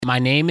My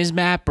name is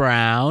Matt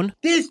Brown.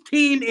 This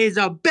team is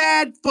a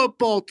bad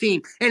football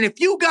team. And if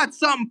you got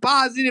something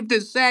positive to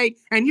say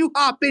and you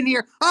hop in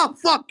here, I'll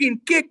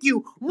fucking kick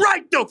you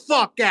right the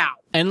fuck out.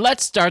 And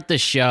let's start the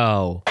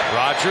show.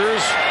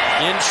 Rodgers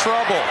in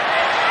trouble.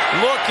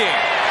 Looking.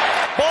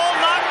 Ball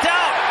knocked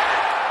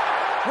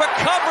out.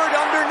 Recovered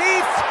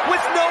underneath with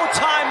no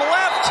time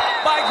left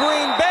by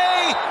Green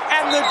Bay.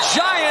 And the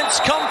Giants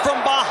come from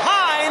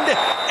behind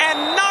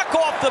and knock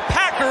off the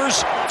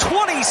Packers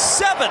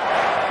 27-22.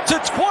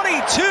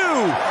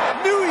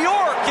 New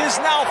York is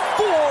now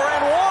 4-1.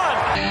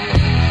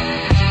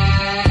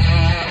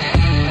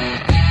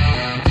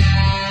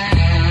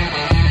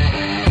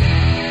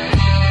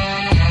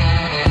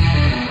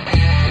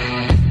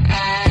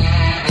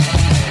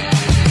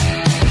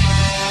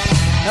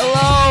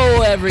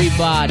 Hello,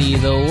 everybody.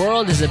 The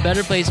world is a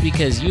better place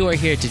because you are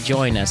here to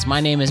join us.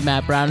 My name is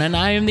Matt Brown, and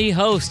I am the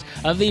host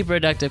of the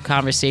Productive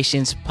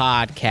Conversations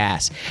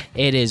podcast.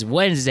 It is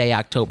Wednesday,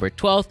 October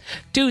 12th,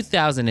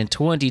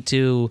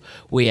 2022.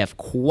 We have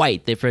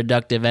quite the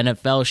productive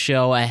NFL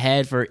show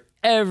ahead for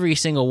every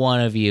single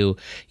one of you.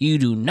 You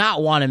do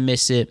not want to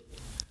miss it.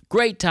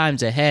 Great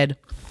times ahead.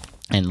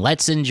 And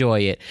let's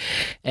enjoy it.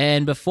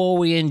 And before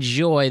we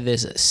enjoy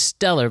this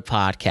stellar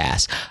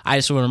podcast, I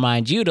just want to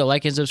remind you to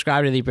like and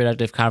subscribe to the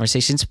Productive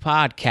Conversations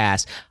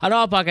podcast on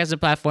all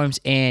podcasting platforms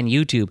and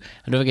YouTube.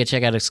 And don't forget to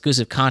check out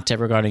exclusive content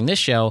regarding this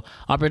show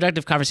on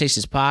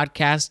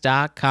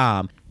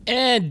productiveconversationspodcast.com.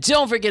 And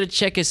don't forget to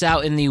check us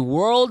out in the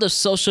world of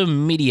social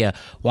media.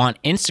 We're on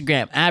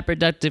Instagram at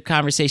Productive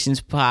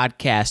Conversations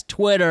Podcast,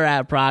 Twitter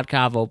at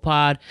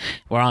ProdConvoPod.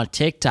 We're on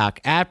TikTok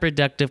at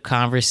Productive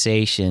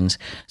Conversations.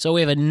 So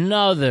we have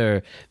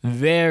another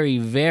very,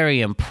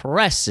 very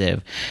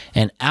impressive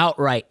and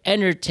outright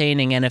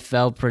entertaining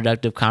NFL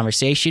productive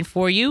conversation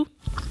for you.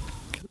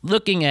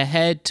 Looking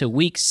ahead to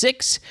Week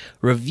 6,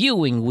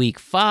 reviewing Week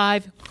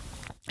 5.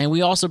 And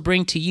we also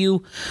bring to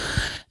you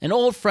an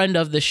old friend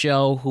of the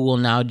show who will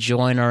now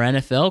join our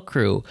NFL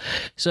crew.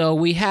 So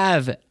we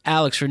have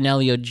Alex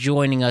Ranelio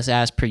joining us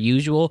as per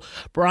usual.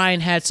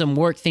 Brian had some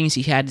work things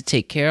he had to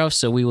take care of,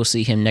 so we will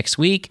see him next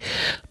week.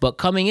 But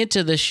coming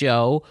into the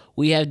show,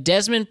 we have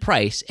Desmond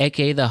Price,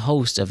 aka the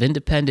host of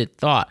Independent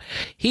Thought.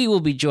 He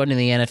will be joining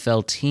the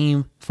NFL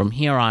team from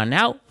here on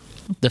out.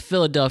 The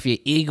Philadelphia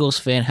Eagles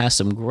fan has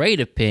some great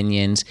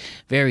opinions,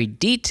 very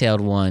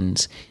detailed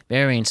ones,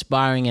 very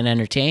inspiring and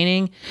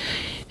entertaining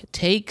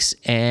takes,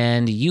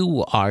 and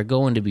you are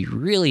going to be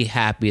really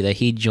happy that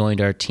he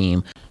joined our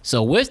team.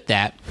 So with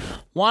that,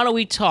 why don't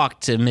we talk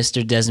to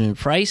Mr. Desmond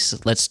Price?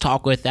 Let's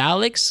talk with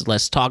Alex.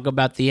 Let's talk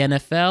about the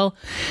NFL,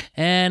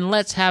 and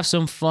let's have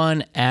some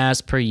fun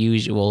as per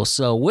usual.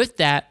 So with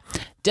that,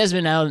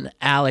 Desmond and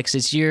Alex,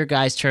 it's your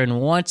guys' turn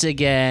once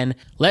again.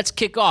 Let's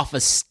kick off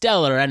a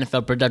stellar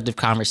NFL productive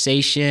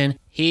conversation.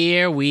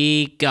 Here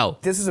we go.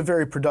 This is a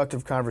very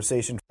productive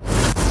conversation.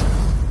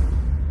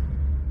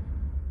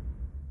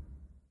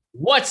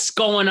 What's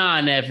going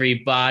on,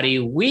 everybody?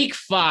 Week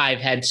 5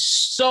 had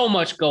so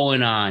much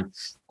going on.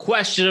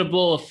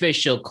 Questionable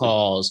official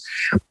calls,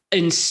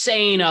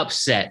 insane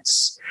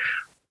upsets,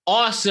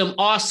 awesome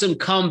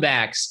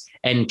comebacks,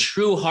 and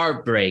true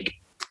heartbreak.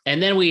 And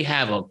then we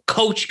have a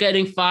coach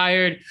getting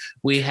fired.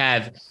 We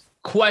have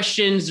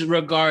questions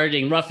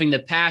regarding roughing the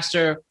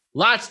passer.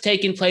 Lots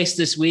taking place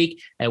this week,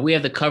 and we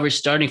have the coverage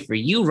starting for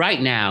you right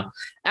now.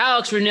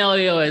 Alex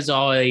Ranelio, as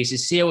always,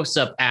 is here. What's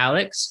up,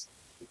 Alex?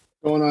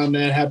 Going on,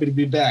 man? Happy to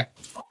be back.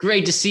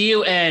 Great to see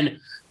you. And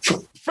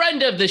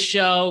friend of the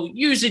show,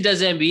 usually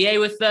does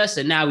NBA with us,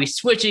 and now he's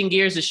switching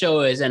gears to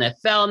show his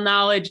NFL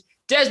knowledge.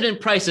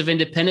 Desmond Price of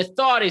Independent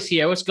Thought is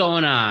here. What's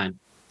going on?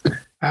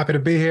 Happy to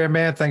be here,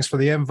 man. Thanks for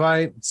the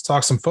invite. Let's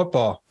talk some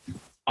football.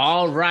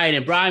 All right.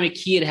 And Brian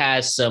McKeon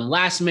has some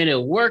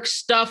last-minute work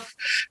stuff.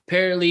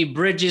 Apparently,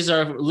 bridges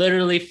are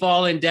literally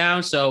falling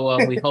down, so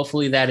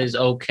hopefully that is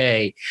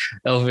okay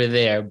over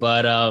there.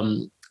 But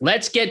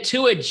let's get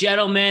to it,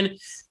 gentlemen.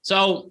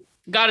 So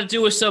got to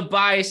do with some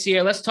bias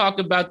here. Let's talk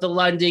about the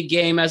London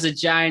game as a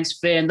Giants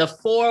fan. The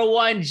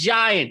 4-1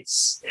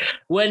 Giants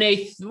win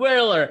a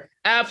thriller,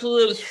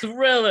 absolute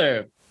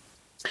thriller.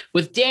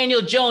 With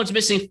Daniel Jones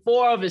missing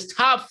 4 of his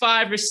top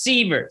 5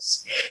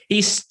 receivers,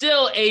 he's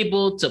still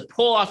able to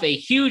pull off a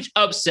huge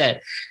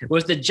upset,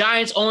 with the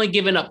Giants only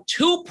giving up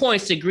 2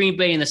 points to Green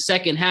Bay in the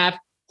second half,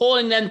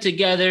 holding them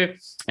together.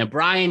 And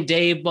Brian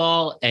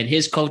Daboll and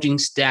his coaching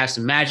staff's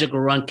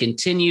magical run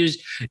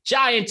continues.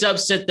 Giants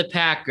upset the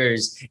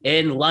Packers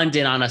in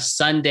London on a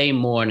Sunday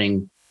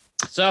morning.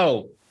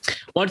 So,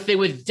 one thing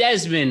with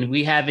Desmond,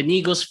 we have an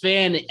Eagles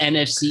fan,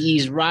 NFC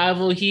East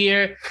rival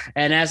here.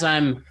 And as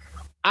I'm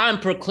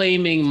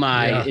proclaiming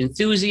my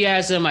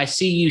enthusiasm, I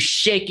see you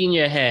shaking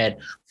your head.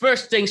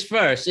 First things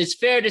first, it's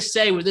fair to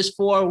say with this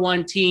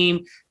 4-1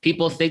 team,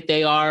 people think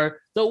they are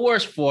the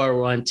worst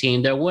 4-1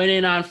 team. They're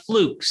winning on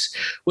flukes.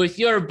 With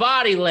your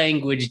body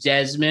language,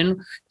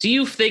 Desmond, do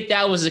you think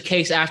that was the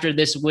case after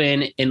this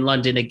win in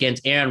London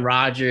against Aaron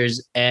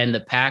Rodgers and the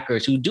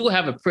Packers, who do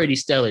have a pretty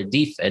stellar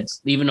defense,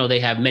 even though they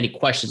have many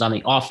questions on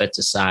the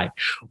offensive side?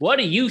 What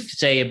do you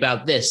say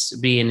about this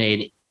being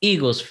an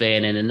Eagles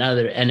fan and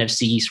another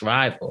NFC East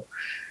rival.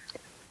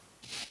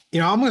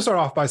 I'm going to start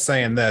off by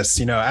saying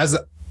this, as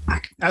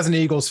an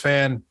Eagles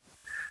fan,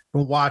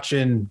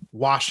 watching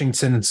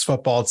Washington's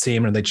football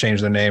team, and they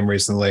changed their name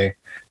recently,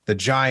 the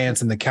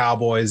Giants and the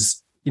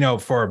Cowboys,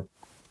 for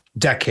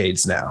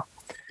decades now.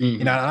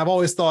 And I've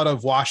always thought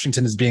of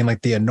Washington as being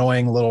like the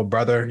annoying little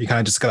brother. You kind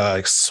of just gotta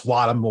like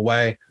swat them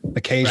away.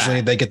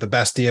 Occasionally they get the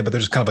best of you, but they're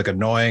just kind of like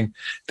annoying.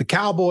 The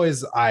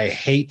Cowboys I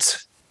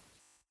hate,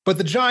 but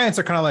the Giants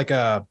are kind of like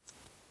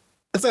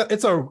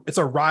it's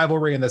a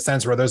rivalry in the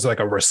sense where there's like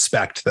a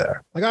respect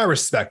there. Like I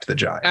respect the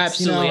Giants.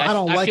 Absolutely. I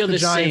don't like the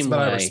Giants, but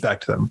I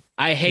respect them.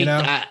 I hate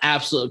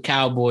absolute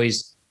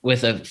Cowboys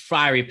with a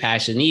fiery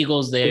passion.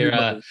 Eagles, they're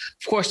of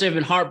course there have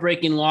been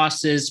heartbreaking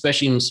losses,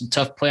 especially in some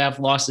tough playoff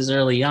losses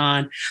early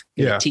on,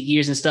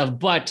 years and stuff.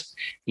 But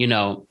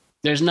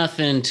there's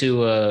nothing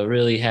to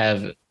really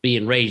have be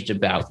enraged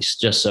about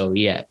just so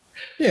yet.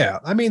 Yeah,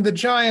 I mean the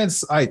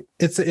Giants.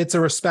 It's a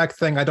respect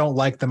thing. I don't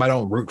like them. I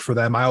don't root for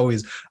them. I'm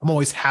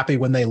always happy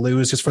when they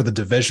lose, just for the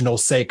divisional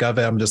sake of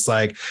it. I'm just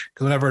like,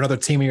 because whenever another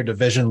team in your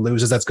division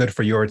loses, that's good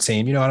for your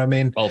team. You know what I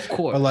mean? Of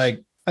course. But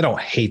like, I don't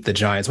hate the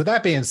Giants. With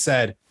that being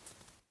said,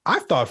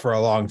 I've thought for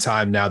a long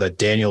time now that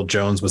Daniel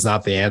Jones was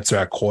not the answer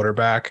at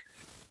quarterback.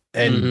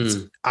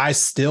 And I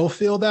still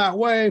feel that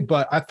way,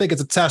 but I think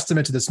it's a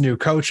testament to this new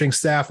coaching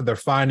staff that they're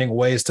finding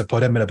ways to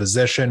put him in a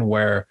position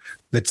where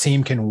the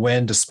team can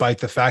win despite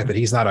the fact that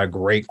he's not a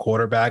great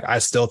quarterback. I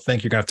still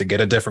think you're going to have to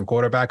get a different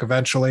quarterback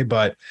eventually,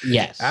 but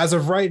yes, as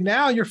of right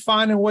now, you're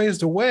finding ways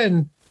to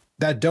win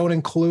that don't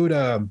include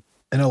an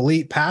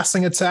elite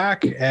passing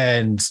attack.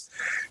 And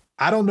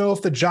I don't know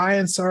if the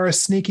Giants are a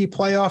sneaky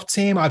playoff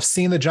team. I've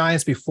seen the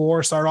Giants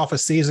before start off a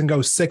season, go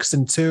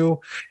 6-2,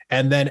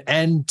 and then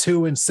end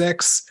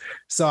 2-6.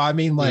 So I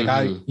mean, like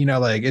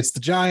it's the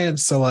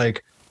Giants. So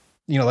like,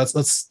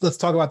 let's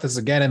talk about this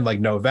again in like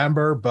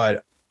November.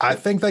 But I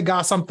think they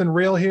got something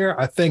real here.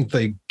 I think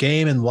the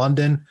game in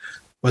London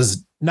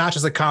was not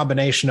just a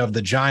combination of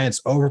the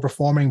Giants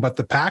overperforming, but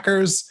the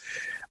Packers.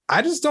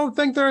 I just don't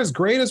think they're as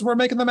great as we're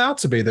making them out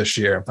to be this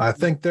year. I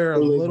think they're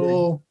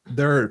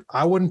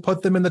I wouldn't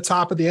put them in the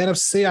top of the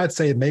NFC. I'd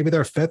say maybe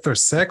they're 5th or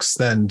 6th.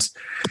 And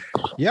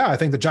I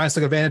think the Giants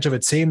took advantage of a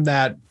team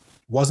that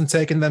wasn't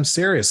taking them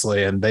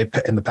seriously, and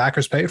the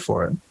Packers paid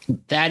for it.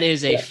 That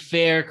is a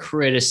fair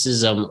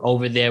criticism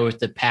over there with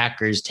the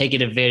Packers,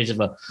 taking advantage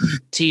of a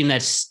team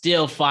that's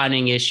still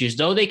finding issues.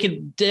 Though they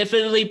can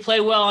definitely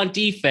play well on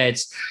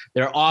defense,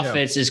 their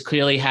offense is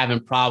clearly having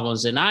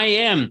problems. And I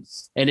am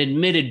an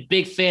admitted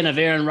big fan of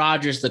Aaron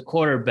Rodgers, the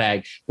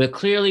quarterback, but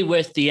clearly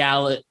with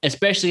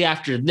especially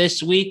after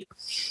this week,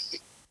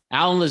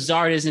 Allen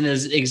Lazard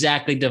isn't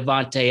exactly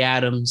Devontae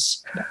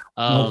Adams.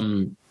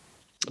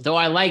 Though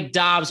I like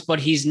Dobbs, but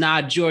he's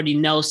not Jordy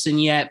Nelson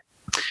yet.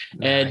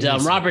 And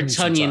Robert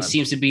Tonyan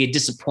seems to be a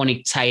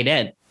disappointing tight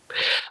end.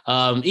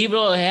 Even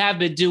though they have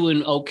been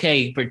doing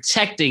okay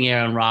protecting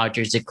Aaron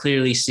Rodgers, it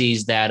clearly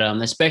sees that,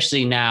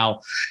 especially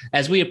now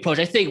as we approach,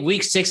 I think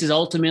week 6 is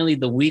ultimately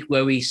the week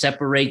where we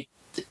separate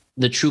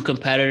the true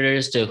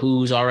competitors to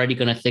who's already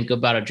going to think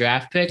about a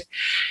draft pick.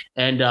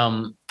 And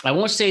I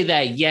won't say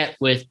that yet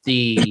with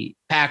the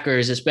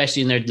Packers,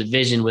 especially in their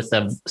division with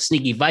a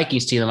sneaky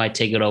Vikings team that might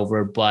take it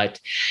over.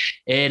 But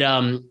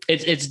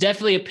it's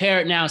definitely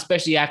apparent now,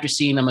 especially after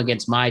seeing them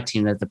against my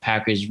team, that the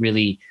Packers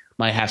really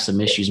might have some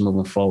issues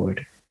moving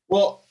forward.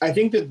 Well, I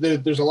think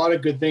that there's a lot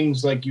of good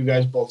things, like you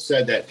guys both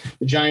said, that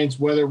the Giants,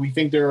 whether we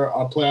think they're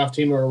a playoff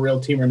team or a real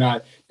team or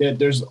not, that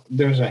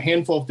there's a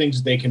handful of things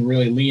that they can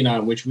really lean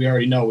on, which we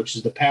already know, which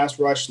is the pass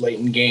rush late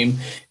in game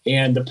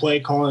and the play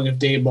calling of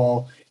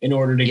Daboll in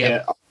order to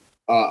get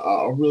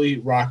a really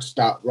rock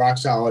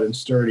solid and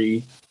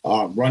sturdy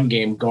run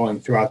game going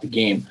throughout the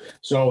game.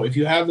 So if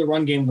you have the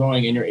run game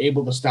going and you're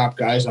able to stop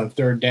guys on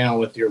third down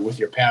with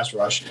your pass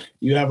rush,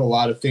 you have a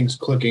lot of things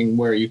clicking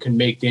where you can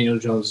make Daniel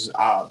Jones'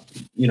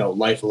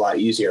 life a lot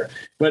easier.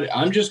 But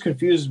I'm just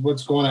confused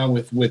what's going on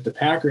with the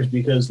Packers,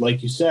 because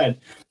like you said,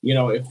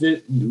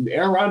 if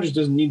Aaron Rodgers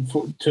doesn't need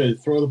to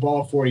throw the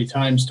ball 40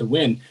 times to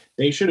win,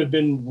 they should have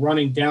been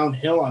running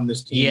downhill on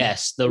this team.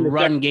 Yes, the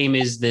run game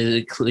is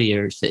the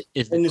clear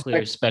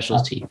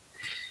specialty.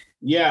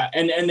 Yeah,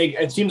 and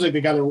it seems like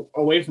they got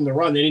away from the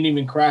run. They didn't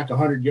even crack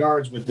 100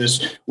 yards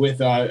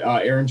with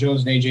Aaron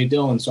Jones and A.J.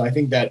 Dillon. So I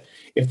think that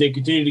if they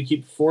continue to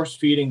keep force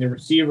feeding the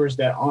receivers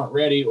that aren't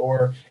ready,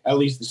 or at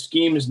least the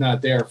scheme is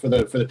not there for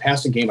the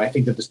passing game, I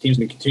think that this team's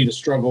going to continue to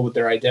struggle with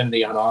their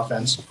identity on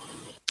offense.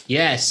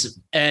 Yes,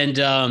 and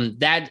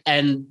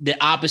the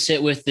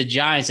opposite with the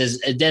Giants, as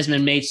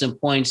Desmond made some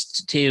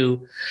points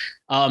too.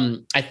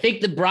 I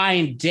think the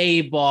Brian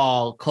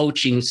Daboll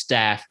coaching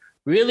staff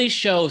really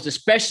shows,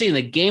 especially in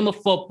the game of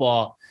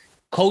football,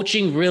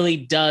 coaching really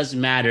does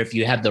matter. If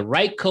you have the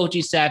right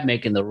coaching staff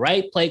making the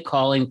right play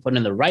calling,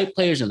 putting the right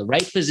players in the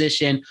right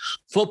position,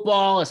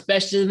 football,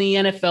 especially in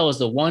the NFL, is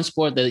the one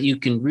sport that you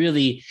can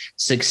really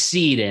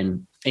succeed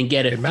in and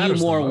get a few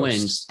more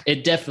wins.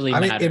 It definitely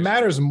matters. It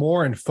matters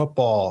more in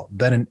football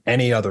than in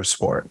any other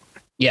sport.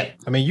 Yeah.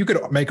 I mean, you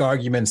could make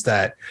arguments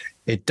that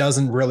It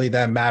doesn't really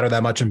matter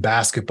that much in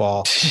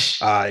basketball.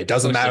 It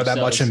doesn't matter that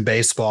much in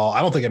baseball.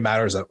 I don't think it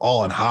matters at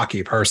all in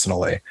hockey,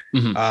 personally.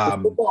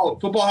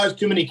 Football has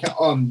too many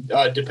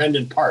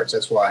dependent parts.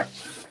 That's why.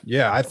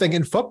 Yeah, I think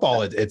in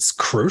football it's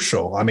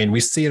crucial. I mean, we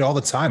see it all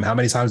the time. How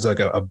many times like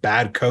a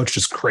bad coach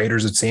just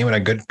craters a team, and a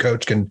good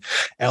coach can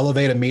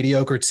elevate a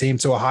mediocre team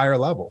to a higher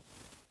level.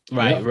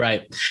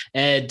 Right.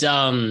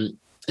 And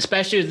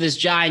especially with this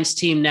Giants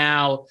team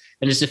now,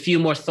 and just a few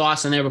more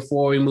thoughts on there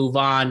before we move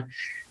on.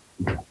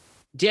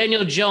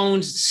 Daniel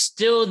Jones,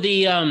 still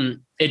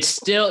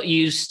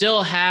you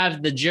still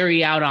have the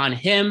jury out on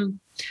him,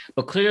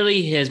 but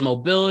clearly his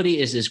mobility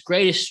is his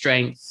greatest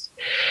strength.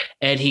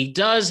 And he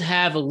does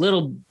have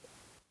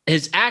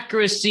his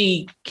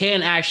accuracy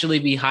can actually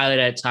be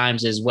highlighted at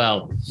times as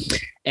well.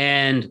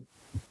 And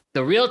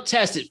the real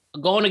test is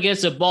going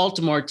against a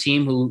Baltimore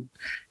team who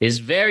is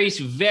very,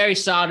 very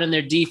solid in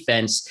their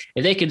defense.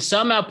 If they can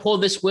somehow pull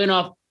this win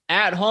off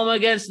at home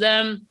against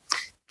them,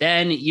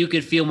 then you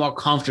could feel more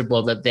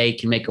comfortable that they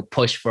can make a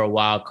push for a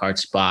wild card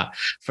spot.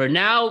 For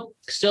now,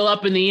 still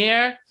up in the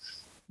air,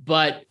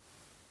 but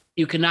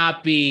you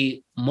cannot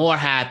be more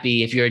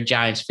happy if you're a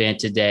Giants fan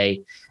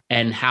today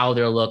and how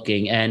they're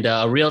looking, and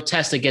a real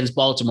test against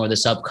Baltimore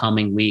this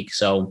upcoming week.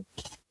 So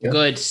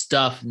good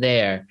stuff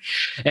there.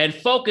 And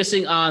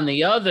focusing on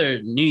the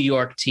other New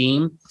York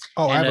team.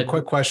 Oh, I have a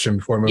quick question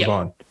before we move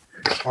on.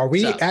 Are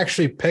we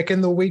actually picking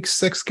the week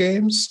 6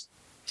 games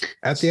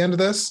at the end of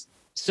this?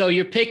 So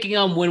you're picking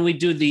them when we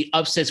do the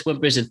upsets,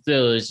 whimpers, and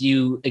thrillers.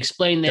 You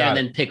explain there and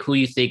then pick who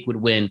you think would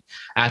win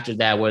after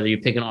that, whether you're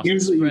picking off the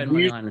spread,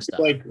 money line, and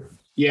stuff.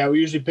 We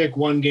usually pick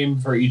one game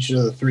for each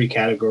of the 3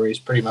 categories,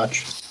 pretty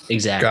much.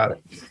 Exactly. Got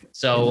it.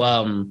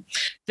 So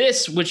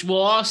this, which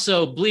will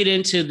also bleed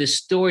into the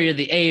story of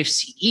the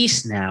AFC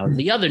East now,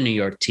 the other New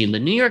York team, the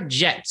New York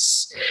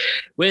Jets,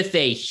 with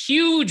a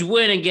huge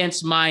win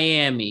against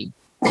Miami.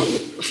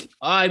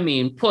 I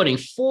mean, putting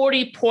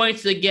 40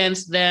 points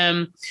against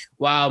them,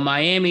 while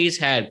Miami's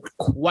had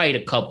quite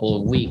a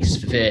couple of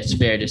weeks, it's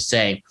fair to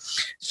say.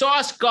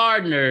 Sauce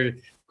Gardner,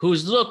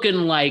 who's looking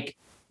like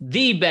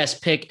the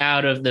best pick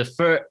out of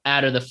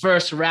the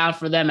first round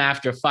for them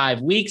after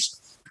 5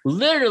 weeks,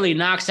 literally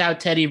knocks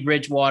out Teddy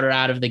Bridgewater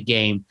out of the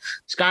game.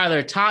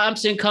 Skylar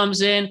Thompson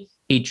comes in.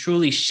 He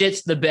truly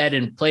shits the bed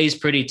and plays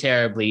pretty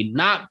terribly,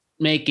 not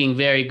making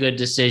very good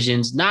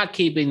decisions, not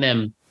keeping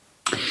the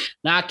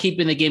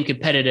game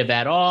competitive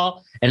at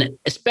all. And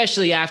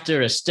especially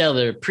after a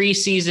stellar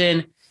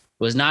preseason,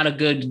 was not a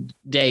good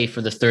day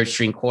for the third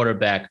string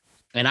quarterback.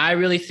 And I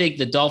really think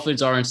the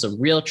Dolphins are in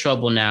some real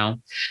trouble now.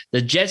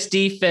 The Jets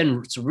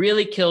defense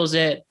really kills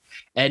it.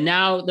 And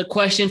now the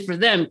question for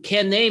them,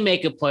 can they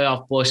make a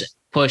playoff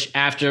push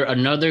after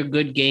another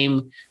good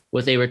game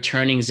with a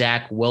returning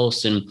Zach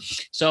Wilson?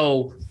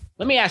 So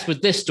let me ask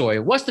with this story,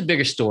 what's the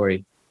bigger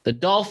story? The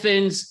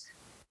Dolphins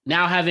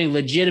now having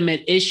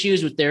legitimate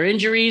issues with their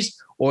injuries,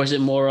 or is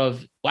it more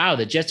of, wow,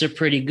 the Jets are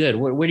pretty good?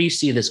 Where do you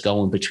see this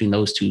going between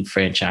those two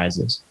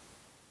franchises?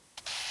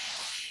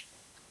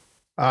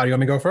 You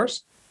want me to go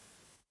first?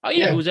 Oh,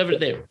 yeah. Who's ever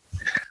there?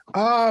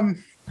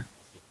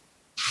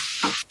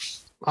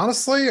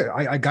 Honestly,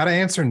 I got to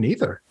answer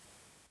neither.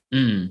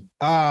 Here's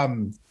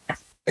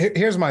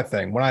my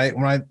thing. Let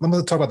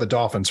me talk about the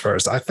Dolphins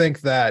first. I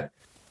think that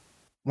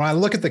when I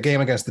look at the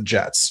game against the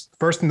Jets,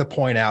 first thing to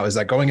point out is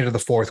that going into the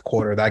fourth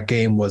quarter, that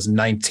game was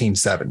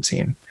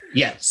 19-17.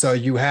 Yeah. So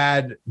you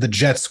had the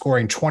Jets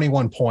scoring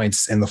 21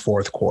 points in the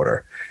fourth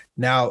quarter.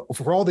 Now,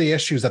 for all the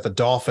issues that the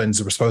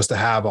Dolphins were supposed to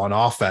have on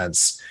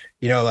offense,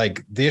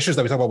 like the issues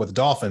that we talk about with the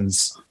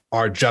Dolphins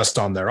are just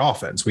on their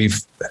offense.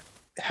 We've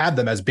had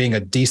them as being a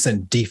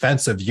decent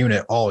defensive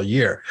unit all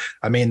year.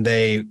 I mean,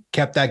 they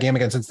kept that game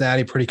against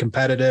Cincinnati pretty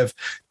competitive.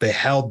 They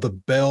held the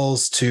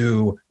Bills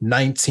to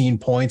 19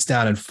 points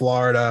down in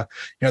Florida.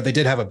 They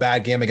did have a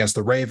bad game against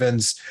the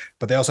Ravens,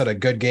 but they also had a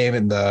good game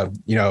in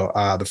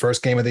the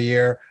first game of the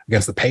year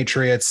against the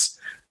Patriots.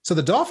 So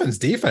the Dolphins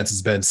defense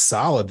has been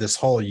solid this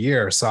whole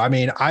year. So, I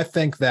mean, I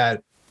think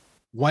that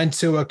when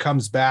Tua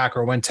comes back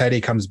or when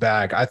Teddy comes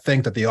back, I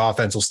think that the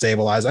offense will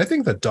stabilize. I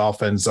think the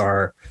Dolphins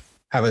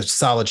have a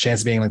solid chance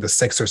of being like the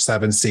 6 or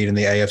 7 seed in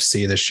the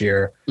AFC this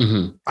year.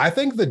 Mm-hmm. I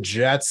think the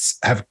Jets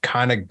have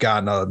kind of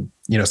gotten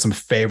some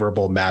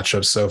favorable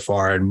matchups so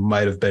far and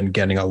might have been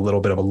getting a little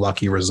bit of a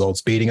lucky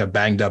results, beating a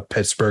banged up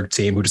Pittsburgh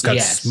team who just got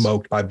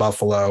smoked by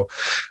Buffalo,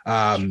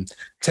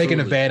 taking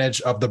advantage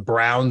of the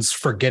Browns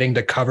forgetting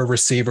to cover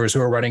receivers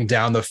who are running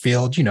down the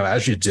field,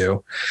 as you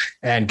do,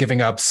 and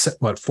giving up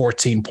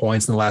 14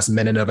 points in the last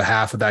minute of a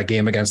half of that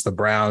game against the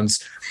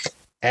Browns.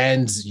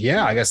 And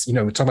I guess,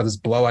 we're talking about this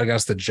blowout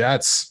against the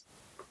Jets.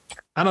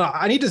 I don't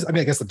know.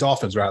 Against the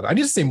Dolphins, rather. I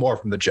need to see more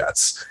from the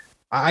Jets.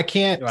 I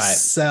can't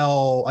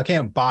I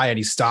can't buy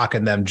any stock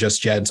in them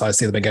just yet until I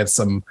see them against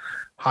some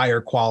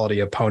higher quality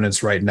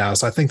opponents right now.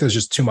 So I think there's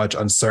just too much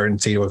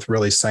uncertainty with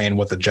really saying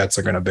what the Jets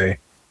are going to be.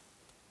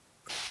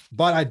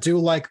 But I do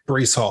like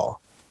Breece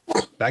Hall.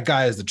 That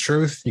guy is the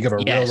truth. You have a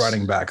real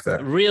running back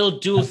there. Real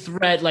dual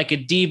threat, like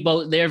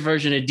their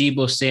version of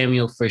Deebo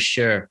Samuel for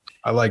sure.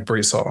 I like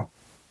Breece Hall.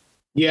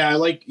 Yeah,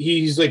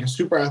 he's like a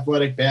super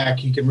athletic back.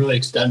 He can really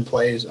extend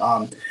plays.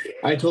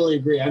 I totally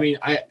agree. I mean,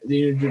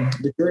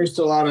 the jury's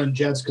still out on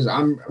Jets because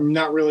I'm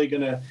not really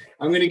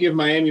I'm gonna give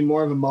Miami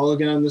more of a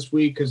mulligan on this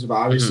week because of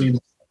obviously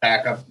the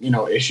backup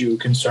issue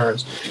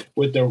concerns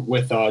with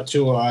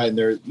Tua, and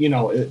they're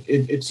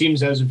it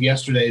seems as of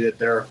yesterday that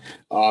they're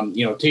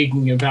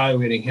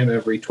evaluating him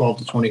every 12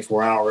 to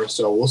 24 hours.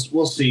 So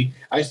we'll see.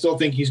 I still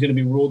think he's going to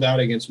be ruled out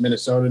against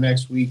Minnesota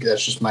next week.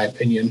 That's just my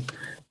opinion,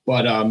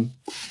 but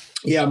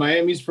yeah,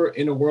 Miami's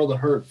in a world of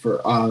hurt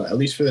for at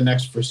least for the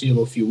next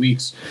foreseeable few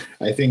weeks.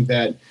 I think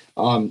that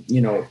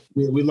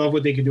we love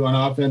what they can do on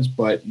offense,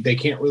 but they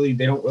don't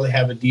really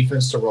have a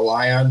defense to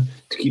rely on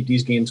to keep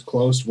these games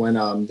close when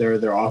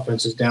their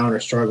offense is down or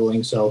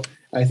struggling. So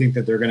I think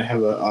that they're going to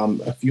have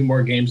a few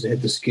more games to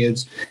hit the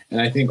skids, and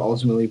I think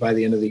ultimately by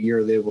the end of the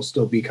year they will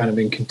still be kind of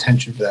in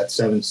contention for that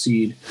 7th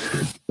seed.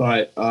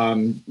 But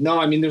no,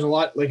 I mean there's a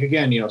lot, like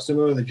again,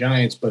 similar to the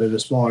Giants, but at a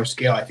smaller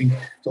scale. I think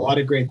there's a lot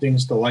of great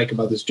things to like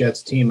about this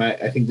Jets team. I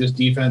think this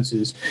defense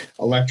is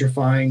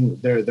electrifying.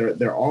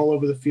 They're all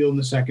over the field in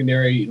the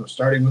secondary,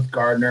 starting with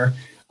Gardner.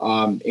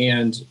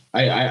 And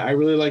I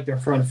really like their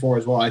front four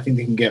as well. I think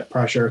they can get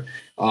pressure.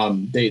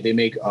 They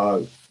make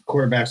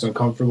quarterbacks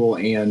uncomfortable,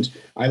 and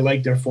I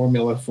like their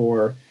formula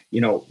for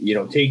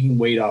taking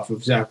weight off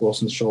of Zach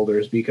Wilson's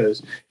shoulders,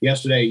 because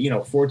yesterday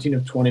 14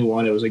 of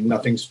 21, it was like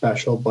nothing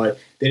special, but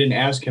they didn't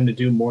ask him to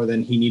do more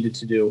than he needed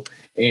to do,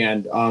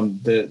 and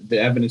the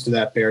evidence of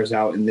that bears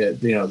out in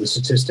the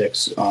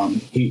statistics.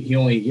 He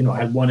only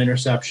had one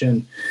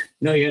interception.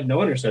 No, he had no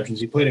interceptions.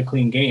 He played a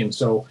clean game.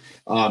 So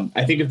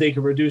I think if they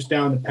could reduce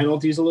down the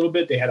penalties a little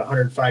bit, they had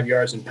 105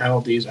 yards in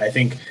penalties. I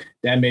think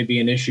that may be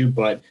an issue,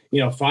 but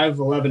 5 of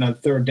 11 on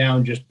third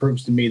down just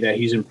proves to me that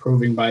he's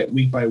improving by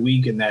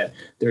week, and that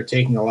they're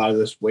taking a lot of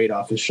this weight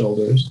off his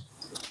shoulders.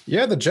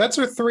 Yeah, the Jets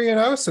are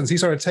 3-0 since he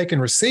started taking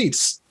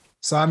receipts.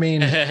 So I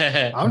mean,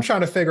 I'm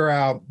trying to figure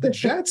out, the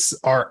Jets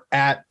are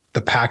at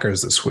the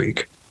Packers this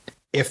week.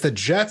 If the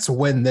Jets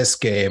win this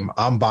game,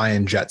 I'm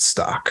buying Jets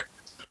stock.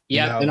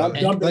 Yeah, and I'm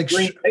dumping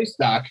Green Bay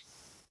stock.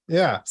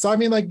 Yeah. So, I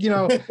mean,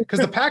 because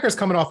the Packers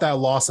coming off that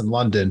loss in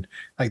London,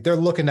 they're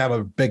looking to have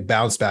a big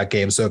bounce back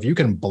game. So if you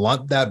can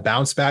blunt that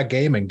bounce back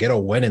game and get a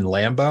win in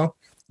Lambeau,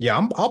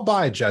 yeah, I'll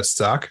buy a Jets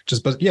stock.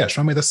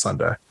 Show me this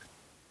Sunday.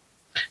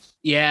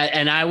 Yeah.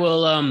 And I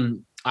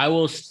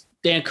will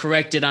stand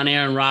corrected on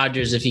Aaron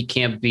Rodgers if he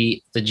can't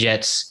beat the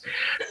Jets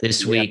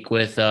this week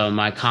with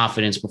my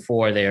confidence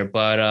before there.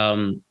 But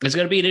it's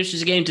going to be an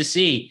interesting game to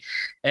see.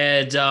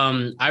 And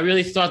I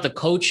really thought the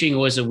coaching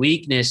was a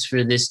weakness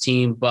for this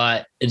team,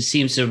 but it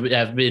seems to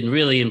have been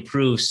really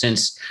improved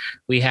since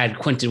we had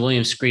Quentin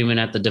Williams screaming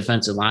at the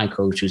defensive line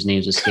coach, whose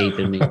name's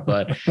escaping me.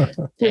 But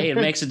hey, it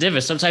makes a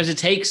difference. Sometimes it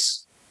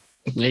takes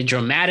a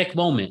dramatic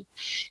moment,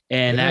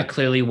 and that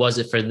clearly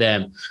wasn't for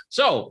them.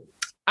 So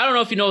I don't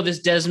know if you know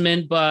this,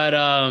 Desmond, but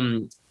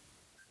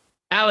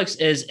Alex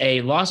is a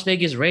Las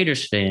Vegas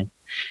Raiders fan,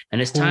 and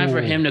it's time for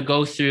him to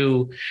go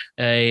through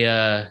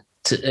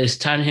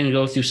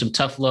some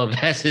tough love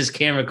as his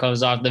camera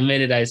comes off the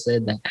minute I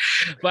said that.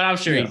 But I'm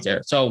sure he's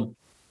there. So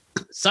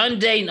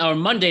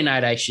Monday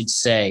night, I should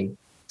say,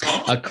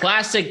 a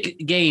classic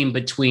game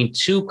between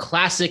two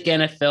classic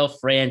NFL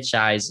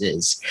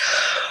franchises.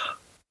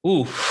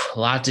 Ooh, a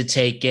lot to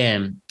take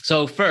in.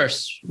 So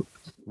first,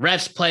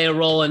 refs play a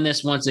role in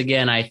this once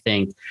again, I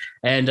think.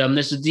 And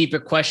there's a deeper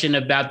question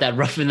about that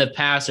roughing the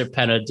passer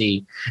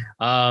penalty.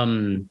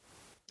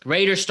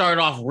 Raiders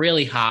started off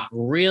really hot.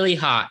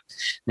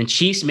 The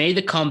Chiefs made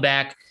the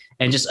comeback,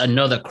 and just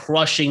another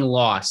crushing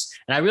loss.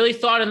 And I really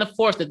thought in the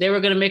fourth that they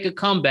were going to make a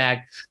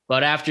comeback,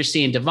 but after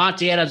seeing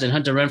Devontae Adams and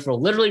Hunter Renfrow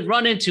literally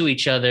run into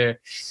each other,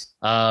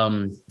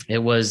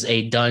 it was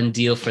a done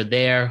deal for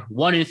there.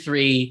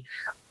 1-3.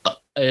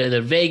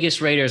 The Vegas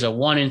Raiders are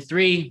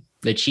 1-3.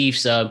 The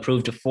Chiefs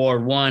improved to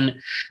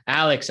 4-1.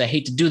 Alex, I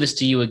hate to do this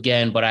to you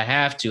again, but I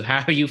have to.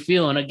 How are you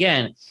feeling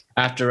again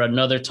after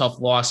another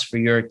tough loss for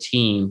your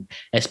team,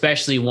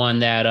 especially one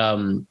that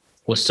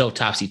was so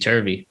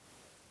topsy-turvy?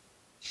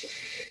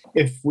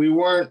 If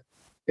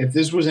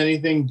this was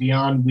anything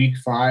beyond week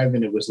 5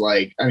 and it was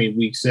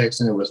week 6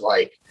 and it was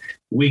like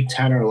week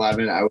 10 or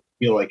 11, I would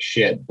feel like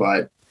shit.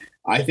 But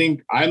I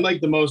think I'm like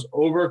the most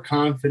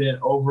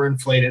overconfident,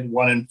 overinflated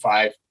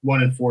 1-5,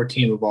 1-4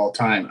 team of all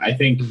time. I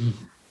think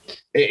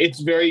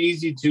it's very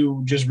easy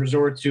to just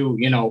resort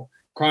to,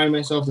 crying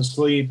myself to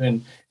sleep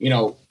and,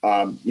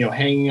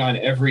 hanging on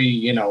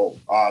every,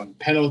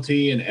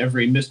 penalty and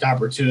every missed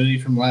opportunity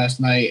from last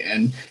night.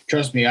 And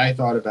trust me, I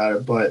thought about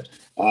it, but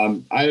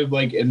I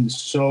am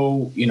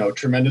so,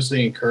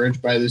 tremendously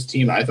encouraged by this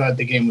team. I thought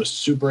the game was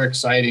super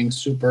exciting,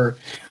 super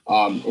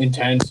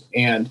intense.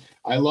 And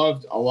I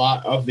loved a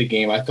lot of the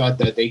game. I thought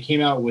that they came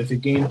out with a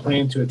game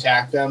plan to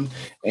attack them,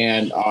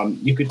 and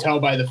you could tell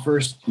by the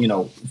first,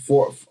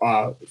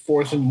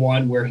 fourth and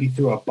one where he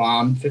threw a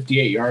bomb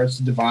 58 yards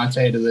to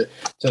Devontae to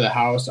the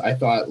house. I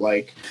thought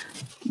like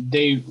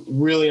they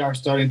really are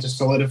starting to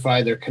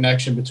solidify their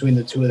connection between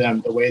the two of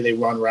them, the way they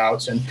run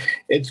routes. And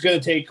it's going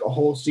to take a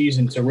whole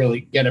season to really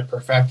get it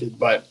perfected,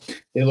 but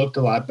they looked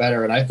a lot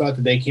better. And I thought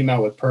that they came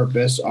out with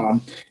purpose.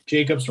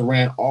 Jacobs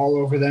ran all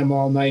over them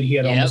all night. He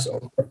had almost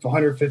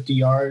 150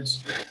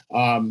 yards.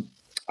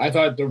 I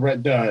thought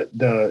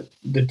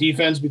the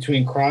defense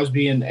between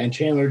Crosby and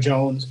Chandler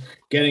Jones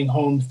getting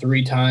home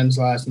 3 times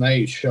last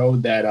night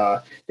showed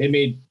that they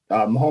made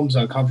Mahomes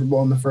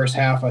uncomfortable in the first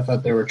half. I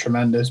thought they were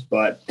tremendous,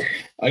 but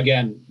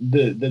again,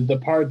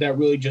 the part that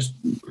really just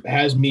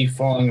has me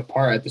falling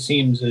apart at the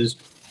seams is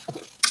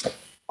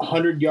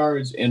 100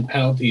 yards in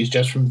penalties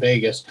just from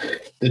Vegas.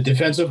 The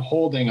defensive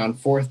holding on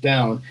 4th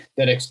down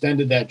that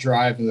extended that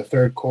drive in the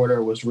third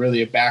quarter was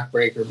really a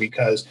backbreaker,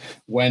 because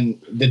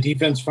when the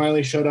defense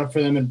finally showed up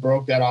for them and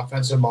broke that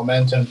offensive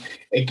momentum,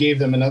 it gave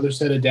them another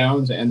set of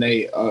downs, and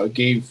they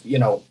gave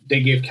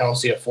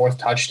Kelsey a 4th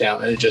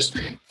touchdown, and it just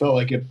felt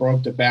like it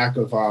broke the back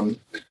of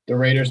the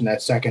Raiders in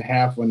that second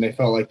half when they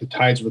felt like the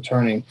tides were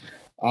turning.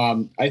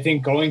 I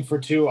think going for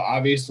 2,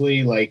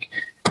 obviously, like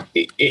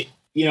it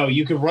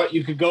you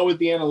could go with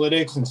the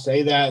analytics and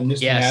say that. And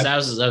this. Yes, I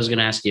was going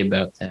to ask you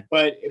about that.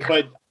 But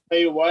tell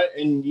you what,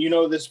 and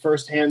this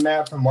firsthand,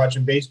 Matt, from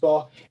watching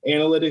baseball,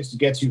 analytics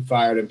gets you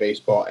fired in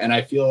baseball. And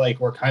I feel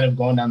like we're kind of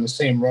going down the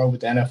same road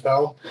with the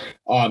NFL.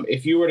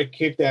 If you were to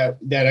kick that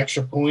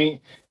extra point,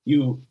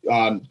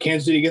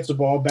 Kansas City gets the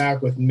ball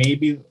back with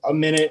maybe a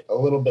minute, a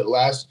little bit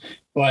less.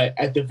 But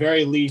at the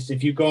very least,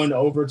 if you go into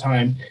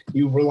overtime,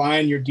 you rely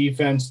on your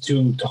defense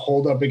to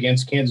hold up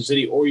against Kansas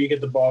City, or you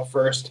get the ball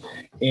first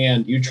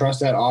and you trust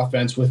that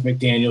offense with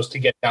McDaniels to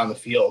get down the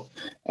field.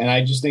 And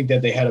I just think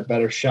that they had a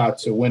better shot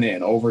to win it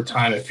in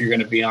overtime, if you're going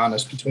to be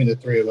honest, between the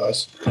three of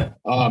us.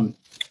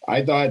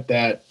 I thought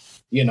that,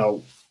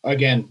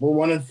 again, we're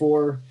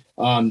 1-4.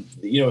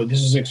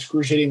 This is an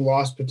excruciating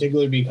loss,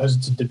 particularly because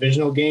it's a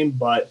divisional game,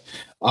 but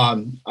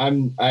I'm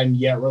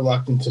yet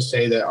reluctant to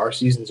say that our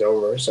season's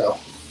over. So.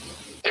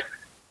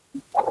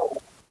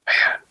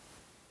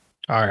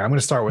 All right, I'm going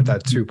to start with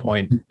that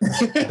 2-point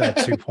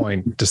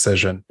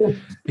decision,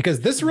 because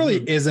this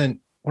really isn't,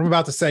 what I'm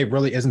about to say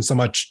really isn't so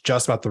much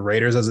just about the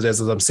Raiders as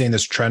I'm seeing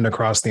this trend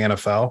across the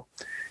NFL.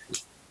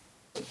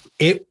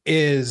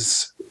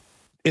 It's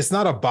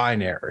not a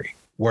binary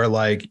where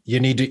like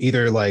you need to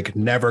either like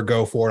never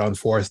go for it on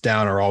 4th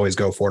down or always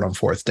go for it on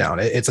 4th down.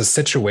 It's a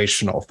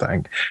situational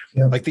thing.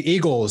 Yeah. Like the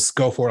Eagles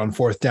go for it on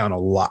 4th down a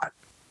lot.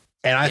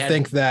 And I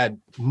think that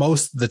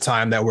most of the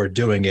time that we're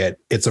doing it,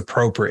 it's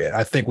appropriate.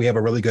 I think we have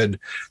a really good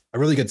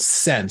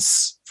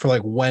sense for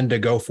like when to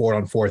go for it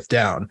on 4th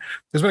down.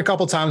 There's been a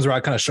couple of times where I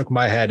kind of shook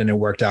my head and it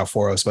worked out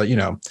for us. But,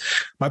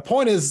 my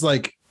point is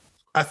like,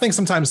 I think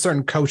sometimes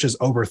certain coaches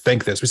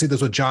overthink this. We see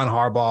this with John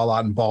Harbaugh a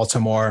lot in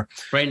Baltimore.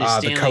 Brandon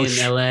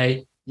Stanley in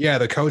LA. Yeah,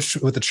 the coach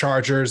with the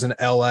Chargers in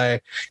LA.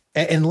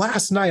 And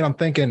last night I'm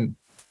thinking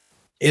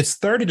it's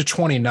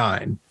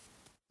 30-29.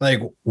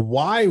 Like,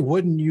 why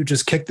wouldn't you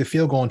just kick the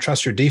field goal and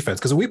trust your defense?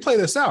 Because we play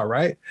this out,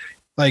 right?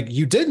 Like,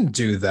 you didn't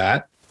do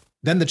that.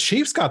 Then the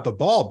Chiefs got the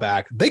ball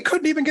back. They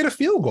couldn't even get a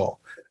field goal.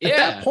 At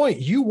that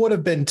point, you would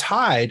have been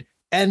tied,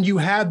 and you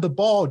had the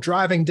ball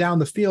driving down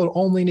the field,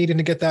 only needing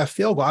to get that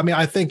field goal. I mean,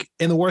 I think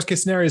in the worst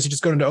case scenarios, you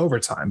just go into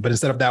overtime. But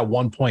instead of that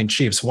 1-point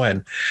Chiefs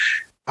win,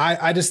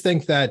 I just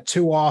think that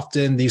too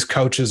often these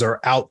coaches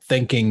are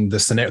outthinking the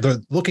scenario. They're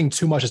looking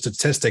too much at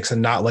statistics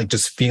and not like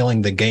just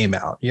feeling the game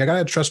out. You got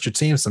to trust your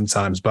team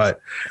sometimes. But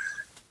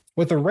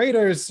with the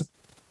Raiders,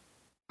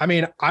 I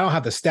mean, I don't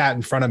have the stat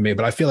in front of me,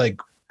 but I feel like,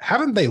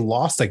 haven't they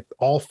lost like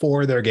all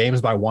 4 of their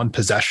games by 1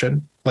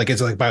 possession? Like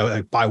it's like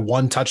by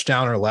 1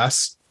 touchdown or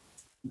less.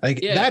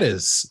 Like that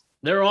is.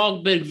 They're all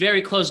been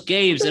very close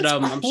games, and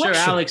I'm sure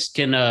Alex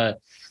can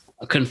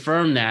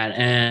confirm that.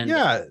 And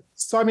yeah.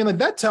 So, I mean, like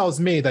that tells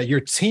me that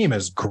your team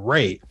is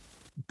great,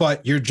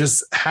 but you're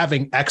just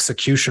having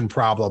execution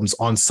problems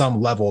on some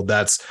level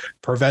that's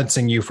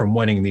preventing you from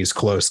winning these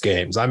close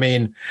games. I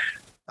mean,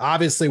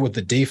 obviously with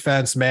the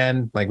defense,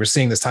 man, like we're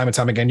seeing this time and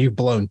time again, you've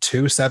blown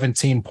 2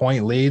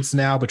 17-point leads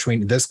now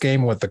between this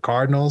game with the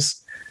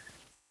Cardinals.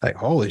 Like,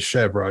 holy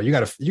shit, bro. You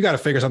gotta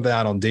figure something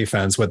out on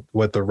defense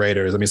with the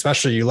Raiders. I mean,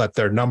 especially you let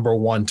their number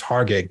 1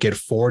 target get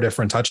 4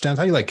 different touchdowns.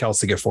 How do you let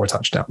Kelsey get 4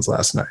 touchdowns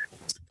last night?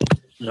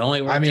 It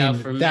only worked out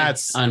for me.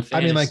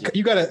 Like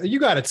you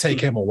gotta take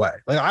him away.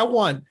 Like I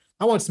want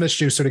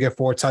Smith-Schuster to get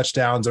 4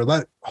 touchdowns, or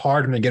let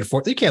Hardman get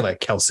 4. You can't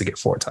let Kelsey get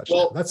 4 touchdowns.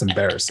 Well, that's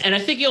embarrassing. And I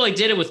think he only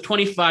did it with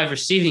 25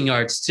 receiving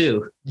yards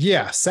too.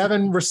 Yeah,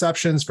 7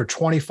 receptions for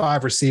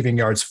 25 receiving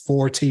yards,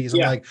 4 T's. I'm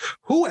like,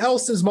 who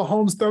else is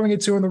Mahomes throwing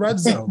it to in the red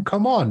zone?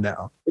 Come on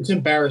now. It's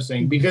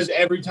embarrassing because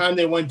every time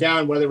they went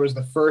down, whether it was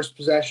the first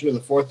possession or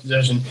the 4th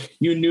possession,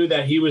 you knew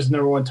that he was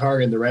number 1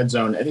 target in the red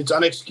zone, and it's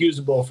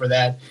unexcusable for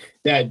that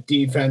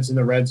defense in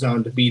the red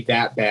zone to be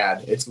that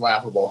bad. It's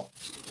laughable.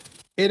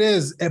 It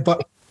is,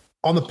 but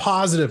on the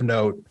positive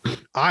note,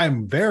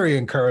 I'm very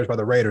encouraged by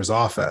the Raiders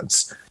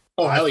offense.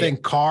 Oh, I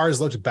think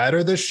Carr's looked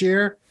better this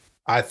year.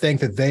 I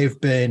think that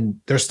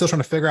they're still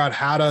trying to figure out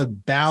how to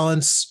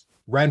balance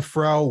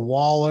Renfro,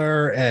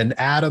 Waller, and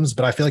Adams,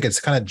 but I feel like it's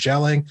kind of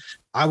gelling.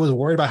 I was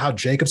worried about how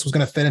Jacobs was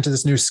going to fit into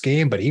this new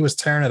scheme, but he was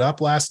tearing it up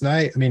last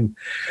night. I mean,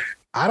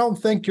 I don't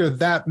think you're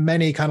that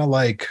many kind of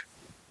like,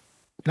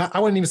 I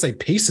wouldn't even say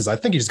pieces. I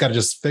think you just got to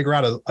just figure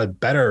out a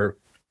better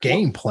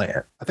game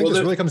plan. I think this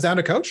really comes down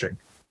to coaching.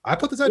 I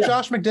put this at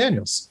Josh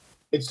McDaniels.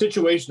 It's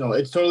situational.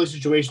 It's totally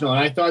situational. And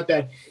I thought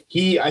that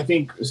I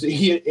think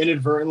he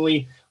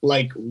inadvertently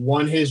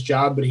won his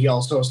job, but he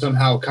also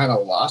somehow kind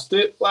of lost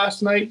it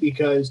last night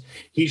because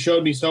he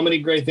showed me so many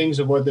great things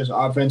of what this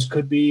offense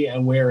could be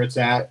and where it's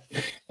at.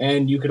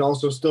 And you could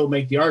also still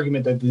make the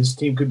argument that this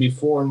team could be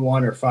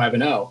 4-1 or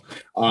 5-0,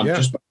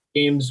 just by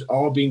games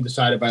all being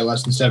decided by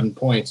less than 7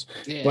 points.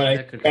 Yeah, but I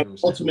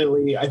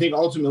think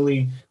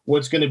ultimately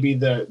what's going to be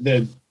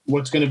the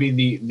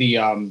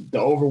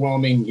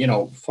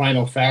overwhelming,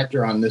 final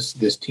factor on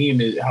this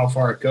team is how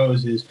far it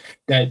goes is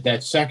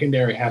that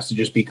secondary has to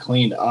just be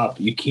cleaned up.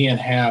 You can't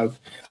have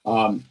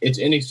it's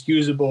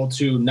inexcusable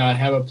to not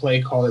have a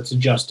play call that's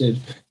adjusted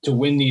to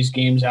win these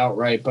games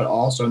outright, but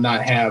also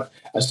not have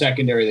a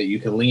secondary that you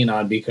can lean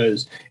on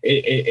because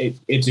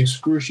it's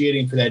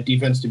excruciating for that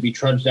defense to be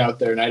trudged out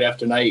there night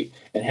after night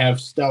and have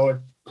stellar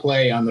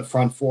play on the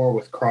front four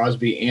with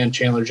Crosby and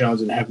Chandler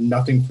Jones and have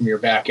nothing from your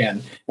back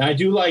end. And I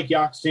do like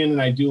Yaxton and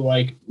I do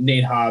like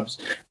Nate Hobbs,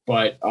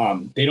 but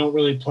they don't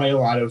really play a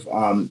lot of,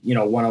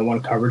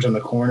 one-on-one coverage on the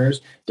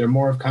corners. They're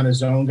more of kind of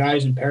zone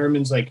guys, and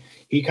Perriman's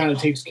he kind of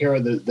takes care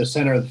of the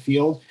center of the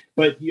field.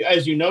 But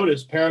as you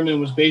notice, Perriman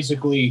was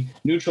basically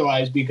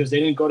neutralized because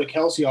they didn't go to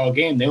Kelsey all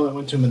game. They only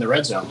went to him in the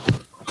red zone.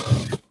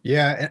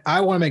 Yeah, and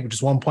I want to make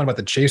just one point about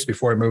the Chiefs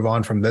before we move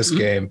on from this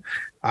game.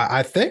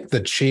 I think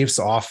the Chiefs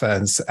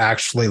offense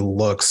actually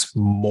looks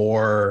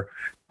more,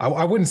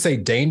 I wouldn't say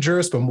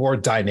dangerous, but more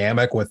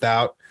dynamic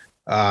without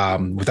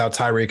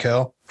Tyreek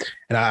Hill.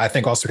 And I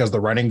think also because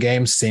the running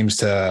game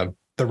the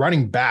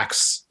running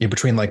backs in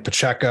between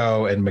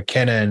Pacheco and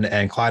McKinnon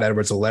and Clyde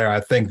Edwards-Helaire,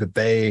 I think that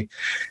they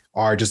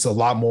are just a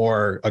lot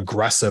more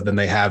aggressive than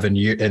they have in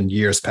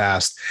years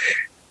past.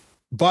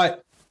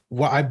 But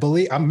what I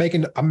believe, I'm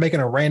making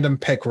a random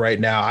pick right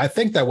now. I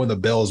think that when the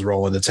Bills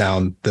roll into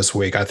town this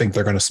week, I think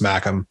they're going to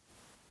smack them.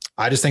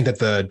 I just think that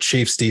the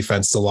Chiefs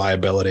defense is a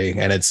liability,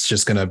 and I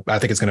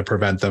think it's going to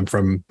prevent them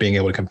from being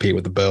able to compete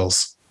with the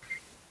Bills.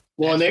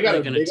 Well, and they have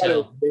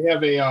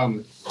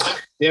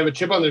a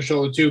chip on their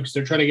shoulder too, because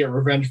they're trying to get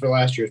revenge for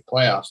last year's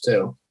playoffs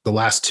too. The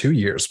last 2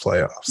 years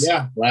playoffs.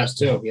 Yeah. Last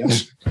two. Yeah.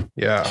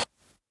 Yeah.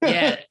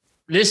 Yeah.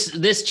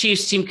 This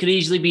Chiefs team could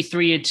easily be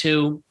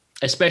 3-2.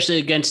 Especially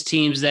against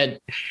teams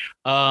that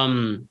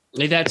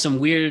they've had some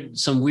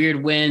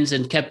weird wins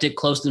and kept it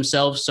close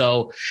themselves.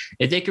 So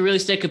if they can really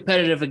stay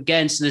competitive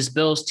against this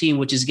Bills team,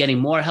 which is getting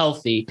more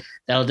healthy,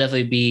 that'll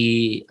definitely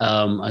be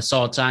a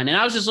solid sign. And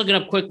I was just looking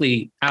up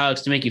quickly,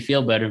 Alex, to make you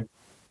feel better.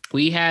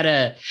 We had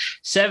a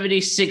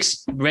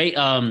 76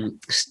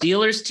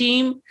 Steelers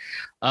team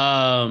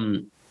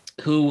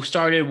who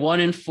started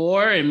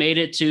 1-4 and made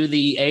it to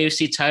the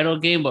AFC title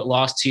game, but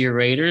lost to your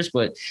Raiders.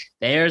 But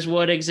there's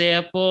one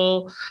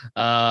example.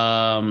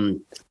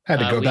 Had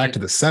to go back to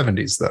the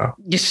 70s, though.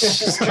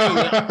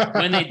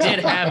 When they did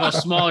have a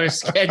smaller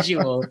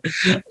schedule,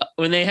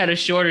 when they had a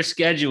shorter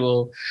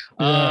schedule.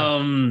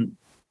 Yeah.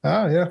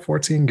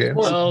 14 games.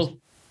 Well,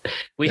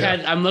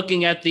 I'm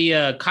looking at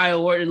the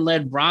Kyle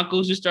Orton-led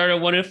Broncos who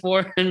started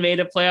 1-4 and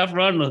made a playoff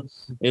run.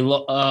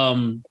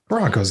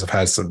 Broncos have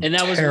had some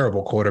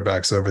terrible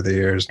quarterbacks over the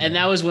years. And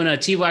that was when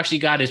Tebow actually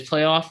got his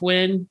playoff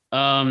win.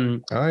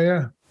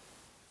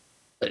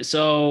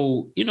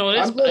 So,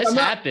 it's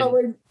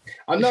happened.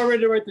 I'm not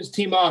ready to write this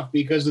team off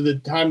because of the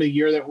time of the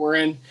year that we're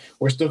in.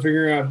 We're still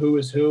figuring out who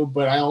is who,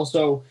 but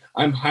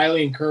I'm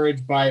highly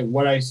encouraged by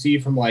what I see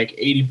from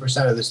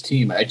 80% of this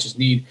team.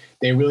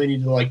 They really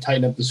need to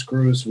tighten up the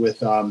screws with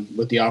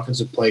the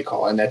offensive play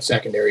call, and that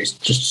secondary is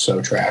just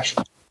so trash.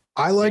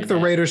 I like the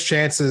Raiders'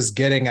 chances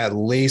getting at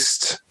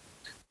least.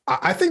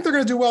 I think they're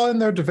going to do well in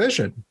their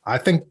division. I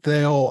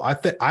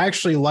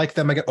actually like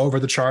them over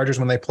the Chargers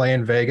when they play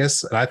in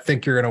Vegas, and I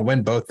think you're going to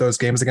win both those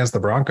games against the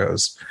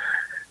Broncos.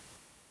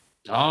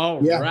 All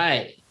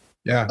right.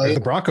 Yeah, the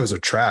Broncos are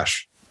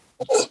trash.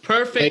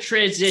 Perfect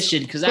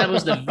transition, because that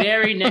was the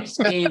very next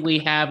game we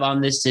have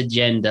on this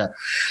agenda.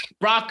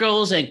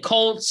 Broncos and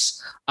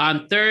Colts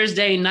on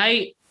Thursday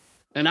night.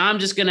 And I'm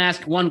just going to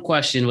ask one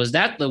question. Was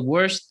that the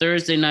worst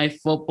Thursday night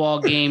football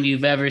game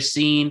you've ever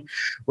seen,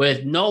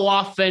 with no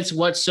offense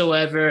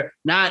whatsoever,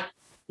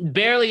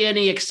 barely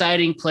any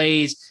exciting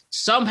plays,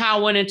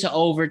 somehow went into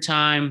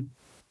overtime,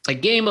 a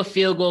game of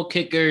field goal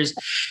kickers,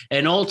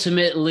 and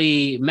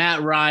ultimately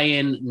Matt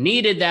Ryan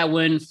needed that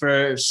win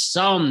for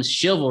some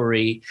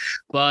chivalry.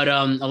 But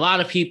a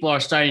lot of people are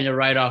starting to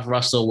write off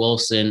Russell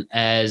Wilson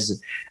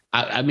as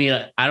I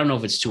mean, I don't know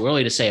if it's too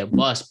early to say a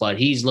bust, but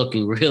he's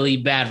looking really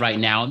bad right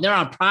now. And they're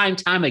on prime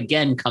time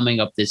again coming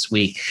up this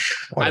week.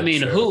 I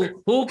mean,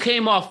 who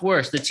came off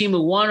worse, the team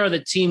who won or the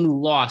team who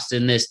lost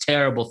in this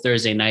terrible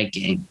Thursday night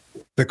game?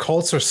 The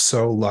Colts are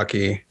so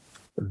lucky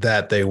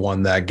that they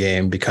won that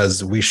game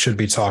because we should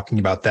be talking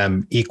about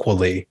them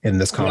equally in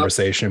this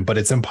conversation, but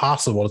it's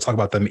impossible to talk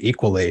about them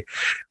equally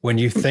when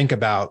you think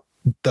about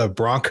the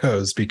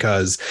Broncos,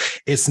 because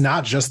it's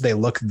not just they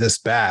look this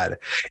bad.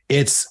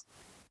 It's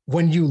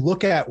when you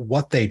look at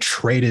what they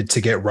traded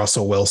to get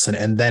Russell Wilson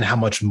and then how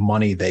much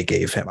money they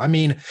gave him. I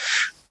mean,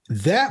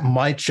 that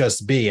might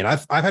just be, and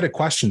I've had to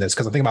question this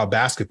because I'm thinking about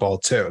basketball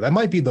too. That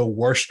might be the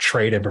worst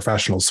trade in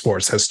professional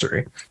sports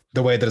history,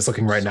 the way that it's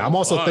looking right now. I'm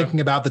also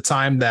thinking about the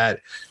time that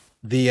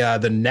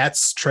the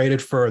Nets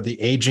traded for the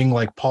aging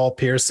like Paul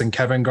Pierce and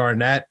Kevin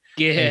Garnett.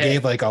 Yeah. And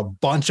gave like a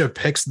bunch of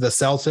picks to the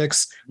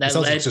Celtics. The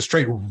Celtics just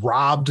straight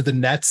robbed the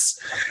Nets.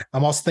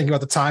 I'm also thinking about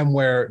the time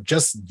where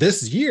just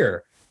this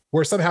year,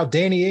 where somehow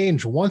Danny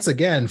Ainge once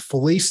again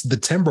fleeced the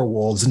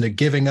Timberwolves into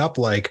giving up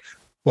like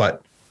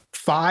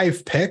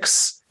 5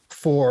 picks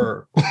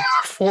for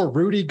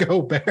Rudy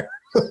Gobert.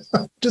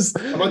 Just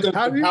about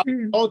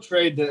the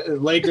trade the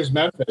Lakers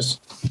Memphis.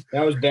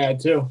 That was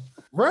bad too.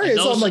 Right.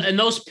 And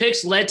those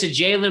picks led to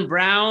Jaylen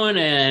Brown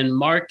and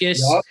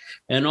Marcus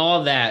and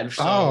all that.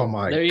 So, oh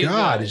my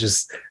God. It's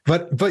just,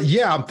 but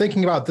yeah, I'm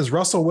thinking about this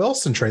Russell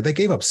Wilson trade. They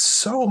gave up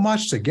so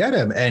much to get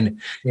him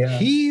and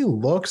he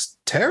looks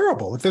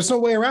terrible. If there's no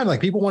way around, like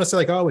people want to say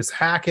like, oh, it's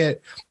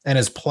Hackett and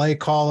his play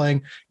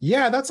calling.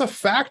 Yeah, that's a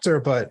factor,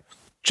 but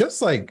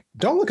just like,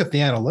 don't look at the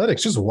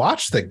analytics, just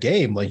watch the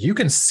game. Like you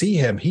can see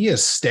him. He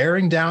is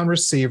staring down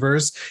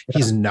receivers.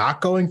 He's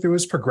not going through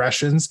his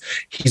progressions.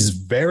 He's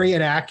very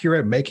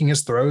inaccurate making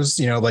his throws,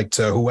 like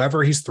to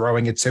whoever he's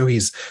throwing it to.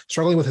 He's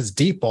struggling with his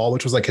deep ball,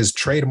 which was like his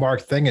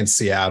trademark thing in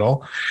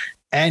Seattle.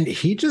 And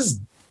he just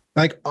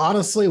like,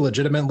 honestly,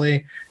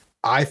 legitimately,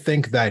 I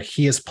think that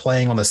he is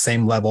playing on the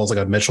same level as like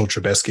a Mitchell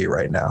Trubisky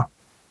right now.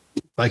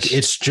 Like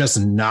it's just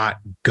not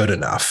good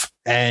enough.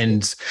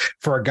 And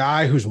for a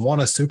guy who's won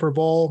a Super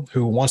Bowl,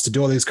 who wants to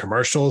do all these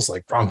commercials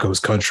like Broncos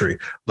country,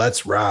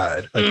 let's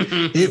ride. Like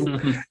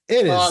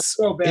it is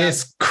so bad.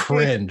 It's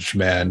cringe,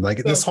 man.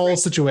 Like this whole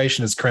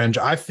situation is cringe.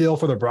 I feel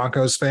for the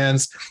Broncos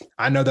fans.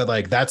 I know that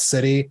like that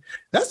city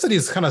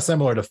is kind of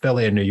similar to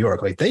Philly and New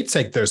York. Like they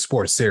take their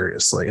sports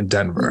seriously in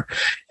Denver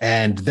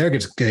and they're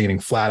just getting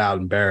flat out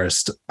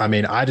embarrassed. I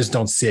mean, I just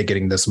don't see it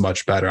getting this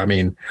much better. I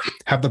mean,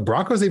 have the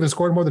Broncos even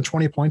scored more than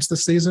 20 points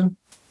this season?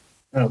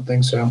 I don't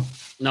think so.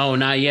 No,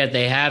 not yet.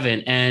 They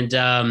haven't. And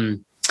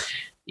and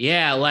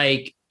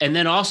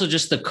then also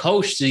just the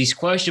coach, these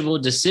questionable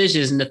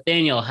decisions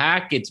Nathaniel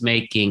Hackett's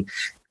making.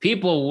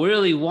 People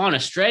really want to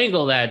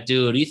strangle that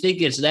dude. You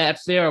think it's that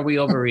fair? Or are we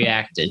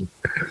overreacting?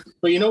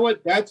 But you know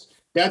what?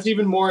 That's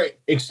even more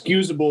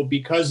excusable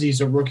because he's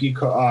a rookie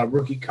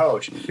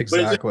coach.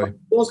 Exactly. But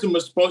Wilson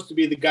was supposed to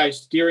be the guy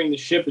steering the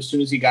ship as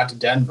soon as he got to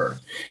Denver.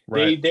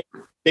 Right.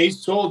 They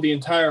sold the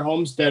entire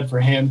homestead for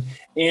him,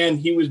 and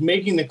he was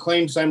making the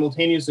claim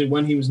simultaneously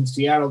when he was in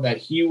Seattle that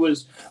he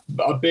was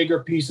a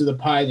bigger piece of the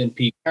pie than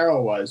Pete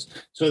Carroll was.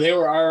 So they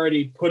were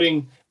already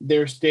putting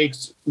their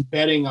stakes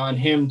betting on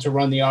him to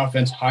run the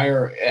offense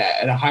higher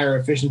at a higher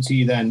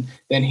efficiency than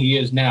he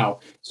is now.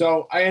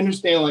 So I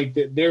understand like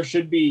there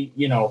should be,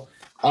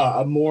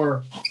 a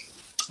more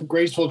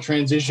graceful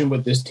transition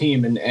with this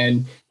team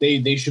and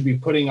they should be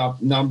putting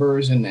up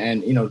numbers and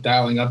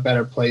dialing up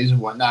better plays and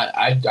whatnot.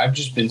 I've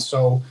just been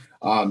so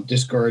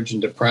discouraged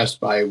and depressed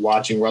by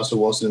watching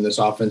Russell Wilson in this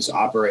offense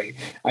operate.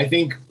 I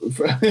think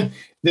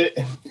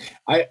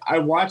I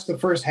watched the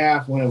first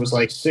half when it was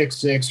like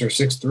 6-6 or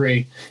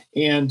 6-3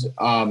 and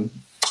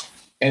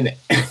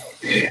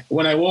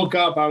when I woke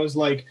up, I was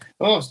like,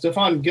 oh,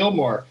 Stephon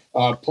Gilmore,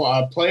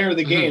 player of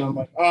the game. I'm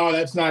like, oh,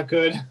 that's not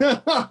good.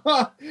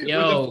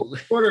 Yo. With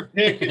the quarter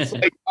pick, it's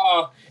like,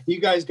 oh, you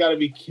guys got to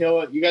be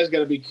killing. You guys got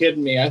to be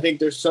kidding me. I think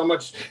there's so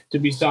much to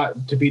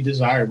be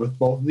desired with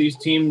both of these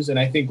teams. And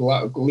I think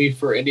luckily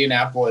for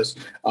Indianapolis,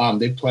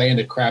 they play in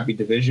a crappy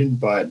division,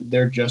 but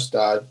they're just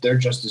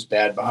as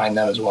bad behind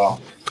them as well.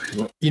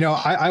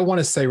 I want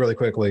to say really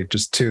quickly,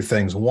 just 2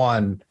 things.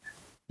 One,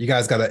 you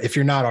guys gotta, if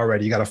you're not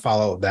already, you gotta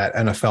follow that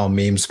NFL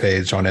memes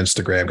page on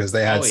Instagram because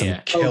they had some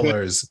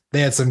killers. They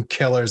had some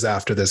killers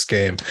after this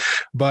game.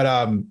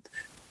 But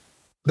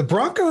the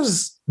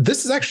Broncos,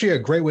 this is actually a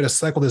great way to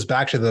cycle this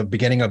back to the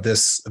beginning of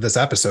this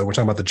episode. We're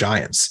talking about the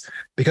Giants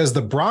because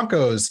the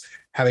Broncos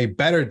have a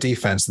better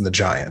defense than the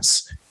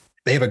Giants.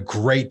 They have a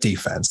great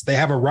defense. They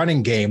have a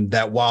running game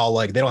that while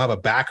like they don't have a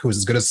back who's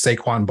as good as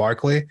Saquon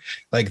Barkley,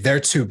 like their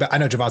I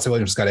know Javonte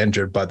Williams got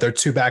injured, but their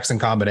 2 backs in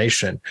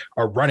combination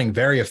are running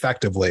very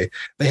effectively.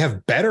 They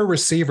have better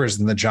receivers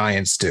than the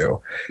Giants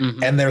do.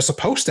 Mm-hmm. And they're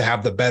supposed to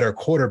have the better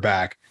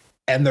quarterback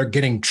and they're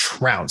getting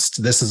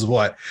trounced. This is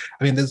what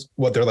they're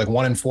like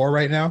 1-4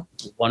 right now.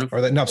 They're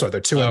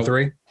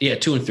 2-3. Yeah,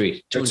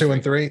 2-3. They're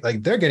 2-3.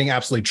 Like they're getting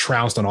absolutely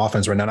trounced on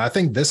offense right now. And I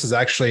think this is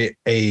actually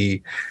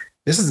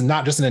this is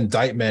not just an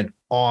indictment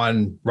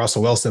on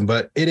Russell Wilson,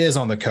 but it is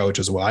on the coach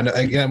as well. I know,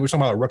 again, we're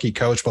talking about a rookie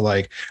coach, but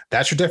like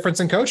that's your difference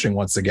in coaching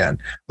once again.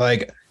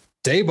 Like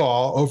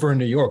Daboll over in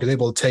New York is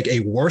able to take a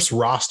worse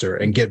roster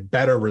and get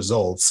better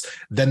results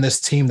than this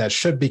team that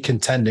should be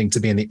contending to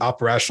be in the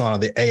upper echelon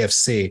of the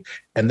AFC,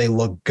 and they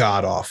look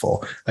god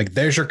awful. Like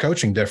there's your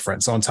coaching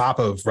difference on top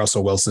of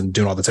Russell Wilson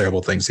doing all the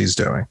terrible things he's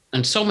doing.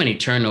 And so many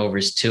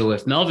turnovers too.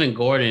 If Melvin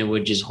Gordon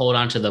would just hold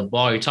on to the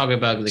ball, you're talking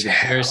about the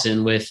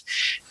comparison with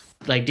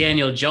like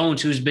Daniel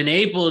Jones, who's been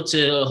able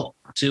to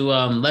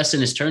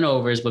lessen his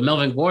turnovers, but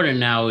Melvin Gordon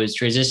now is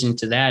transitioning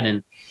to that,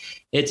 and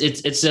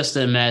it's just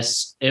a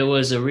mess. It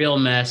was a real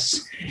mess.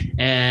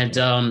 And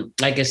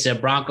like I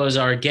said, Broncos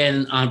are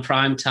again on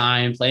prime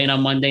time, playing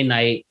on Monday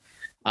night.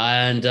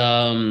 And,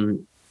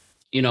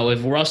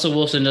 if Russell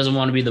Wilson doesn't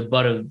want to be the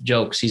butt of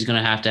jokes, he's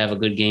going to have a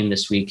good game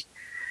this week.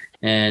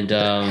 And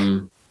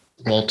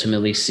we'll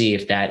ultimately see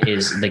if that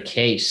is the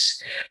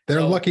case.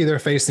 They're lucky they're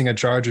facing a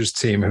Chargers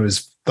team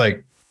who's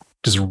like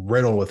just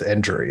riddled with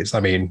injuries. I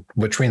mean,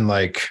 between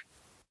like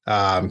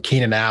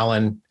Keenan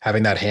Allen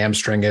having that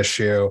hamstring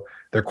issue,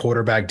 their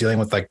quarterback dealing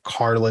with like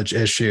cartilage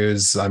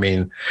issues. I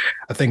mean,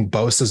 I think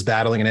Bosa's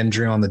battling an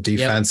injury on the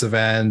defensive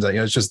end.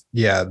 It's just,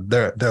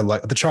 they're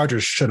like the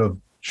Chargers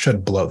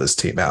should blow this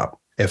team out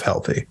if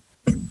healthy.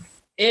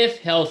 If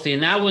healthy.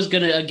 And that was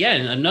going to,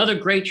 again, another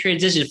great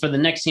transition for the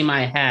next team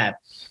I have.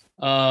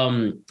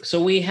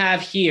 So we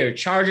have here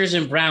Chargers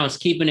and Browns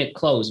keeping it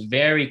close,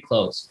 very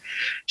close.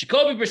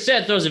 Jacoby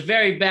Brissett throws a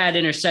very bad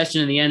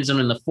interception in the end zone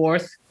in the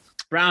fourth.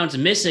 Browns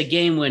miss a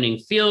game-winning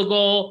field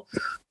goal.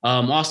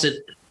 Austin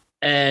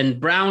and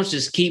Browns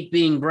just keep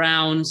being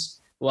Browns,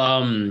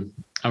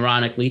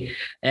 ironically.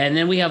 And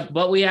then we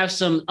have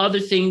some other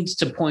things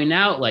to point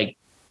out, like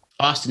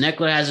Austin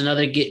Eckler has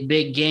another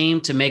big game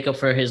to make up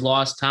for his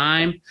lost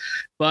time.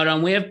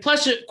 But we have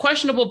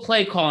questionable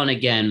play calling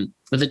again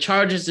with the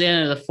Chargers at the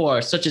end of the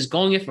fourth, such as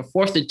going in for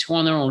 4th and 2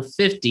 on their own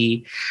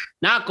 50,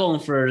 not going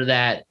for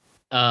that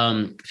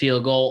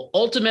field goal.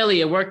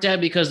 Ultimately, it worked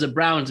out because the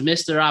Browns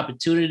missed their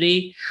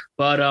opportunity,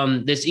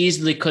 but this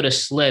easily could have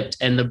slipped,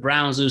 and the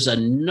Browns lose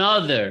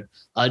another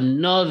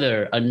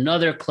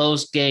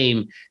close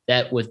game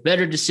that, with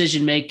better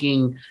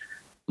decision-making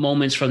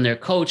moments from their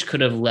coach,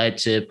 could have led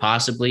to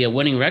possibly a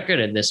winning record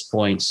at this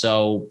point.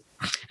 So,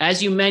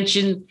 as you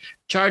mentioned,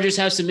 Chargers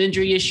have some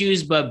injury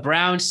issues, but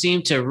Browns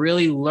seem to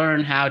really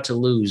learn how to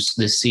lose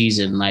this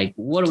season. Like,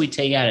 what do we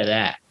take out of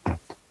that?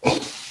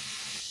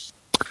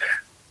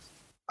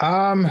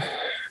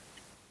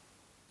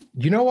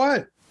 You know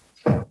what?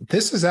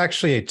 This is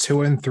actually a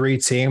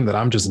 2-3 team that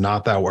I'm just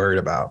not that worried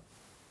about.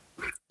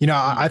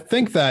 I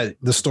think that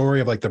the story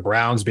of like the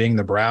Browns being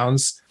the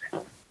Browns,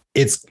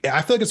 I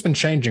feel like it's been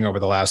changing over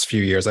the last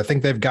few years. I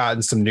think they've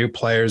gotten some new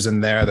players in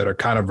there that are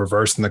kind of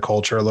reversing the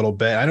culture a little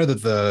bit. I know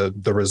that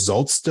the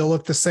results still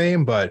look the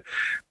same, but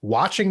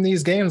watching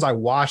these games, I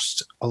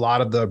watched a lot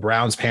of the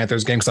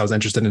Browns-Panthers game because I was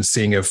interested in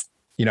seeing if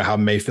how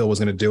Mayfield was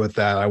going to do with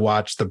that. I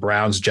watched the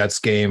Browns-Jets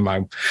game,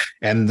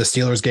 and the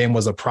Steelers game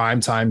was a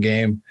primetime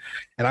game.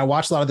 And I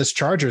watched a lot of this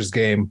Chargers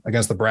game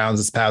against the Browns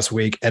this past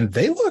week, and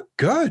they look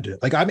good.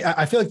 Like, I mean,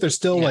 I feel like they're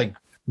still like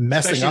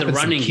messing especially up in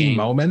some key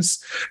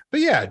moments. But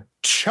yeah,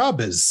 Chubb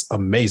is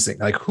amazing.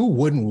 Like, who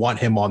wouldn't want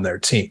him on their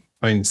team?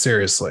 I mean,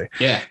 seriously.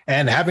 Yeah.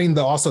 And having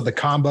also the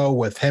combo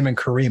with him and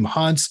Kareem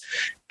Hunt,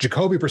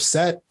 Jacoby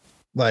Brissett,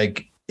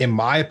 like, in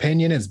my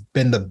opinion, has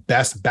been the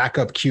best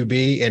backup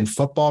QB in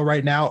football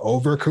right now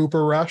over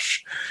Cooper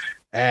Rush.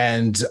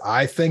 And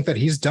I think that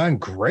he's done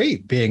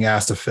great being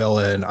asked to fill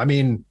in. I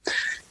mean,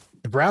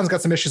 the Browns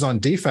got some issues on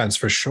defense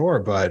for sure,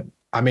 but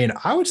I mean,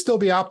 I would still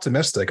be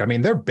optimistic. I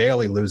mean, they're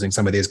barely losing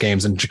some of these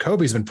games, and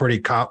Jacoby's been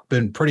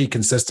pretty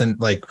consistent,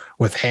 like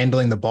with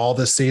handling the ball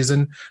this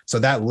season. So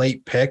that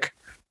late pick,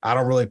 I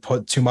don't really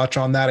put too much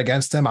on that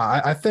against him.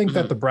 I think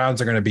that the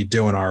Browns are going to be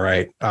doing all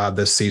right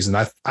this season.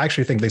 I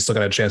actually think they still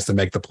got a chance to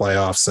make the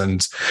playoffs,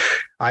 and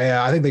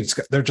I think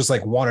they're just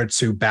like 1 or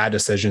 2 bad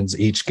decisions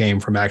each game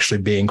from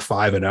actually being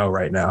 5-0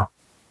 right now.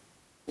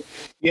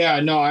 Yeah,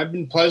 no, I've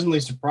been pleasantly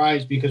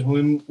surprised because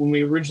when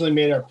we originally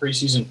made our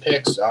preseason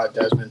picks,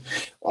 Desmond,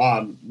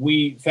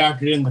 we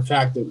factored in the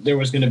fact that there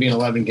was going to be an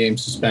 11-game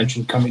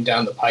suspension coming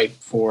down the pipe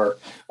for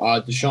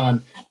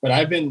Deshaun. But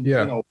I've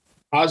been,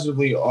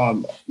 positively,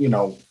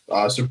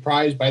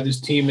 surprised by this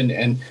team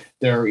and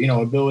their,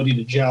 ability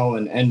to gel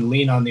and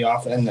lean on the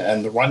offense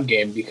and the run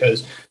game,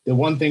 because the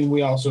one thing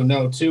we also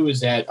know too is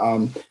that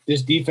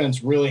this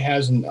defense really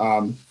hasn't,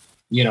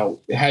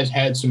 has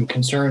had some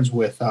concerns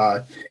with,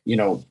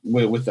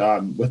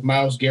 with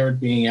Myles Garrett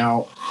being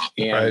out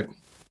and, right.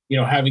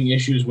 Having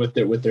issues with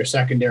their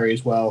secondary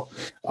as well.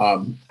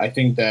 I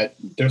think that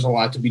there's a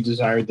lot to be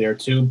desired there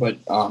too, but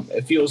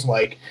it feels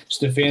like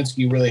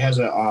Stefanski really has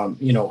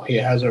he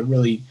has a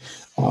really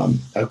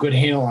a good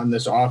handle on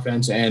this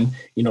offense, and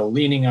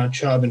leaning on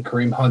Chubb and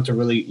Kareem Hunt to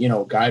really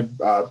guide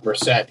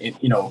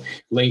Brissett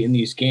late in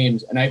these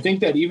games. And I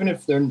think that even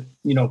if they're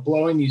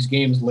blowing these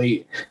games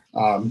late,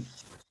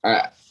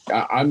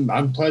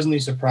 I'm pleasantly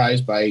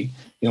surprised by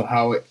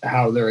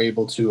how they're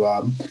able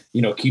to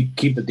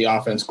keep the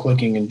offense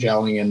clicking and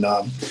gelling and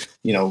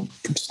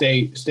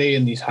stay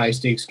in these high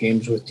stakes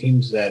games with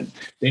teams that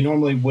they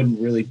normally wouldn't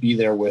really be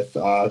there with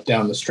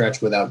down the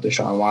stretch without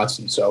Deshaun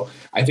Watson. So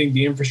I think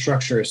the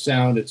infrastructure is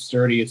sound, it's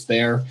sturdy, it's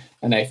there,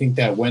 and I think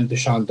that when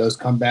Deshaun does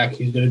come back,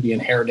 he's going to be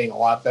inheriting a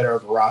lot better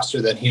of a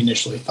roster than he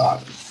initially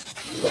thought.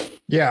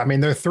 Yeah, I mean,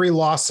 their 3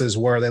 losses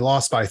were they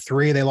lost by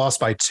 3, they lost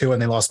by 2,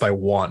 and they lost by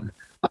 1.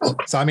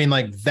 So, I mean,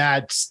 like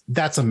that's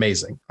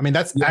amazing. I mean,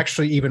 that's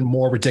actually even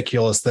more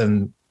ridiculous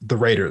than the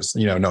Raiders,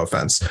 no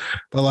offense,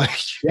 but like,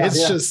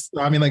 just,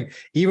 I mean, like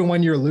even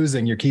when you're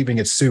losing, you're keeping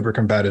it super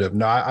competitive.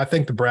 No, I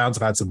think the Browns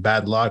have had some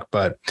bad luck,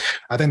 but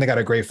I think they got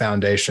a great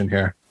foundation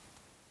here.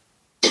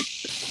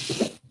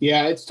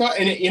 Yeah, it's tough.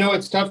 And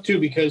it's tough too,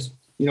 because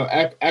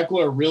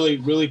Eckler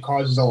really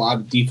causes a lot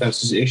of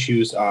defensive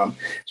issues,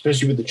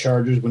 especially with the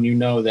Chargers, when you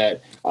know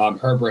that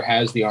Herbert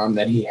has the arm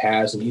that he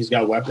has and he's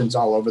got weapons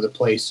all over the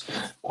place.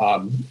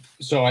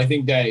 So I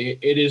think that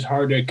it is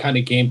hard to kind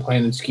of game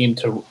plan and scheme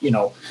to,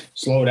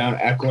 slow down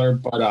Eckler.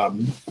 But,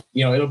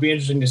 it'll be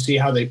interesting to see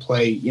how they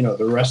play,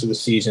 the rest of the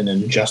season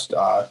and adjust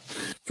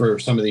for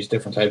some of these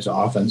different types of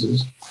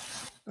offenses.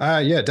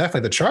 Yeah,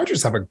 definitely. The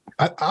Chargers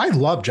I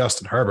love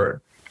Justin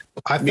Herbert.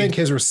 I think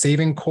his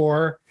receiving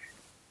core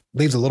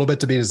leaves a little bit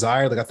to be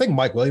desired. Like I think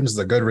Mike Williams is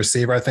a good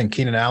receiver. I think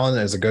Keenan Allen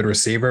is a good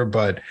receiver,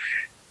 but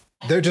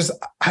they're just,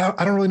 I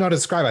don't really know how to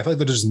describe it. I feel like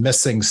they're just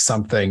missing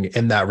something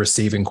in that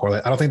receiving core.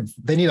 Like, I don't think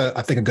they need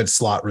a good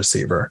slot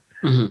receiver,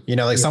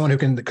 someone who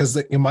can,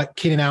 because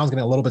Keenan Allen's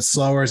getting a little bit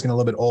slower. He's getting a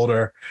little bit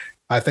older.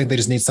 I think they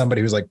just need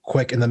somebody who's like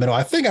quick in the middle.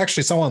 I think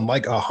actually someone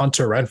like a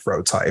Hunter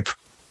Renfrow type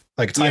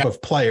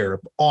of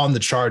player on the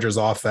Chargers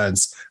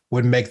offense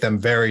would make them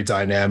very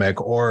dynamic,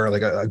 or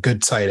like a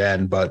good tight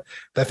end. But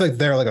I feel like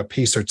they're like a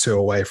piece or two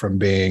away from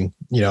being,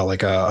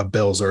 like a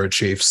Bills or a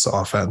Chiefs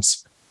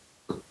offense.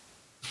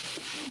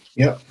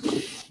 Yep.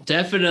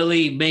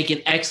 Definitely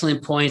making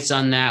excellent points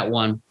on that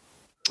one.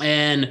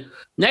 And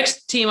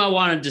next team I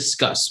want to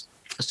discuss.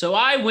 So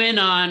I went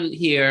on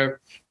here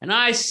and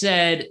I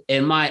said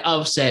in my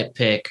upset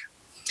pick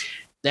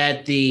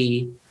that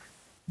the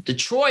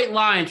Detroit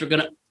Lions were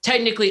going to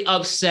technically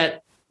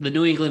upset the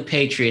New England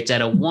Patriots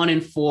at a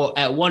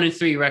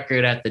 1-3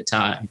 record at the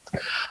time.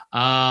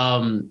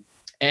 At a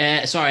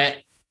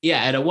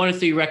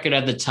 1-3 record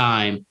at the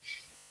time.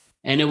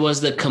 And it was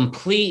the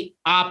complete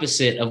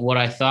opposite of what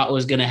I thought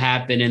was going to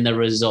happen in the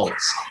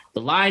results.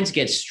 The Lions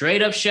get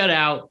straight up shut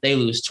out. They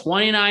lose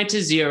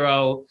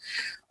 29-0.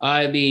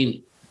 I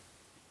mean,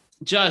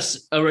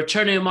 just a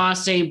returning Amon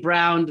St.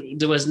 Brown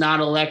was not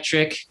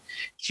electric.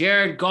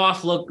 Jared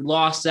Goff looked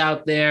lost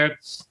out there.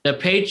 The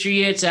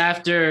Patriots,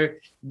 after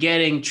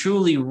getting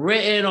truly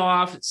written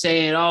off,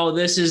 saying, oh,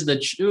 this is the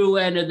true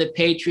end of the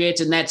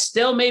Patriots, and that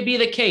still may be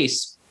the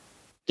case.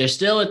 They're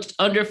still an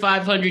under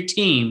 500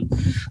 team,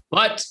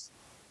 but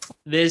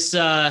this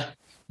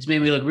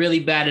made me look really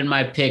bad in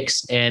my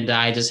picks, and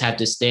I just have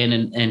to stand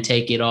and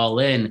take it all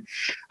in.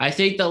 I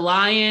think the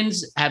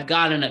Lions have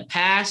gotten a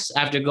pass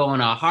after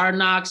going on Hard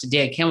Knocks.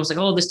 Dan Campbell's like,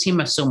 oh, this team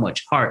has so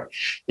much heart.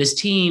 This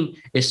team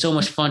is so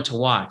much fun to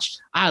watch.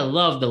 I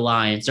love the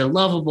Lions. They're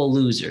lovable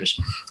losers.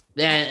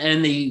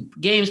 And the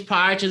games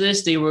prior to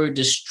this, they were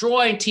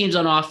destroying teams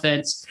on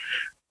offense,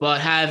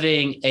 but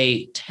having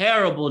a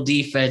terrible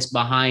defense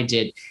behind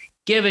it,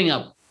 giving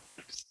up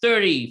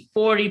 30,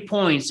 40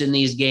 points in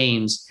these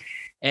games.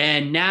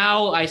 And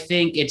now I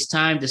think it's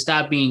time to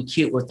stop being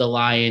cute with the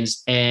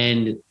Lions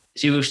and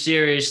to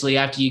seriously,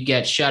 after you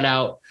get shut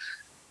out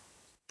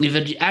and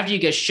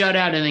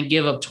then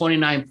give up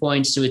 29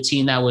 points to a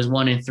team that was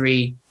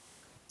 1-3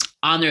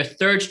 on their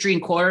third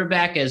string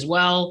quarterback as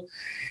well.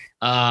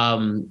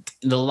 The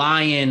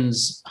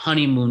Lions'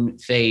 honeymoon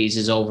phase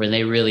is over and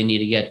they really need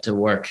to get to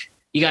work.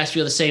 You guys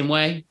feel the same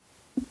way?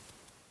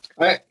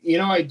 I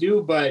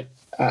do, but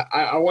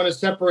I want to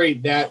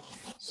separate that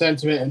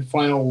sentiment and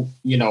final,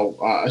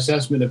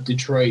 assessment of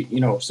Detroit.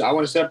 So I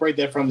want to separate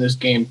that from this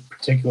game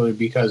particularly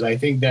because I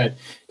think that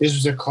this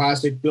was a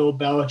classic Bill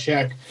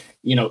Belichick,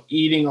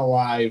 eating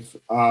alive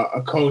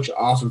a coach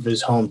off of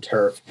his home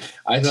turf.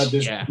 I thought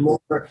this was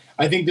more.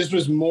 I think this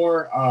was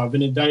more of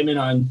an indictment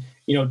on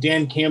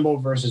Dan Campbell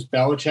versus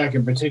Belichick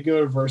in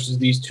particular versus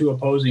these two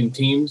opposing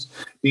teams,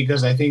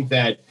 because I think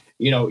that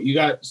you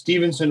got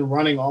Stevenson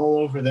running all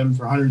over them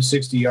for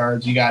 160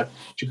 yards. You got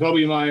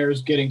Jacoby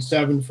Myers getting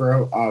 7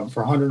 for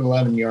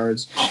 111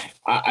 yards.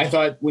 I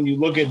thought when you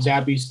look at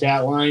Zappi's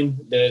stat line,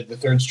 the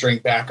third string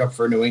backup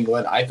for New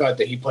England, I thought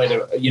that he played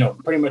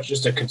pretty much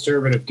just a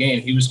conservative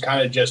game. He was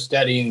kind of just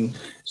steadying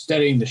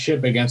the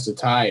ship against the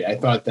tide. I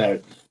thought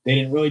that they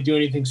didn't really do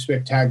anything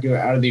spectacular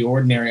out of the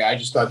ordinary. I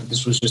just thought that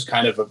this was just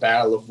kind of a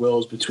battle of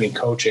wills between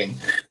coaching.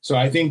 So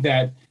I think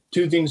that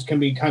two things can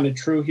be kind of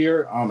true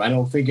here. I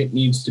don't think it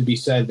needs to be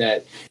said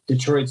that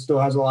Detroit still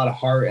has a lot of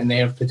heart and they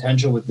have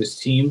potential with this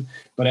team.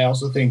 But I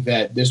also think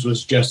that this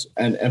was just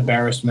an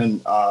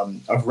embarrassment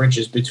of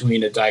riches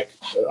between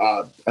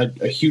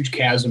a huge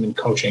chasm in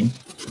coaching.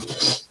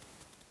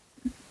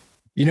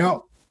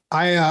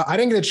 I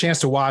didn't get a chance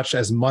to watch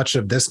as much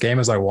of this game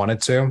as I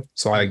wanted to,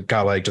 so I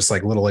got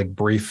little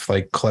brief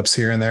clips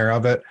here and there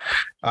of it.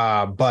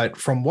 But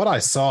from what I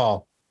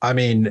saw, I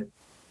mean,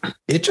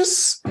 it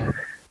just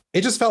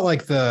felt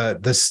like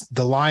the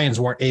Lions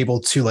weren't able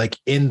to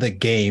in the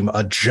game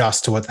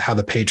adjust to how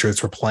the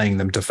Patriots were playing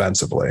them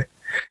defensively.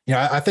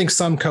 I think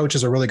some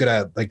coaches are really good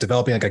at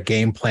developing a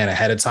game plan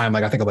ahead of time.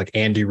 I think of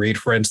Andy Reid,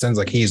 for instance.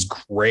 He's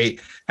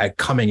great at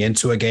coming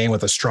into a game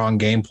with a strong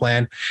game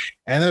plan.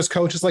 And there's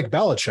coaches like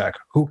Belichick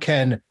who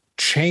can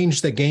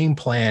change the game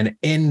plan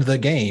in the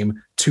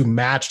game to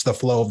match the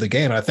flow of the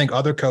game. And I think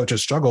other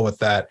coaches struggle with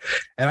that.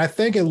 And I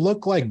think it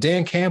looked like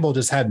Dan Campbell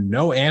just had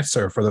no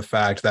answer for the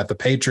fact that the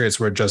Patriots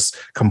were just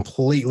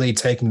completely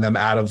taking them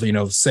out of,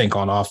 sync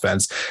on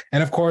offense.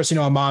 And of course,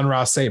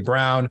 Amon-Ra St.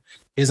 Brown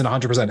isn't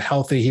 100%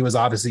 healthy. He was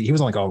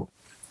on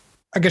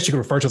I guess you could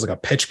refer to it as a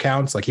pitch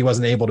count. He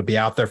wasn't able to be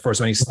out there for as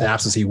many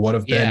snaps as he would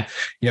have been.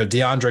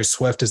 DeAndre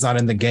Swift is not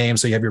in the game.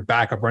 So you have your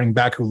backup running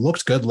back who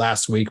looked good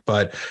last week,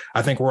 but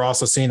I think we're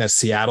also seeing that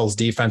Seattle's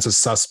defense is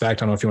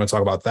suspect. I don't know if you want to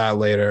talk about that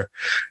later.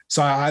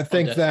 So I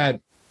think that,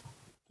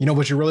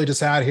 what you really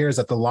just had here is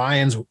that the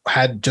Lions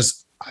I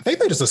think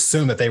they just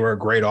assumed that they were a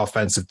great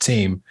offensive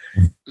team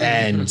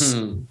and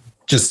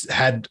just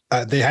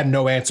they had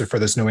no answer for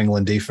this New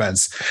England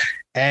defense.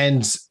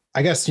 And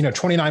I guess,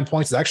 29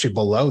 points is actually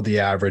below the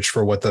average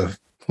for what the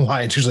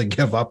Lions usually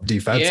give up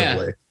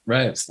defensively. Yeah,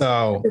 right.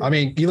 So, I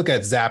mean, you look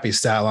at Zappy's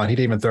stat line, he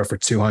didn't even throw for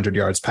 200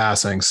 yards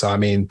passing. So, I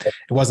mean,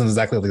 it wasn't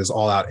exactly this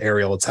all out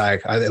aerial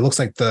attack. It looks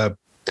like the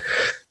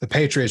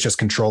Patriots just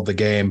controlled the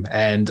game.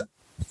 And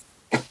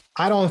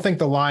I don't think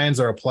the Lions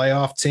are a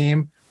playoff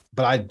team,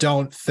 but I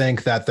don't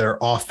think that their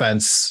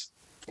offensive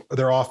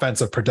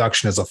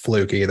production is a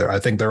fluke either.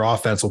 I think their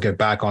offense will get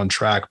back on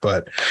track,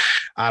 but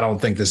I don't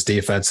think this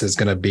defense is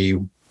going to be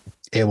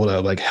able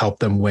to help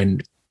them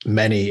win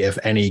many, if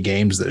any,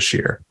 games this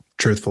year.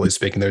 Truthfully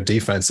speaking, their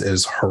defense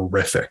is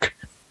horrific.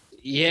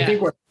 Yeah.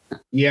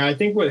 I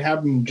think what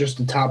happened, just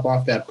to top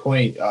off that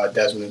point,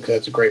 Desmond, because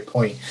that's a great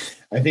point.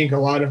 I think a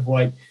lot of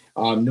what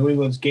New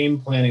England's game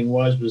planning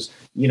was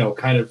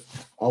kind of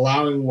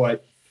allowing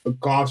what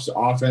Goff's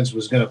offense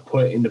was going to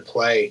put into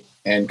play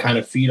and kind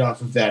of feed off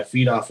of their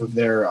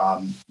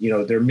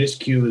their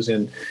miscues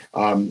and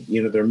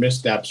their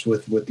missteps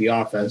with the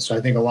offense. So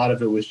I think a lot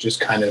of it was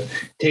just kind of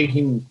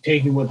taking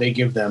what they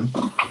give them.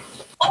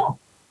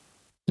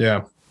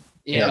 Yeah.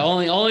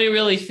 Only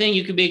really thing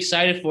you could be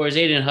excited for is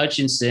Aiden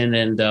Hutchinson,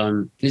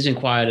 and he's been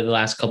quiet in the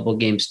last couple of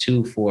games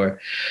too for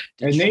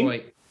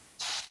Detroit.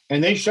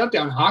 And they shut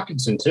down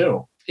Hawkinson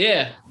too.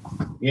 Yeah,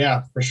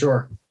 for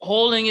sure.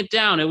 Holding it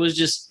down. It was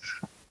just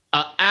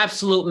an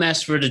absolute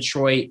mess for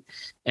Detroit.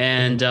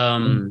 And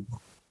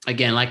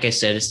again, like I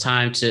said, it's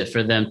time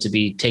for them to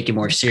be taken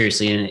more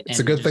seriously. And it's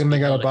a good thing they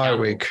got a bye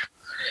week.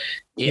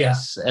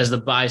 Yes, as the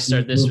bye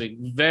start this week.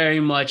 Very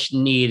much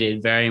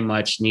needed.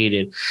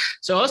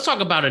 So let's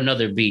talk about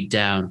another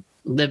beatdown.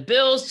 The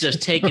Bills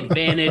just take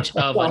advantage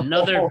of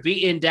another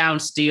beaten down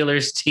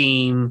Steelers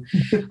team.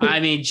 I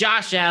mean,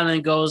 Josh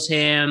Allen goes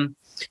ham.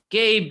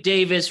 Gabe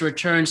Davis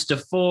returns to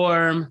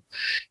form.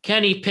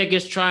 Kenny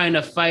Pickett's trying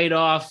to fight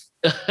off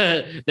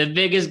the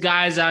biggest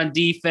guys on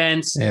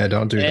defense. Yeah,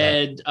 don't do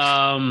that.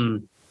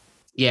 And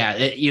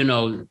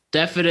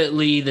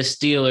definitely the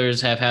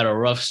Steelers have had a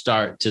rough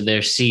start to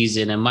their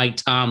season, and Mike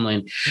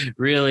Tomlin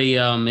really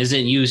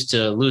isn't used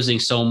to losing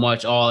so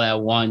much all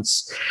at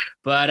once.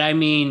 But I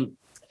mean,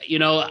 I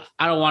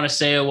don't want to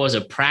say it was a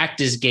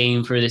practice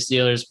game for the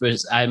Steelers, but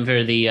I'm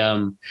for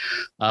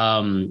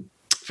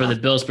the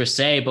Bills per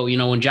se. But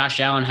when Josh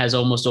Allen has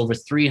almost over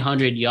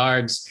 300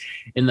 yards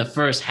in the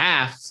first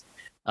half,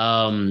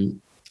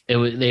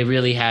 they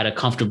really had a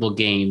comfortable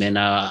game, and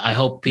I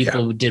hope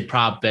people did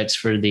prop bets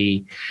for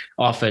the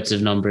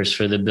offensive numbers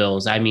for the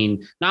Bills. I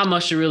mean, not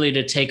much really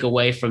to take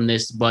away from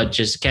this, but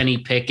just Kenny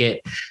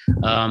Pickett,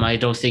 I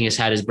don't think has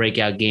had his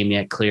breakout game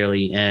yet,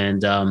 clearly,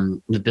 and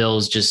the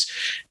Bills just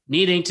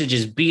needing to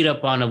just beat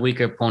up on a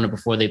weaker opponent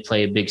before they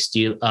play a big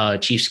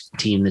Chiefs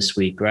team this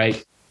week,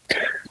 right?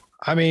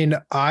 I mean,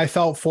 I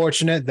felt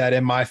fortunate that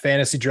in my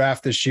fantasy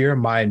draft this year,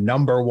 my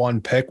number one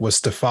pick was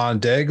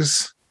Stephon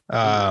Diggs.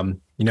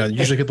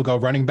 Usually people go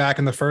running back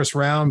in the first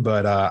round,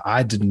 but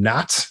I did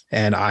not,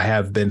 and I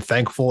have been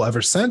thankful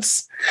ever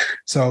since.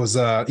 So it was,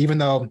 even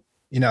though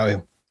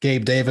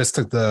Gabe Davis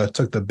took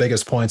the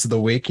biggest points of the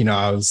week,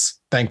 I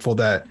was thankful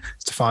that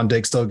Stephon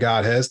Diggs still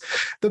got his.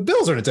 The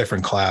Bills are in a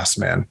different class,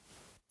 man.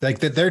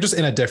 They're just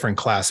in a different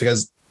class,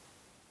 because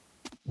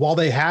while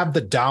they have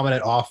the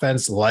dominant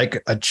offense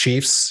like a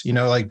Chiefs,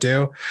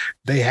 do,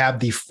 they have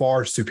the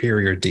far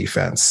superior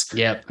defense.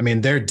 Yeah, I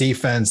mean, their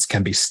defense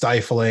can be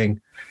stifling.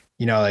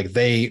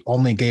 They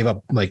only gave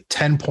up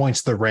 10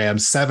 points to the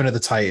Rams, 7 to the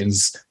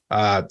Titans.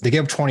 They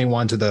gave up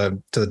 21 to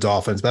the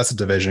Dolphins. That's a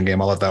division game.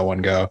 I'll let that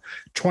one go.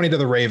 20 to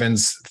the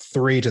Ravens,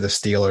 3 to the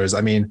Steelers.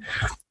 I mean,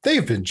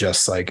 they've been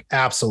just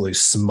absolutely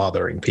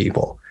smothering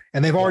people.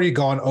 And they've already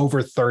gone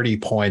over 30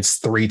 points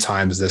 3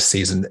 times this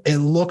season. It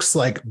looks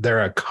like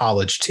they're a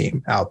college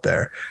team out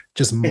there,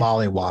 just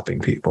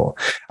mollywhopping people.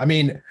 I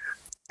mean,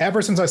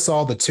 ever since I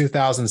saw the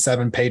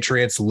 2007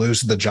 Patriots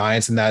lose to the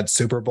Giants in that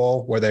Super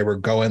Bowl where they were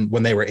going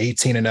when they were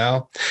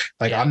 18-0,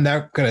 like I'm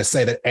not going to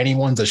say that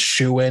anyone's a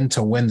shoe-in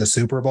to win the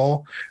Super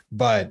Bowl,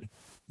 but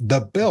the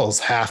Bills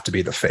have to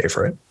be the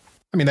favorite.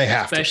 I mean, they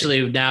have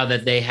especially now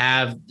that they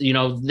have,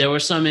 there were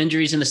some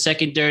injuries in the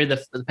secondary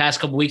the past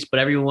couple of weeks, but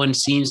everyone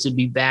seems to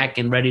be back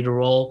and ready to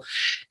roll.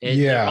 And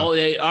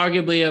they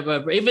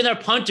arguably even their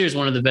punter is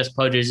one of the best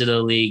punters in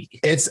the league.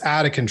 It's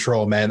out of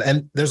control, man.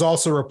 And there's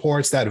also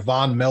reports that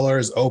Von Miller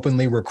is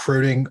openly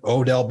recruiting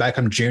Odell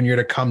Beckham Jr.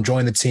 to come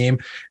join the team.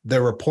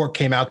 The report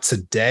came out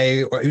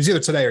today, or it was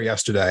either today or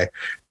yesterday,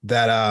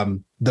 that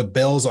the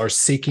Bills are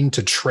seeking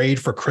to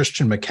trade for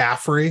Christian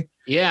McCaffrey.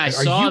 Yeah, I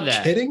saw that.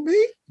 Are you kidding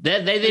me?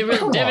 They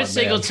really, Devin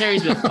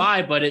Singletary's been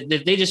fine, but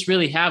if they just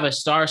really have a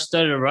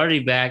star-studded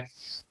running back,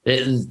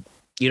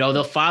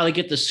 they'll finally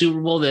get the Super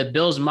Bowl that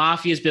Bills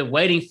Mafia has been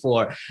waiting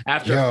for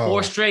after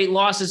 4 straight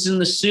losses in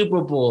the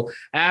Super Bowl,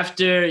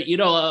 after a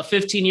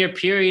 15-year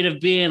period of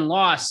being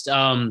lost.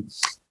 After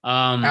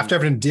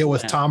having to deal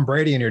with Tom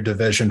Brady in your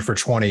division for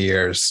 20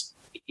 years,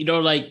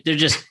 they're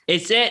just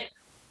it's it.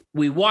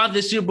 We want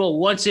the Super Bowl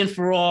once and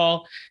for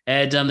all,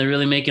 and they're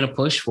really making a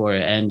push for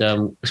it, and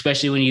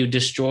especially when you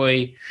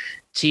destroy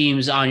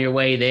teams on your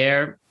way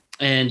there,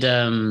 and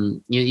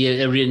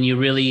you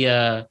really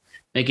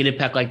make an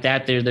impact like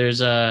that.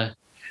 There's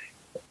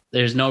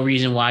no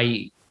reason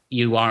why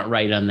you aren't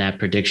right on that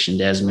prediction,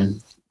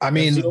 Desmond. I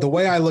mean, the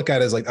way I look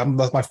at it is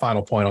that's my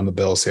final point on the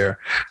Bills here.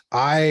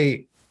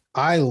 I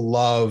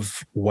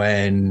love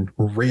when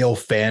real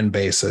fan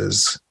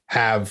bases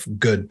have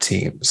good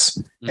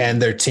teams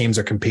and their teams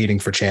are competing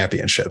for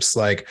championships.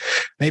 Like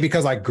maybe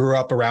because I grew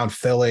up around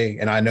Philly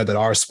and I know that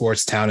our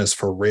sports town is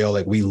for real.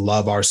 Like we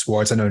love our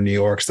sports. I know New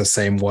York's the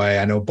same way.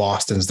 I know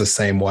Boston's the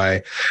same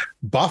way.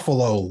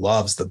 Buffalo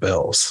loves the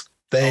Bills.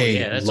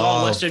 They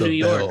love Western the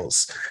New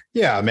Bills. York.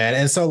 Yeah, man.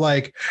 And so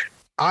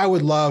I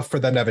would love for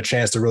them to have a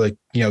chance to really,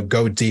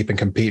 go deep and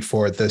compete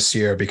for it this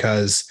year,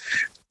 because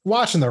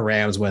watching the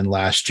Rams win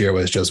last year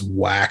was just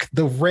whack.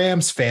 The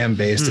Rams fan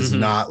base does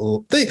not.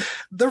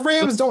 The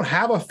Rams don't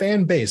have a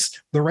fan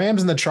base. The Rams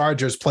and the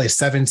Chargers play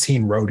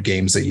 17 road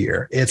games a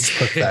year. It's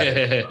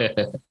pathetic.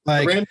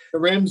 The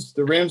Rams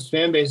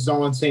fan base is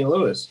all in St.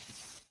 Louis.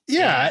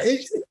 Yeah, they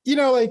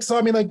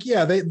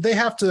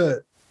have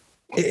to.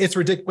 It's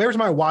ridiculous. Every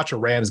time I watch a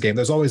Rams game,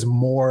 there's always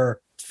more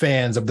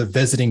fans of the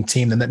visiting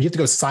team than that. You have to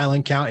go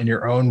silent count in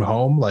your own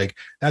home.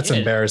 That's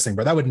embarrassing,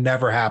 but that would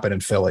never happen in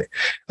Philly.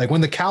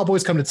 When the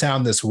Cowboys come to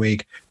town this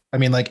week, I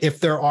mean, if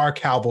there are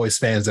Cowboys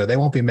fans there, they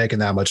won't be making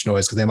that much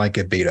noise because they might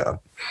get beat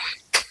up.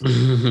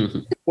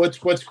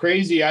 What's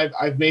crazy,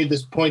 I've made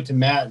this point to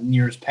Matt in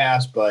years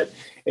past, but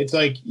it's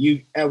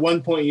you at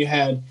one point you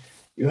had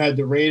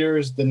the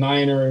Raiders, the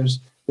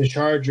Niners, the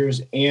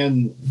Chargers,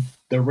 and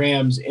the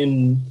Rams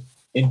in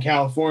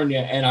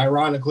California, and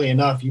ironically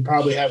enough, you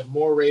probably have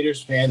more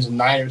Raiders fans and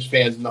Niners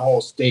fans in the whole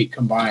state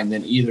combined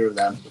than either of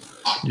them.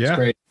 Yeah. It's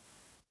great.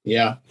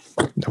 Yeah.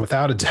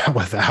 Without a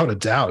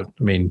doubt.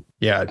 I mean,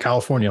 yeah,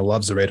 California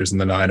loves the Raiders and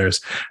the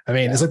Niners. I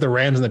mean, it's like the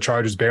Rams and the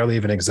Chargers barely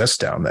even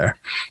exist down there.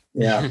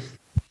 Yeah.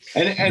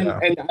 And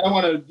I don't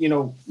want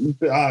to,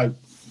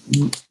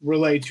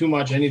 relay too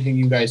much anything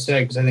you guys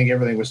said, because I think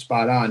everything was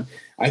spot on.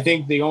 I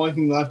think the only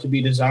thing left to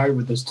be desired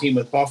with this team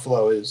with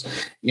Buffalo is,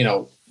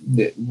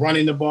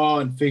 running the ball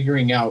and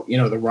figuring out,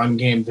 the run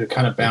game to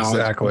kind of balance.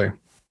 Exactly.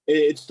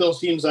 It still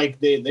seems like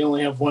they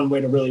only have one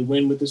way to really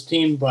win with this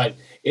team, but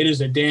it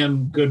is a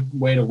damn good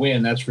way to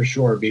win. That's for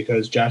sure,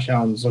 because Josh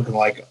Allen's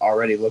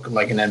already looking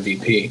like an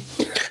MVP.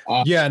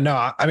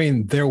 I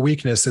mean, their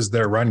weakness is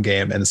their run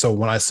game. And so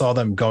when I saw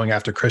them going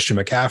after Christian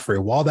McCaffrey,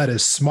 while that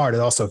is smart,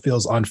 it also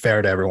feels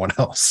unfair to everyone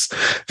else.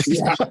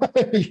 Yeah.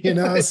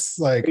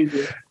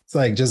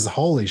 It's just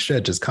holy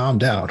shit, just calm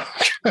down.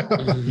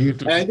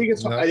 And I think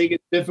it's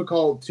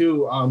difficult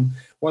too.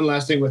 One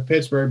last thing with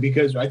Pittsburgh,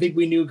 because I think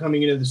we knew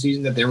coming into the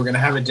season that they were going to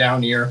have a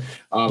down year.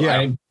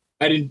 I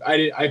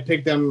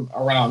picked them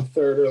around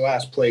third or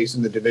last place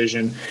in the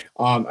division.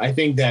 I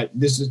think that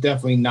this is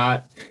definitely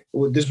not.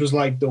 This was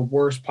the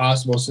worst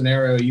possible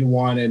scenario you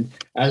wanted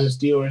as a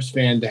Steelers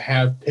fan, to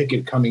have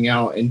Pickett coming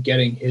out and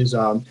getting his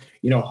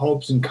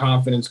hopes and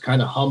confidence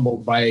kind of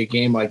humbled by a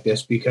game like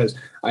this, because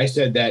I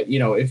said that,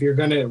 if you're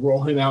going to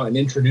roll him out and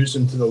introduce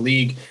him to the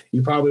league,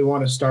 you probably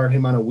want to start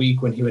him on a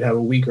week when he would have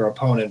a weaker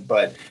opponent,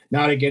 but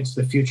not against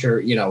the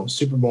future,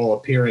 Super Bowl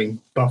appearing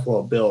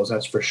Buffalo Bills.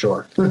 That's for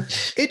sure.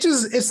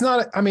 It's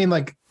not, I mean,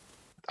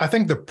 I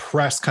think the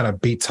press kind of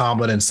beat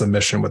Tomlin in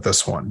submission with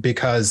this one,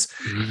 because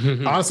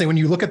honestly, when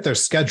you look at their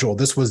schedule,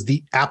 this was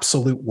the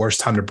absolute worst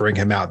time to bring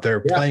him out.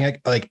 They're playing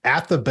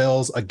at the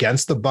Bills,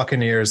 against the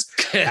Buccaneers,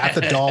 at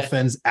the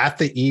Dolphins, at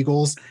the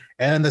Eagles,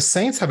 and the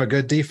Saints have a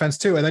good defense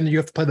too. And then you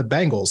have to play the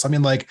Bengals. I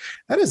mean,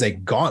 that is a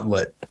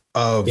gauntlet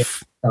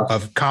of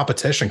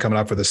competition coming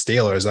up for the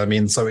Steelers. I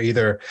mean, so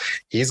either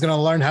he's going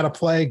to learn how to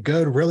play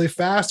good really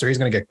fast, or he's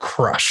going to get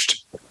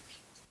crushed.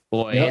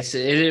 Boy,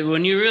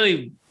 when you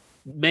really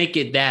make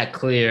it that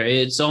clear,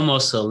 it's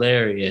almost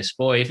hilarious.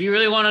 Boy, if you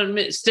really want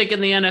to stick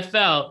in the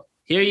NFL,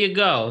 here you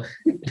go.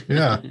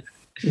 Yeah.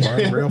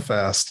 Learn real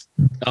fast.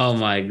 Oh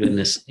my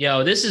goodness.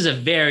 Yo, this is a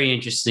very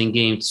interesting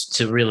game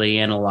to really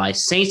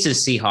analyze. Saints and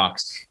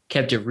Seahawks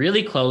kept it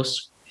really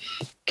close.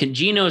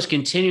 Geno is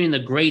continuing the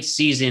great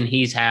season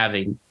he's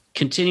having,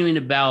 continuing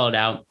to battle it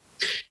out.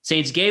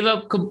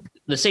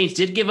 The Saints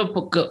did give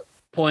up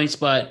points,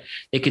 but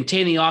they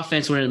contain the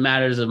offense when it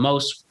matters the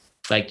most.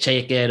 Like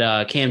check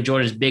it, Cam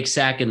Jordan's big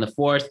sack in the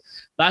fourth.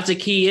 Lots of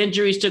key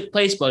injuries took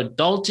place, but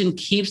Dalton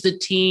keeps the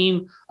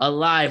team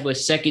alive with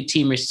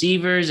second-team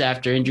receivers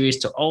after injuries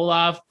to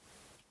Olaf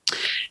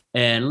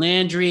and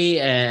Landry,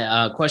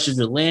 and questions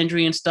with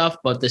Landry and stuff.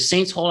 But the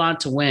Saints hold on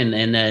to win,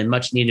 and a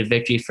much-needed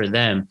victory for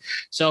them.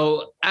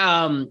 So,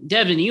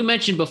 Devin, you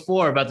mentioned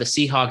before about the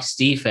Seahawks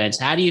defense.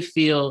 How do you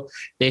feel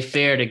they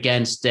fared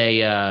against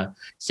a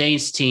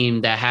Saints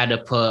team that had to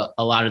put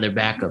a lot of their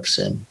backups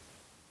in?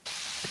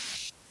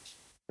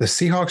 The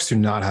Seahawks do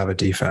not have a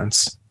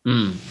defense.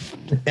 And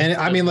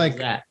I mean, like,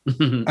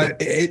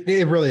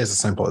 it really is as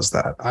simple as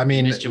that. I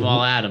mean,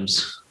 Jamal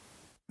Adams.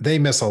 They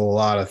miss a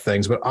lot of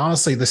things, but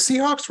honestly, the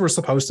Seahawks were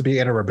supposed to be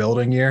in a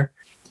rebuilding year.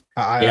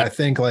 I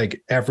think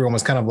like everyone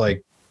was kind of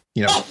like,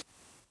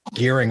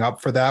 gearing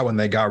up for that when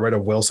they got rid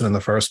of Wilson in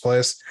the first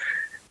place.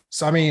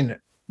 So, I mean,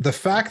 the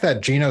fact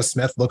that Geno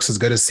Smith looks as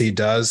good as he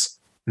does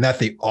and that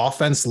the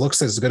offense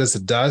looks as good as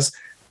it does,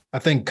 I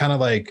think kind of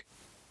like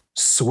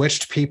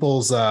switched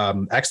people's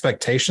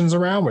expectations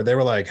around where they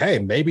were like, hey,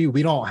 maybe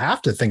we don't have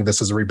to think of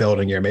this as a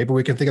rebuilding year. Maybe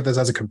we can think of this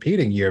as a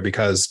competing year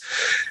because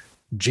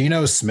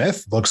Geno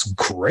Smith looks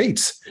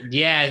great.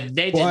 Yeah,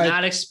 they did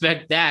not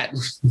expect that.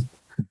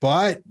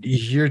 But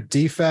your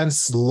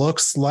defense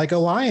looks like a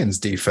Lions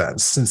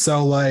defense. And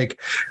so,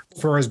 like,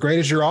 for as great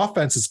as your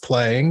offense is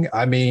playing,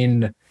 I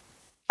mean,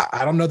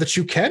 I don't know that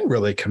you can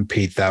really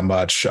compete that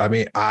much. I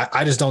mean,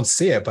 I just don't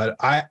see it, but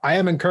I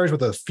am encouraged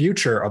with the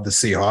future of the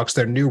Seahawks.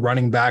 Their new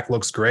running back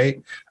looks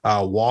great.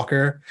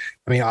 Walker.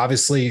 I mean,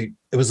 obviously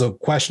it was a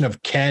question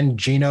of can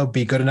Geno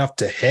be good enough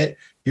to hit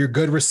your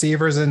good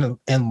receivers in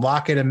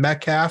Lockett and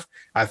Metcalf?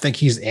 I think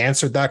he's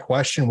answered that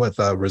question with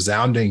a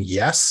resounding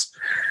yes.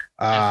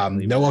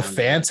 Noah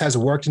Fant has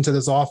worked into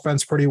this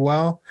offense pretty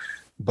well.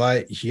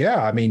 But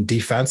yeah, I mean,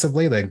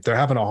 defensively, they're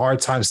having a hard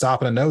time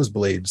stopping a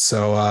nosebleed.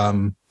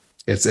 So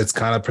it's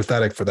kind of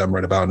pathetic for them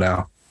right about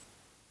now.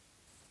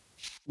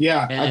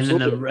 Yeah,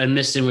 and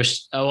missing.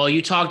 Well,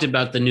 you talked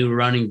about the new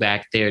running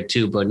back there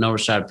too, but no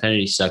Rashad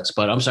Penny sucks.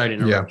 But I'm sorry to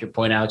interrupt your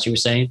point out. You were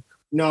saying?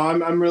 No,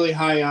 I'm really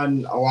high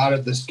on a lot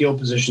of the skill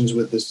positions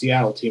with the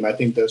Seattle team. I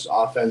think this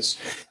offense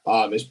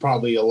is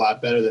probably a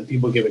lot better than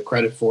people give it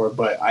credit for,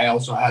 but I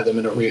also had them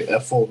in a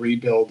full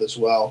rebuild as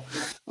well.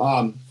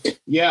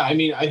 Yeah, I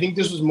mean, I think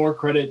this was more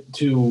credit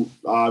to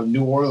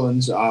New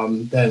Orleans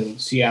than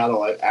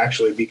Seattle,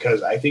 actually,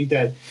 because I think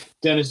that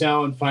Dennis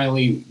Allen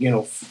finally,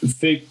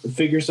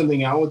 figure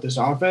something out with this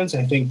offense.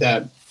 I think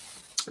that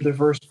the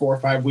first 4 or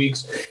 5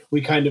 weeks, we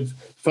kind of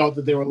felt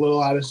that they were a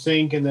little out of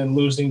sync, and then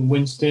losing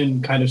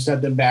Winston kind of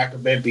set them back a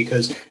bit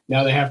because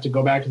now they have to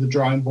go back to the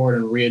drawing board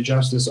and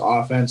readjust this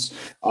offense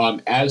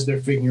as they're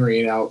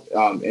figuring it out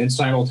and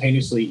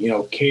simultaneously,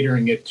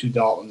 catering it to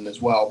Dalton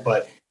as well.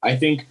 But I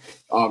think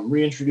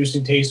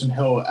reintroducing Taysom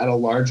Hill at a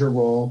larger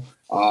role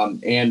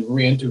and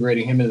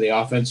reintegrating him into the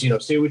offense,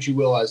 say what you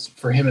will as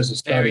for him as a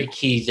starter. Very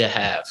key to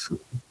have.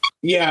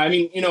 Yeah, I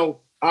mean,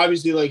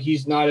 obviously, like,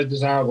 he's not a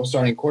desirable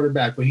starting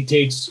quarterback, but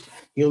he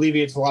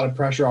alleviates a lot of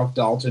pressure off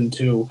Dalton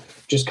to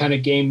just kind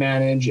of game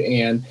manage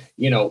and,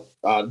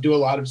 do a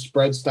lot of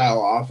spread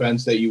style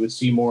offense that you would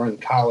see more in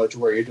college,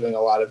 where you're doing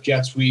a lot of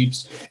jet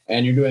sweeps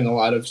and you're doing a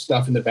lot of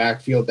stuff in the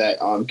backfield that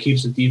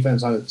keeps the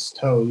defense on its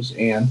toes.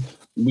 And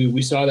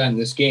we saw that in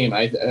this game.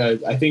 I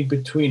think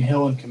between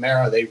Hill and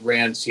Kamara, they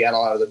ran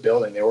Seattle out of the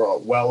building. They were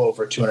well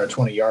over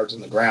 220 yards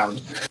on the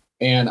ground.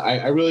 And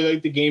I really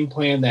like the game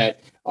plan that,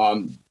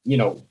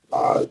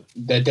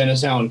 that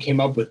Dennis Allen came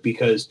up with,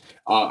 because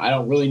I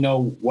don't really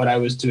know what I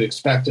was to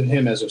expect of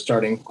him as a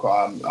starting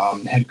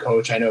head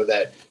coach. I know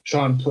that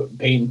Sean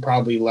Payton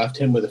probably left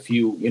him with a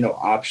few,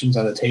 options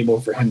on the table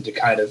for him to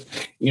kind of,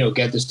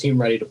 get this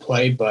team ready to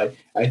play. But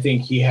I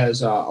think he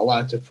has a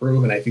lot to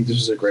prove, and I think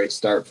this is a great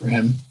start for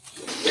him.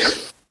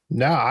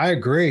 No, I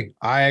agree.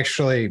 I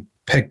actually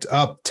picked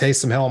up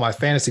Taysom Hill on my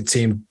fantasy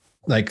team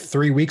like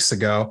 3 weeks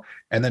ago,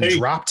 and then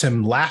dropped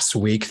him last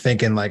week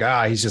thinking like,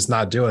 he's just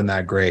not doing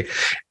that great.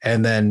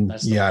 And then,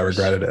 I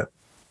regretted it.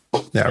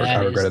 Yeah,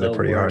 I regretted it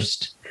pretty hard.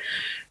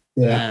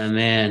 Yeah,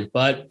 man.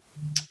 But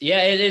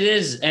yeah, it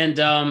is. And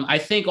I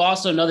think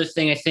also another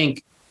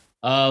thing,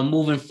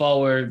 moving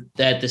forward,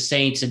 that the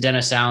Saints and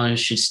Dennis Allen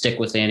should stick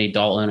with Andy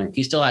Dalton.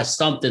 He still has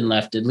something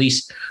left, at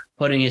least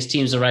putting his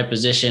teams in the right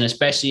position,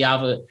 especially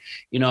Alvin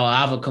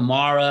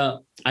Kamara.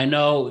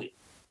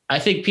 I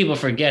think people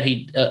forget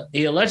he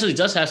allegedly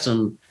does have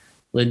some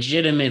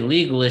legitimate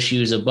legal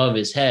issues above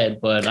his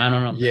head, but I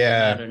don't know.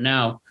 Yeah.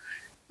 Now,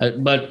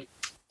 but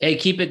hey,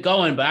 keep it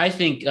going. But I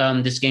think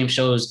this game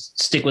shows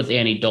stick with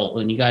Andy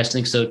Dalton. You guys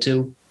think so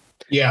too?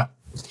 Yeah.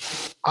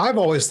 I've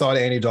always thought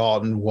Andy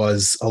Dalton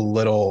was a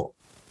little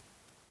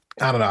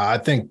I don't know. I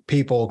think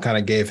people kind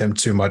of gave him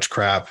too much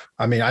crap.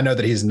 I mean, I know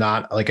that he's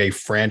not like a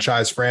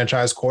franchise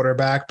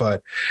quarterback,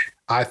 but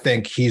I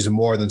think he's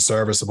more than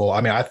serviceable.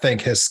 I mean, I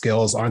think his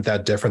skills aren't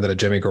that different than a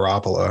Jimmy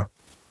Garoppolo.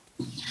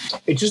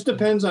 It just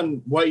depends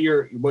on what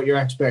your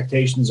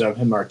expectations of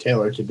him are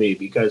tailored to be,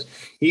 because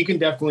he can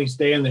definitely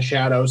stay in the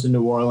shadows in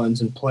New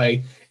Orleans and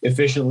play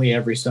efficiently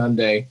every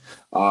Sunday.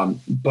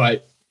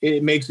 But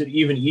it makes it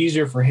even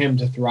easier for him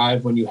to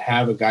thrive when you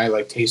have a guy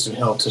like Taysom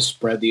Hill to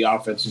spread the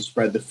offense and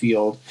spread the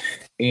field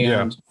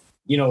and,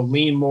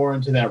 lean more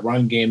into that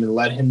run game and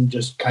let him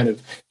just kind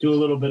of do a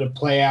little bit of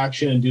play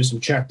action and do some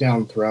check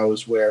down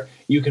throws where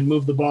you can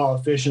move the ball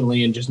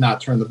efficiently and just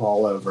not turn the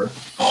ball over.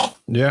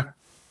 Yeah.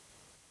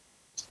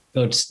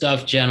 Good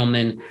stuff,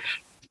 gentlemen.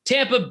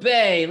 Tampa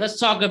Bay, let's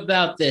talk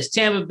about this.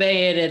 Tampa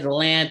Bay at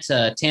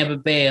Atlanta. Tampa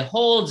Bay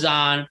holds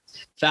on.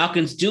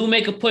 Falcons do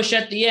make a push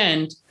at the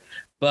end,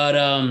 but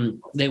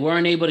they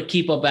weren't able to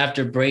keep up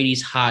after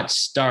Brady's hot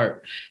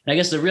start. And I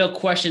guess the real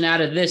question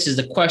out of this is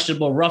the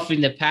questionable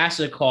roughing the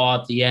passer call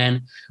at the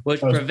end,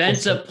 which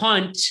prevents a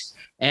punt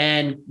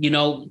and,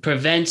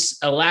 prevents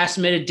a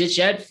last-minute ditch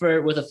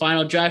effort with a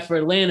final drive for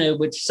Atlanta,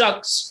 which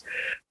sucks.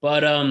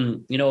 But,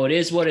 it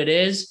is what it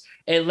is.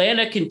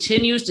 Atlanta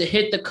continues to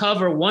hit the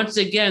cover once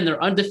again.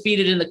 They're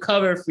undefeated in the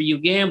cover for you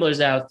gamblers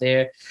out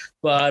there.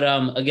 But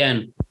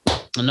again,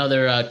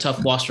 another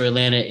tough loss for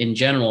Atlanta in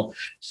general.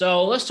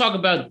 So let's talk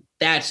about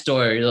that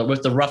story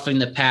with the roughing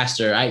the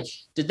passer.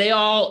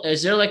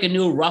 Is there like a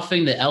new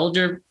roughing the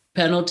elder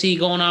penalty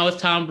going on with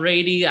Tom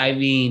Brady? I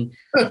mean,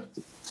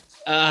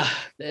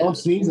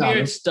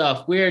 weird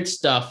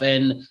stuff.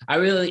 And I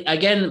really,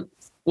 again,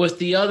 with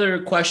the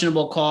other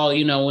questionable call,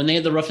 when they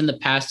had the roughing the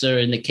passer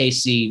in the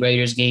KC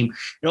Raiders game,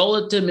 it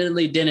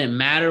ultimately didn't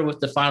matter with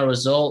the final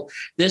result.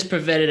 This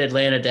prevented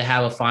Atlanta to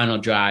have a final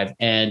drive.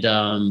 And,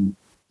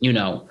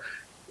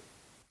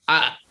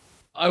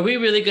 are we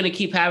really going to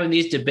keep having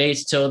these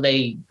debates till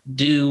they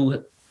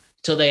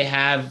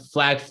have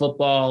flag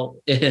football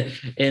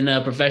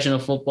in professional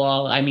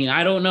football? I mean,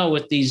 I don't know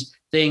with these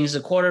things.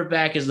 The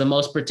quarterback is the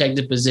most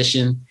protected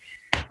position,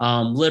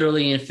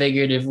 literally and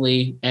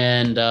figuratively.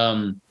 And,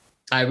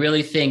 I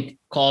really think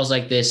calls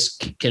like this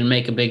can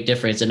make a big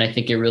difference, and I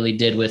think it really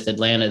did with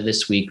Atlanta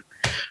this week.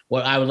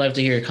 Well, I would love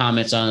to hear your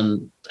comments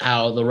on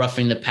how the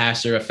roughing the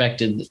passer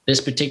affected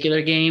this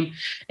particular game,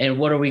 and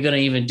what are we going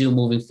to even do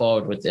moving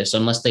forward with this,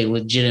 unless they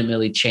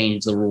legitimately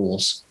change the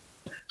rules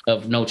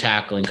of no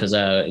tackling, because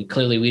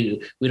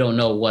clearly we don't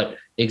know what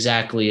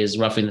exactly is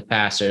roughing the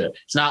passer.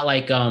 It's not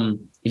like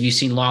if you've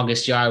seen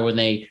Longest Yard when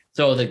they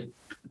throw the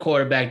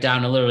quarterback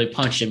down and literally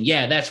punch him.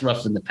 Yeah, that's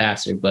roughing the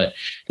passer, but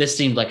this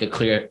seemed like a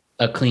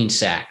clean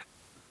sack.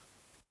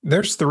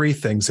 There's three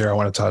things here I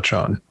want to touch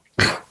on.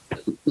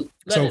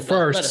 Let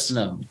us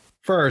know.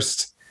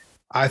 First,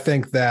 I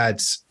think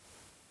that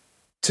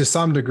to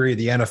some degree,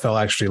 the NFL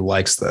actually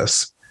likes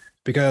this,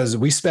 because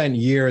we spent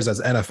years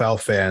as NFL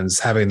fans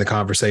having the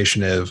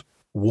conversation of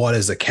what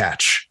is a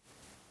catch?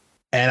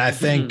 And I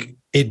think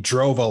it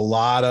drove a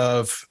lot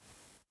of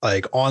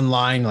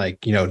online,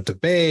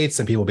 debates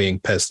and people being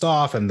pissed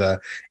off, and the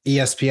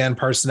ESPN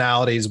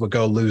personalities would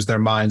go lose their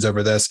minds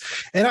over this.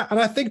 And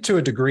I think to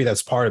a degree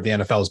that's part of the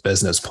NFL's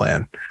business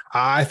plan.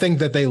 I think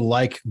that they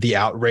like the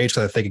outrage,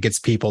 because I think it gets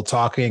people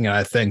talking. And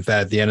I think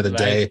that at the end of the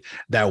day,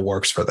 that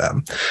works for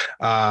them.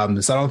 So I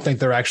don't think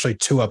they're actually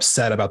too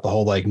upset about the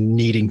whole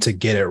needing to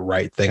get it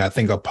right thing. I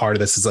think a part of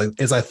this is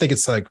I think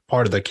it's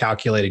part of the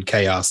calculated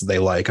chaos that they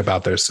like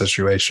about their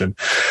situation.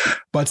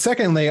 But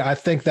secondly, I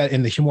think that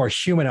in the more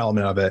human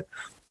element of it,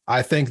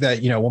 I think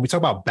that, when we talk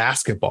about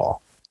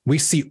basketball, we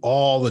see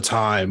all the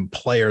time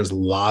players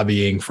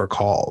lobbying for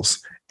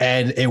calls,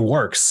 and it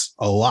works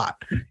a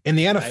lot. In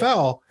the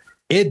NFL,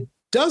 it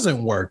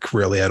doesn't work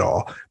really at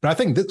all. But I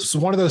think this is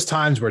one of those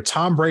times where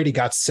Tom Brady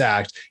got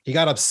sacked. He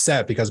got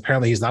upset because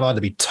apparently he's not allowed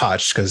to be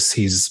touched because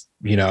he's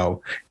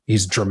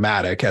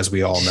dramatic, as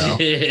we all know.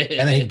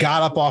 And then he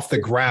got up off the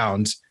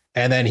ground,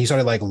 and then he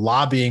started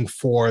lobbying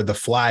for the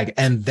flag,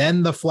 and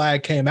then the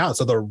flag came out.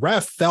 So the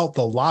ref felt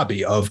the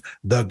lobby of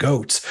the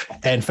GOAT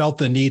and felt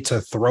the need to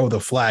throw the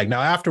flag.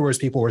 Now, afterwards,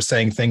 people were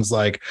saying things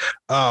like,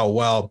 oh,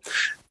 well,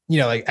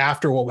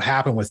 after what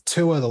happened with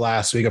Tua the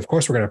last week, of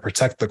course, we're going to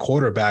protect the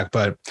quarterback.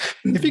 But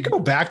if you go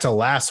back to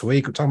last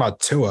week, we're talking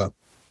about Tua,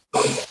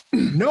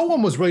 no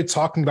one was really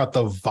talking about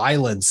the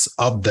violence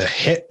of the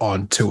hit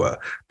on Tua.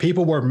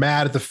 People were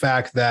mad at the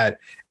fact that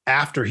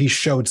after he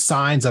showed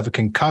signs of a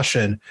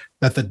concussion,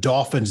 that the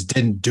Dolphins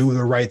didn't do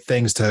the right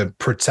things to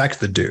protect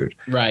the dude.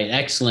 Right.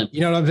 Excellent.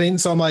 You know what I mean?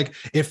 So I'm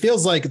it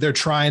feels like they're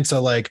trying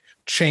to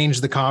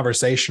change the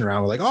conversation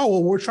around. We're oh,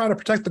 well, we're trying to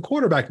protect the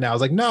quarterback now. I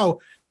was no,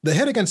 the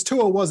hit against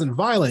Tua wasn't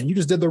violent. You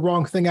just did the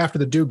wrong thing after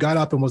the dude got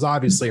up and was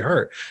obviously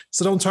hurt.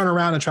 So don't turn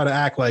around and try to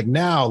act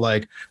now,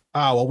 oh,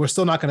 well, we're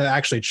still not going to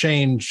actually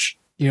change,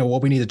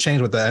 what we need to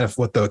change with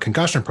the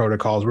concussion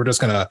protocols. We're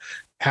just going to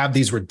have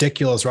these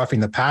ridiculous roughing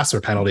the passer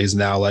penalties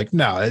now.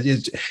 No,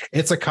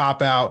 it's a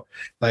cop out.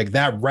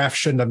 That ref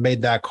shouldn't have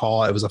made that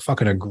call. It was a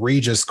fucking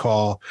egregious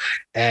call.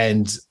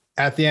 And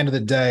at the end of the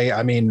day,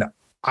 I mean,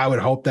 I would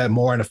hope that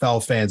more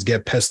NFL fans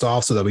get pissed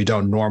off so that we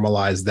don't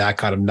normalize that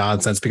kind of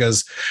nonsense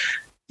because,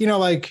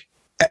 like,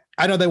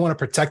 I know they want to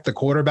protect the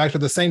quarterback, but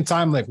at the same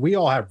time, like, we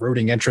all have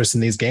rooting interest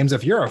in these games.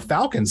 If you're a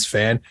Falcons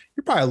fan,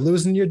 you're probably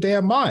losing your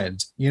damn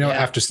mind,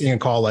 after seeing a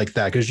call like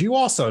that, because you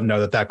also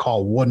know that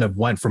call wouldn't have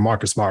went for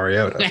Marcus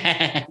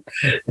Mariota.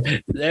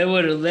 They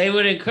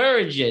would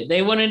encourage it.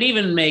 They wouldn't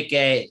even make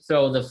a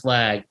throw the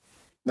flag.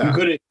 No. You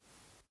couldn't.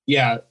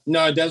 Yeah,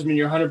 no, Desmond,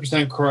 you're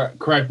 100%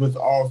 correct with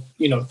all,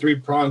 3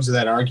 prongs of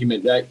that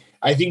argument.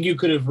 I think you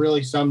could have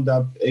really summed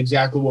up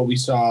exactly what we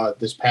saw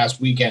this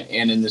past weekend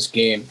and in this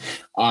game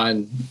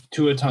on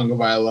Tua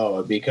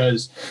Tagovailoa,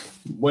 because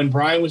when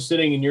Brian was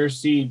sitting in your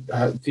seat,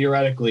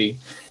 theoretically,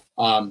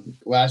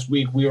 last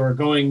week we were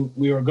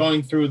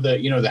going through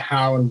the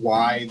how and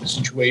why the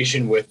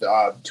situation with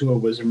Tua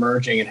was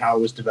emerging and how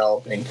it was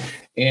developing,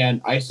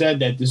 and I said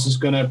that this is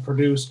going to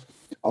produce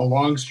a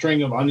long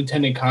string of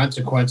unintended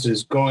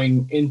consequences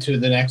going into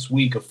the next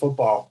week of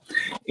football.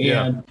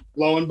 And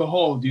lo and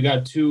behold, you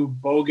got 2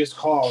 bogus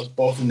calls,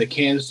 both in the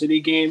Kansas City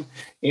game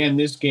and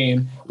this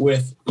game,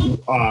 with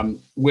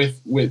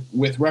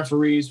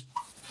referees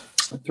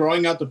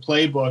throwing out the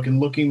playbook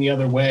and looking the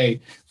other way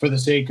for the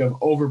sake of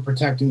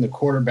overprotecting the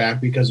quarterback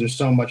because there's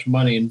so much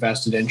money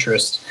invested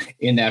interest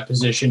in that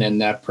position and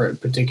that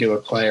particular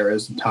player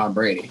is Tom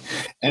Brady.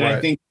 And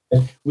I think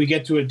we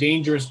get to a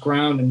dangerous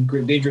ground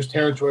and dangerous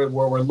territory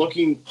where we're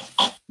looking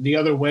the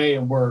other way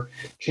and we're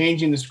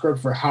changing the script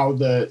for how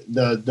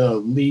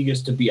the league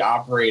is to be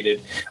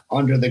operated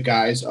under the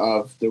guise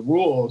of the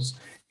rules.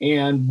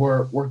 And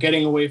we're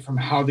getting away from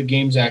how the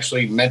game's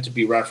actually meant to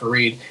be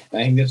refereed. And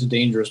I think that's a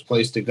dangerous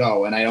place to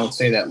go. And I don't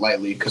say that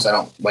lightly because I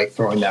don't like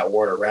throwing that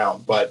word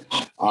around. But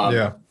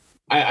I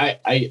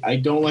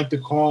don't like the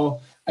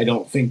call. I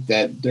don't think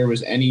that there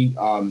was any,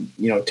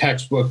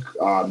 textbook,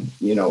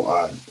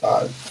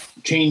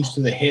 change to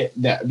the hit,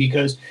 that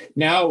because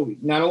now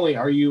not only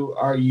are you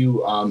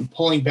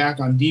pulling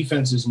back on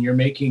defenses and you're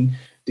making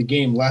the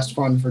game less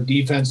fun for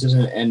defenses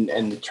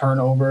and the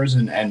turnovers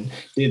and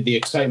the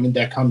excitement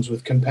that comes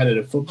with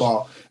competitive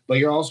football, but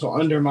you're also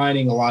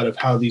undermining a lot of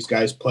how these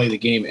guys play the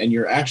game, and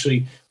you're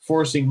actually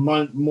forcing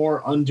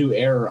more undue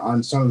error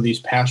on some of these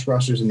pass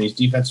rushers and these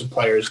defensive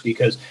players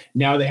because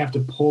now they have to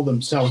pull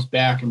themselves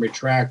back and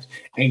retract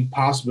and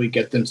possibly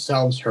get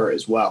themselves hurt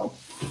as well.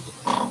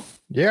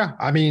 Yeah,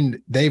 I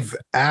mean, they've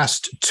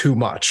asked too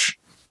much.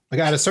 Like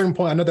at a certain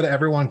point, I know that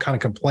everyone kind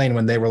of complained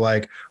when they were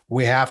like,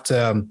 we have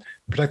to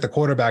protect the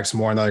quarterbacks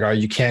more. And they're like, oh,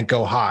 you can't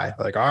go high.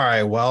 Like, all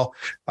right, well,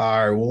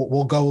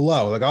 we'll go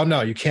low. Like, oh,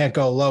 no, you can't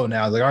go low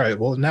now. Like, all right,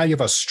 well, now you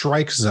have a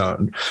strike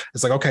zone.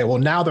 It's like, okay, well,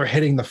 now they're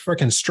hitting the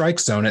freaking strike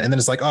zone. And then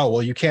it's like, oh,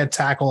 well, you can't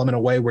tackle them in a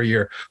way where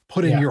you're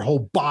putting your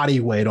whole body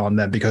weight on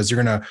them because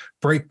you're going to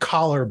break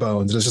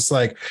collarbones. And it's just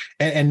like,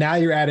 and now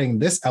you're adding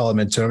this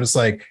element to it. It's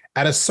like,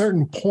 at a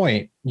certain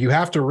point, you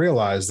have to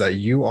realize that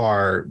you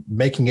are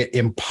making it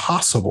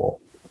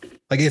impossible.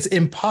 Like it's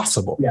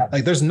impossible. Yeah.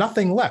 Like there's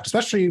nothing left,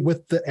 especially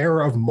with the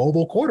era of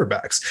mobile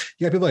quarterbacks.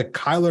 You got people like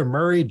Kyler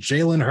Murray,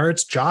 Jalen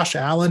Hurts, Josh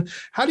Allen.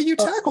 How do you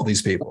tackle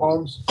these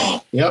people?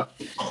 Yep.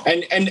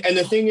 And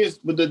the thing is,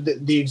 with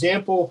the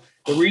example,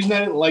 the reason I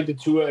didn't like the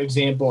Tua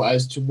example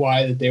as to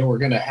why that they were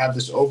going to have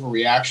this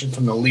overreaction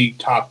from the league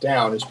top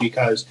down is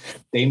because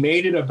they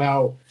made it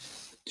about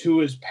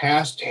Tua's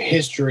past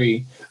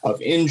history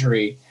of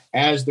injury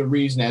as the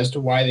reason as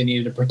to why they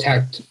needed to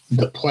protect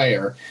the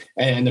player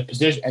and the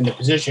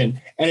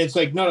position. And it's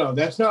like, no,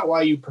 that's not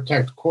why you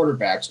protect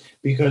quarterbacks,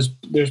 because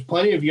there's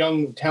plenty of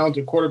young,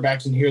 talented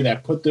quarterbacks in here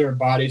that put their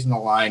bodies on the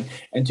line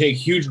and take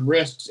huge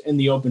risks in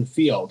the open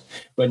field.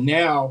 But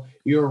now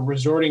you're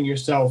resorting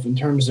yourself in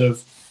terms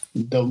of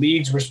the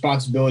league's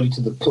responsibility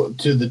to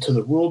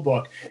the rule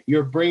book.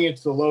 You're bringing it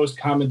to the lowest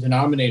common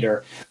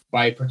denominator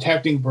by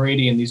protecting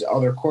Brady and these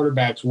other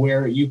quarterbacks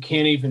where you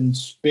can't even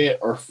spit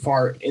or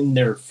fart in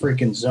their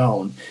freaking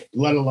zone,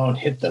 let alone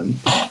hit them.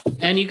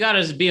 And you got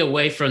to be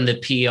away from the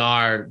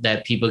PR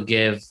that people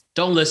give.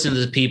 Don't listen to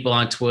the people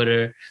on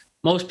Twitter.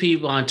 Most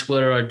people on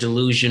Twitter are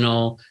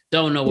delusional,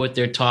 don't know what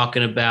they're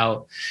talking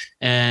about.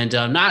 And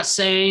I'm not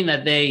saying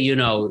that they,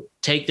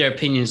 take their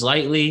opinions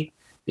lightly,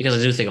 because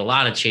I do think a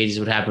lot of changes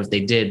would happen if they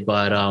did.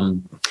 But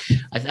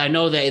I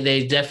know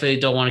they definitely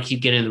don't want to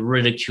keep getting the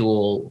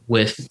ridicule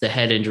with the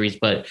head injuries.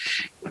 But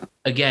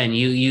again,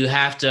 you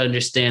have to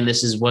understand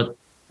this is what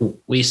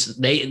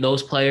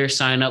those players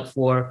sign up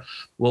for,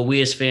 what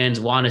we as fans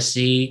want to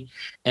see.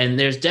 And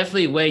there's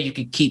definitely a way you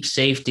could keep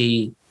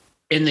safety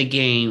in the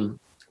game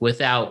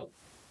without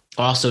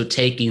also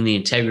taking the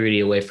integrity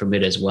away from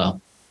it as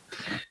well.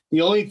 The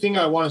only thing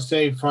I want to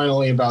say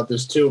finally about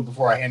this too,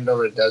 before I hand it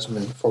over to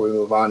Desmond, before we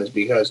move on, is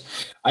because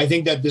I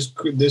think that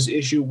this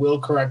issue will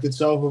correct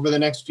itself over the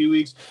next few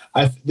weeks.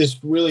 This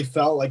really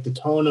felt like the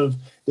tone of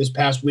this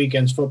past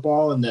weekend's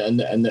football and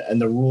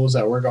the rules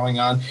that were going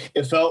on.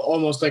 It felt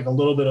almost like a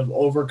little bit of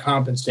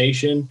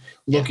overcompensation,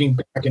 looking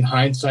back in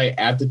hindsight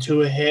at the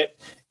Tua hit,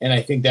 and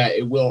I think that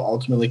it will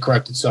ultimately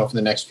correct itself in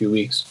the next few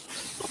weeks.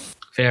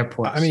 Fair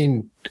point. I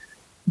mean,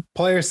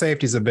 player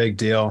safety is a big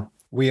deal.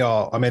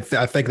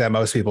 I think that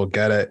most people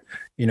get it.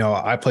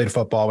 I played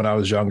football when I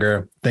was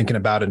younger. Thinking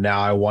about it now,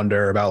 I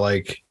wonder about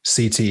like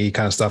CTE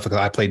kind of stuff, because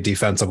I played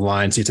defensive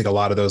line. So you take a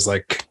lot of those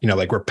like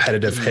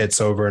repetitive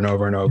hits over and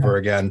over and over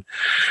again.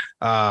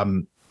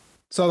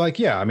 So like,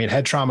 yeah, I mean,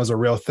 head trauma is a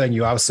real thing.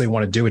 You obviously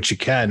want to do what you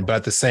can, but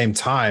at the same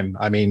time,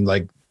 I mean,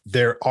 like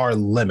there are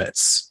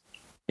limits,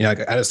 like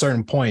at a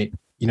certain point,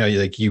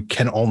 like you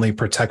can only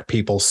protect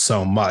people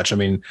so much. I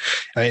mean,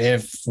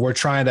 if we're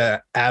trying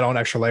to add on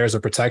extra layers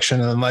of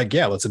protection, then like,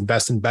 yeah, let's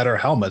invest in better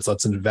helmets.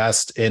 Let's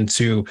invest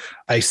into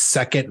a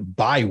second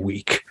bye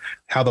week.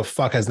 How the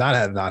fuck has not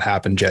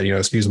happened yet?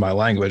 Excuse my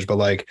language, but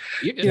like,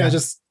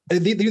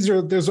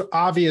 there's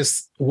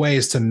obvious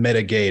ways to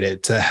mitigate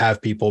it, to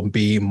have people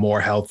be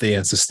more healthy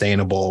and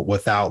sustainable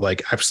without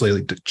like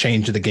absolutely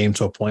changing the game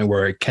to a point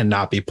where it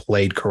cannot be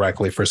played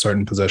correctly for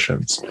certain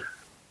positions.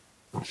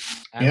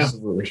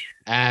 Absolutely.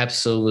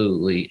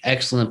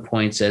 Excellent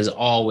points as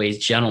always,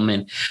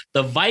 gentlemen.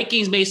 The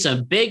Vikings made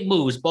some big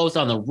moves both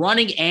on the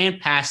running and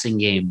passing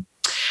game.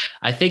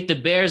 I think the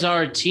Bears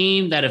are a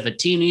team that if a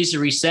team needs to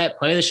reset,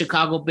 play the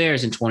Chicago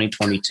Bears in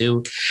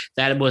 2022.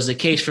 That was the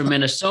case for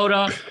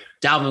Minnesota.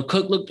 Dalvin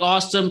Cook looked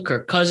awesome.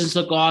 Kirk Cousins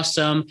looked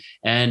awesome.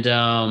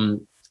 And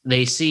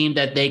they seem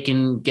that they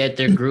can get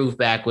their groove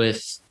back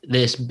with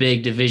this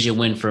big division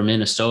win for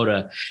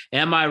Minnesota.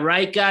 Am I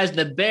right, guys?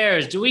 The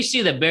Bears, do we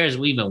see the Bears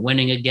even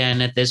winning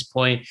again at this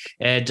point?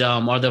 And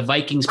are the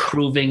Vikings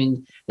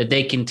proving that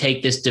they can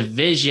take this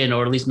division,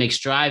 or at least make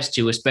strides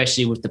to,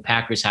 especially with the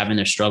Packers having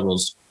their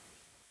struggles?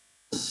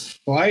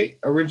 Well, I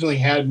originally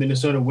had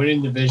Minnesota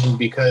winning division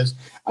because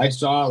I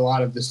saw a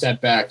lot of the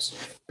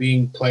setbacks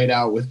being played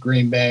out with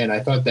Green Bay, and I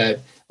thought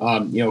that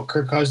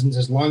Kirk Cousins,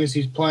 as long as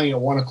he's playing at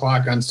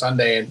 1:00 on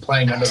Sunday and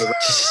playing under the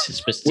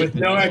with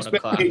no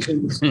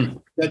expectations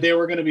that they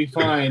were going to be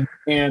fine,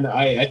 and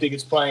I think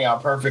it's playing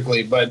out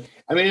perfectly. But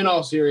I mean, in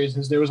all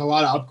seriousness, there was a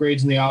lot of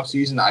upgrades in the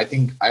offseason. I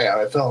think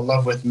I fell in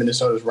love with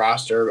Minnesota's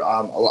roster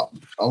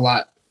a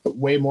lot,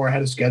 way more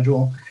ahead of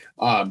schedule.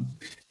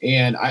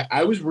 And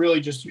I was really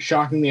just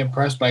shockingly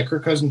impressed by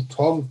Kirk Cousins.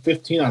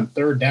 12-15 on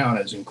third down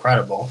is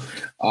incredible.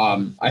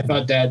 I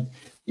thought that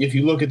if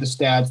you look at the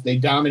stats, they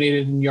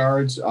dominated in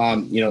yards,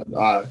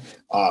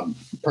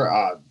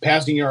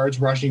 passing yards,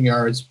 rushing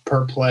yards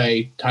per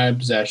play, time of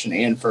possession,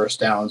 and first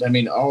downs. I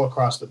mean, all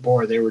across the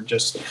board, they were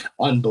just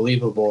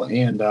unbelievable.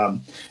 And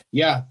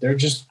they're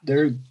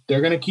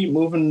going to keep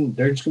moving.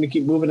 They're just going to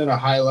keep moving at a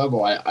high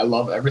level. I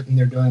love everything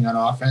they're doing on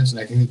offense,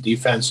 and I think the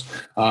defense,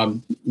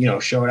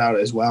 showed out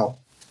as well.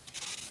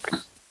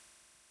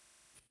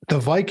 The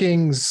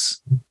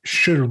Vikings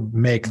should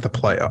make the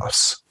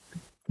playoffs.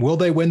 Will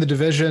they win the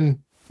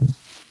division?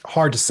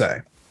 Hard to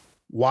say.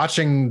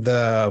 Watching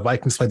the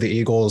Vikings play the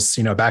Eagles,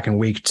 back in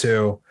week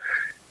 2,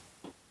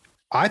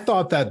 I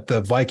thought that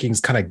the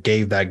Vikings kind of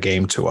gave that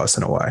game to us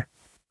in a way,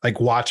 like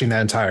watching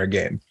that entire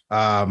game.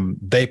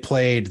 They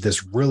played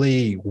this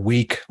really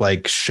weak,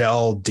 like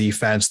shell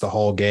defense the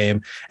whole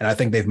game. And I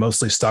think they've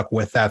mostly stuck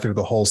with that through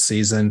the whole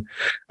season,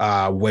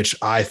 which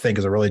I think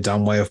is a really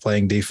dumb way of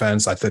playing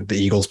defense. I think the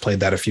Eagles played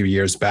that a few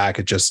years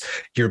back.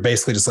 You're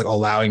basically just like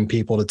allowing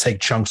people to take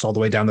chunks all the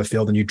way down the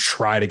field, and you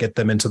try to get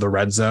them into the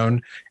red zone,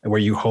 and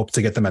where you hope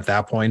to get them at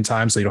that point in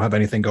time, so you don't have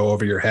anything go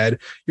over your head.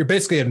 You're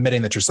basically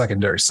admitting that your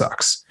secondary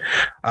sucks.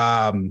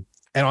 And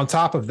on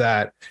top of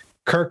that,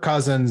 Kirk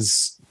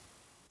Cousins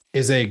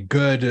is a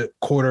good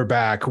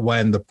quarterback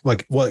when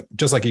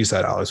just like you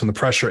said, Alex, when the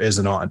pressure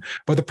isn't on,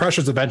 but the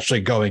pressure is eventually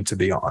going to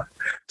be on.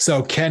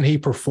 So can he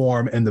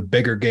perform in the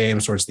bigger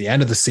games towards the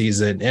end of the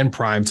season, in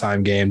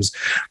primetime games,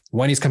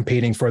 when he's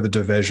competing for the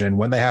division,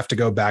 when they have to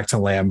go back to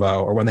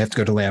Lambeau, or when they have to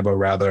go to Lambeau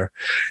rather?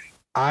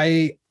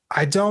 I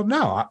don't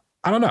know.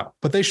 I don't know,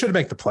 but they should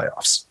make the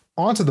playoffs.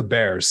 On to the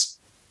Bears.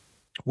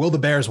 Will the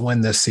Bears win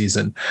this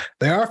season?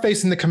 They are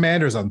facing the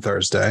Commanders on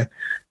Thursday.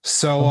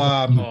 So,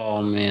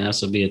 oh man,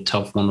 this will be a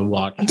tough one to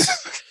watch.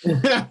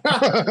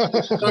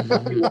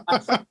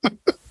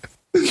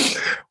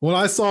 When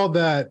I saw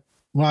that,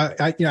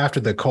 after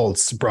the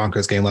Colts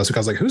Broncos game last week, I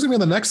was like, who's gonna be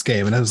in the next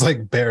game? And it was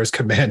like Bears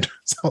Commanders.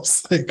 I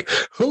was like,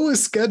 who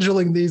is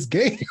scheduling these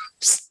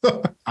games?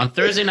 On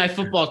Thursday Night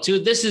Football too?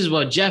 This is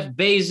what Jeff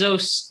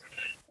Bezos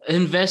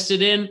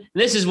invested in.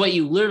 This is what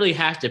you literally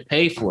have to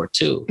pay for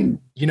too.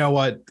 You know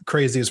what?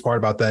 Craziest part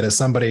about that is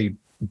somebody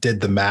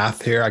did the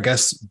math here. I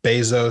guess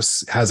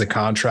Bezos has a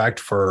contract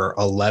for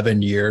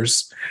 11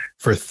 years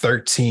for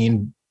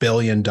 $13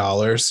 billion.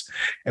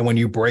 And when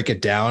you break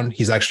it down,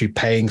 he's actually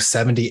paying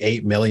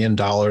 $78 million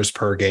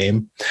per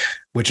game,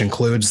 which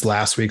includes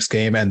last week's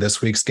game and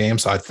this week's game.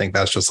 So I think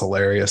that's just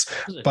hilarious.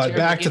 But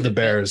back to the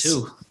Bears.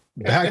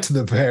 Back to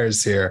the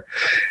Bears here.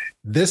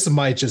 This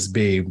might just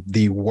be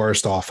the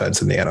worst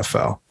offense in the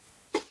NFL.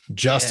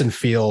 Justin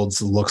Fields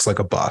looks like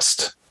a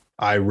bust.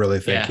 I really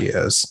think he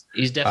is.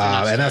 He's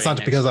definitely and that's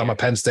not because I'm a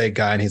Penn State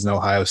guy and he's an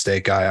Ohio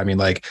State guy. I mean,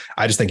 I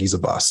just think he's a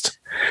bust.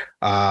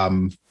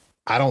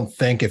 I don't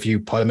think if you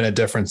put him in a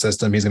different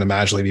system, he's going to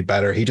magically be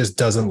better. He just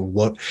doesn't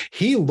look,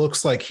 he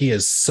looks like he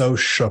is so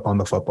shook on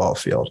the football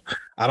field.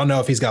 I don't know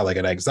if he's got like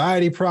an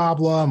anxiety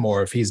problem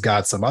or if he's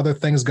got some other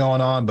things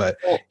going on, but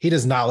he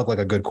does not look like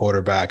a good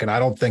quarterback. And I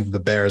don't think the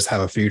Bears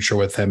have a future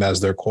with him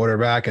as their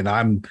quarterback. And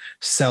I'm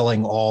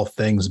selling all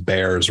things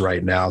Bears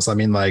right now. So, I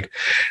mean, like,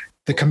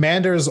 the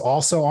Commanders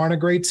also aren't a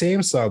great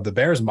team, so the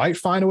Bears might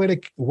find a way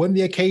to win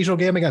the occasional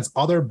game against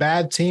other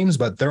bad teams,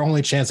 but their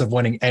only chance of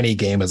winning any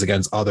game is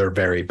against other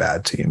very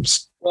bad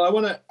teams. Well, I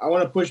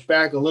want to push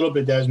back a little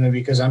bit, Desmond,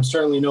 because I'm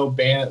certainly no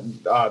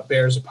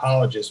Bears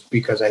apologist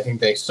because I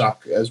think they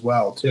suck as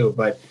well too.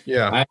 But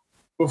yeah,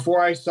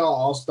 before I sell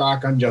all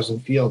stock on Justin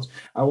Fields,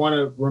 I want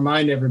to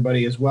remind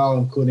everybody as well,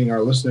 including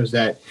our listeners,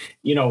 that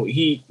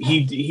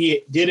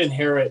he did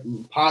inherit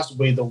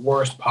possibly the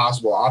worst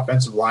possible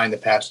offensive line the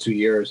past 2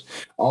 years.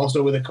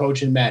 Also with a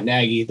coach in Matt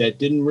Nagy that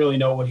didn't really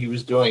know what he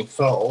was doing,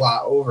 felt a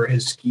lot over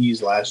his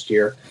skis last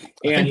year.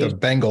 I think the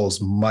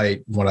Bengals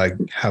might want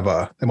to have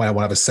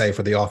a say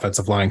for the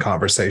offensive line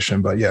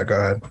conversation, but yeah, go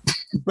ahead.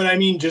 But I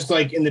mean, just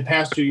like in the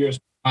past 2 years,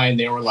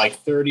 they were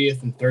like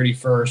 30th and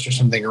 31st or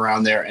something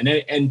around there. And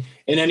in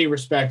any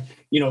respect,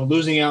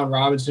 losing Allen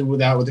Robinson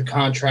with the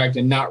contract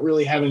and not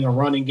really having a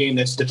running game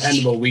that's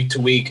dependable week to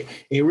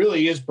week, it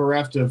really is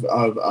bereft of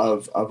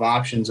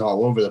options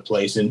all over the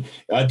place. And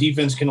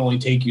defense can only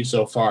take you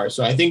so far.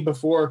 So I think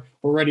before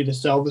we're ready to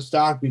sell the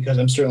stock, because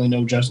I'm certainly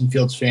no Justin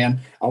Fields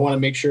fan, I want to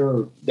make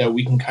sure that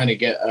we can kind of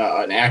get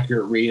an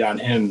accurate read on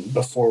him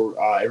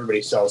before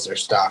everybody sells their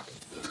stock.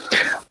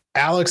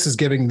 Alex is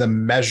giving the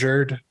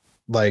measured,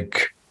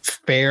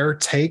 fair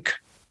take.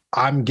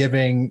 I'm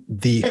giving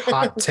the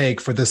hot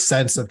take for the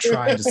sense of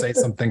trying to say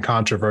something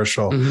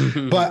controversial.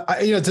 But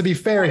to be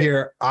fair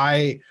here,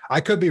 I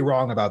could be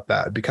wrong about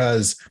that,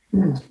 because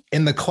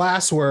in the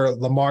class where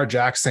Lamar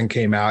Jackson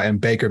came out and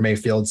Baker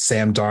Mayfield,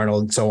 Sam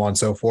Darnold, and so on and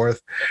so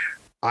forth,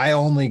 I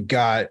only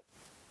got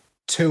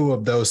 2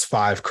 of those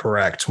 5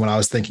 correct when I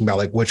was thinking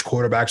about which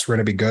quarterbacks were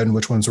going to be good and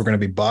which ones were going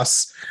to be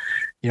busts.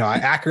 I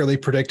accurately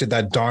predicted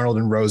that Darnold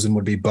and Rosen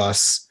would be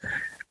busts.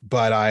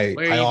 But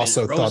I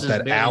also thought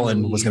that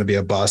Allen was going to be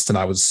a bust, and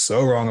I was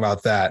so wrong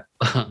about that.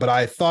 But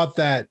I thought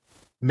that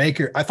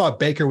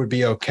Baker would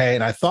be okay,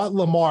 and I thought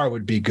Lamar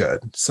would be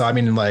good. So I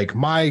mean,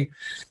 my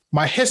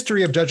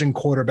history of judging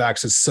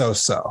quarterbacks is so.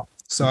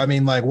 So I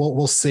mean,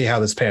 we'll see how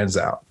this pans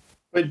out.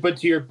 But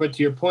to your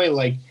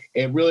point,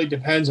 it really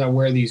depends on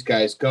where these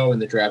guys go in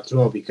the draft as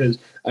well, because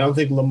I don't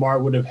think Lamar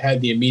would have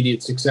had the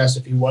immediate success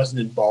if he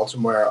wasn't in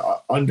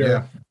Baltimore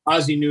under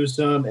Ozzie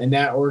Newsome and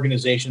that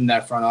organization,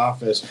 that front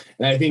office.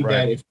 And I think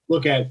that if you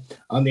look at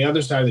on the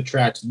other side of the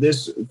tracks,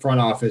 this front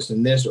office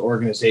and this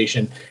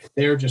organization,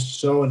 they're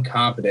just so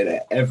incompetent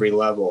at every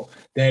level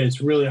that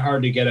it's really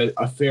hard to get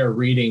a fair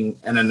reading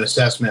and an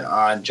assessment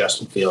on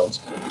Justin Fields.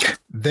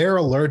 They're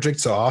allergic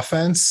to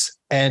offense.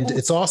 And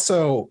it's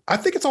also, I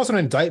think it's also an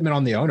indictment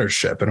on the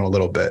ownership in a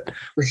little bit.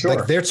 For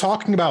sure. They're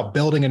talking about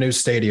building a new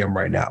stadium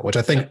right now, which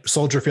I think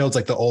Soldier Field's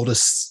the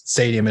oldest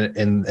stadium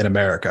in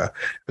America.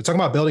 They're talking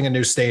about building a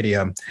new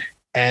stadium,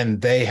 and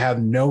they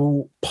have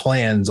no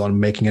plans on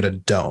making it a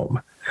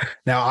dome.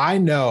 Now, I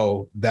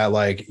know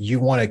that you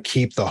want to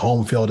keep the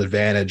home field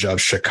advantage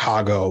of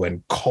Chicago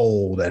and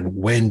cold and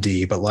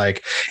windy, but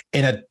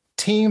in a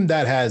team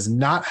that has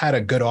not had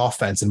a good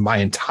offense in my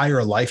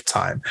entire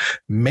lifetime,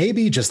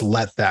 maybe just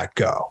let that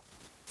go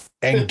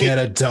and get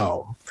a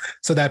dome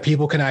so that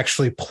people can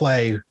actually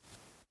play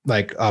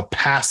a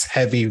pass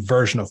heavy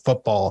version of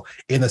football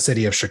in the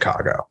city of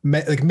Chicago.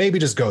 Maybe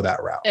just go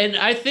that route. And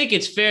I think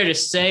it's fair to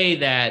say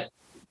that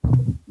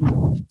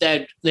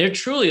they're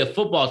truly a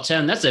football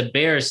town. That's a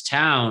Bears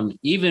town,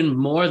 even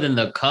more than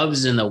the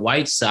Cubs and the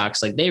White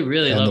Sox. They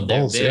really love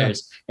their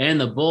Bears and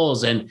the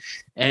Bulls. And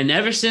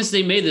ever since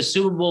they made the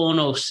Super Bowl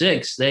in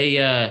 06, they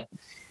had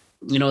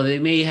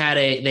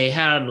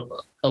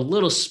a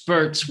little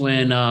spurts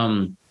when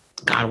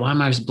God, why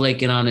am I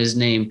blanking on his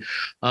name?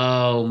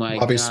 Oh my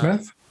God. Bobby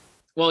Smith?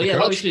 Well, yeah,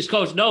 Bobby Smith's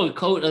coach. No,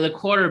 the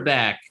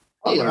quarterback.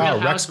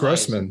 Rex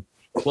Grossman.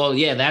 Well,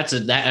 yeah,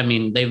 I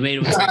mean, they've made it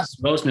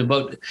with Grossman,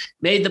 but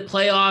made the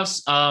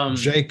playoffs.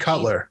 Jay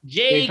Cutler.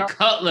 Jay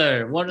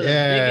Cutler, one of the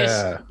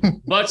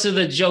biggest butts of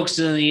the jokes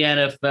in the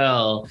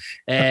NFL.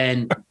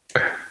 And,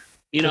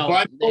 and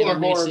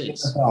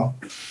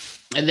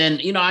then,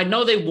 I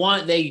know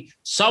they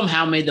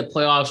somehow made the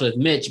playoffs with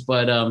Mitch,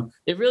 but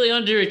they really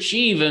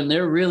underachieve and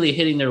they're really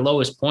hitting their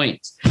lowest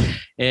points.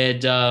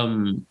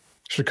 And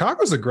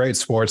Chicago's a great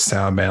sports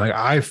town, man.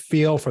 I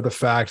feel for the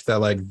fact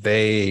that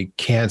they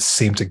can't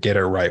seem to get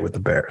it right with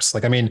the Bears.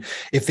 I mean,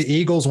 if the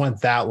Eagles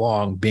went that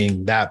long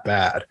being that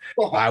bad,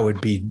 I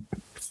would be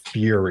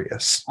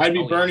furious. I'd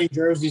be burning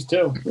jerseys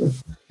too.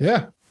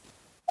 Yeah.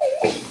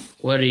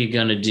 What are you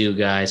going to do,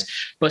 guys?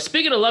 But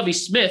speaking of Lovie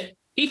Smith,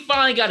 he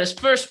finally got his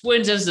first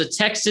wins as the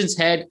Texans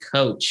head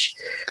coach.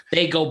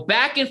 They go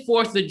back and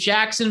forth to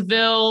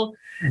Jacksonville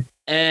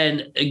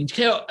and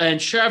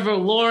Trevor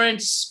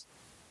Lawrence,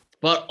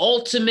 but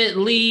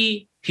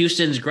ultimately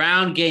Houston's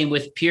ground game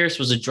with Pierce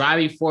was a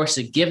driving force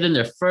to give them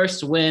their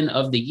first win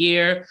of the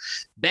year.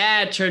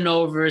 Bad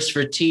turnovers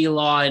for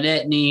T-Law and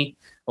Etney,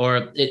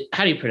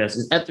 how do you pronounce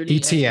it?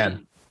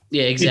 ETN.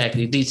 Yeah,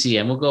 exactly.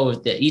 DTN. We'll go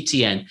with the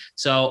ETN.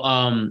 So,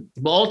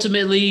 but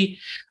ultimately,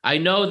 I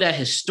know that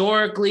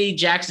historically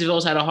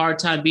Jacksonville's had a hard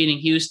time beating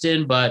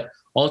Houston, but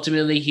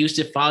ultimately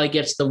Houston finally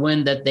gets the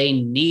win that they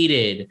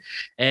needed.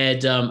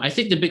 And I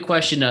think the big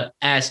question to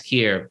ask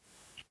here,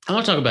 I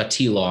want to talk about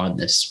T-Law on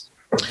this.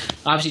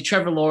 Obviously,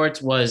 Trevor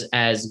Lawrence was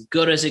as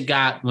good as it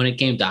got when it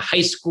came to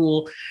high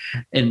school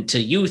and to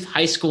youth,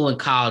 high school, and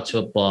college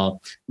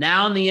football.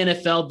 Now in the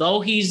NFL,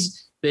 though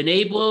he's been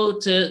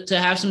able to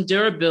have some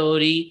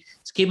durability,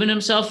 he's keeping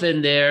himself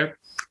in there,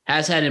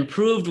 has had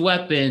improved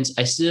weapons,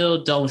 I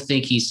still don't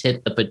think he's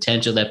hit the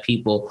potential that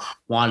people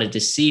wanted to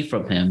see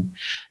from him.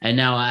 And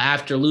now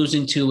after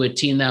losing to a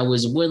team that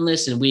was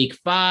winless in week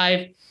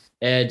 5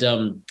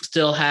 and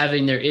still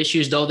having their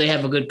issues, though they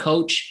have a good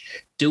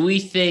coach, do we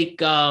think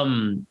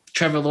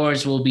Trevor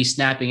Lawrence will be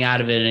snapping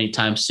out of it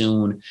anytime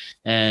soon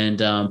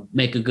and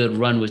make a good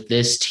run with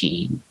this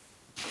team?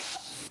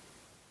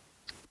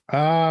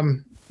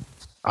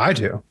 I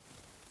do,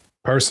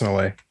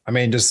 personally. I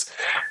mean, just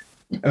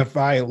if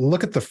I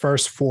look at the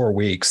first 4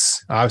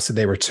 weeks, obviously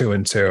they were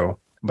 2-2.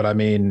 But I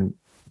mean,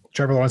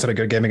 Trevor Lawrence had a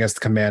good game against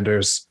the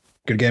Commanders,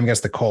 good game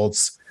against the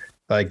Colts.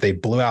 Like they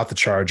blew out the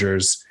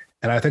Chargers.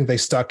 And I think they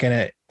stuck in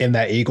it in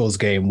that Eagles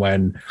game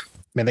when,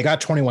 man, they got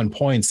 21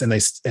 points and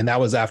that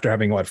was after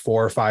having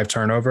 4 or 5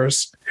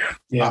 turnovers.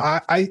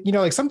 Yeah. I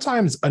like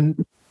sometimes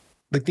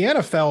like the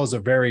NFL is a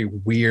very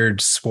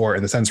weird sport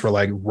in the sense where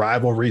like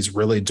rivalries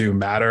really do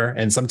matter.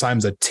 And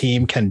sometimes a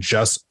team can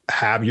just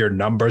have your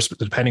numbers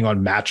depending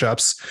on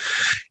matchups,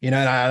 and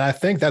I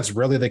think that's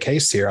really the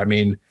case here. I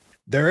mean,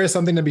 there is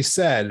something to be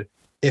said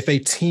if a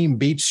team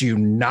beats you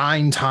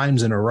 9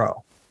 times in a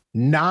row,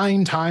 like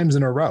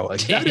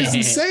that is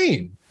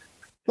insane.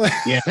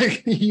 Yeah.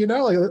 I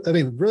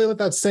mean, really let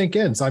that sink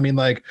in. So, I mean,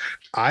 like,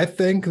 I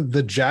think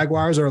the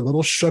Jaguars are a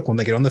little shook when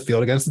they get on the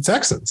field against the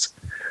Texans.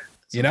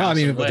 I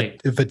mean,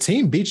 if a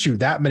team beats you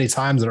that many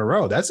times in a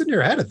row, that's in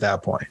your head at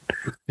that point,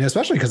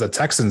 especially because the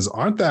Texans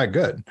aren't that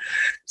good.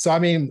 So, I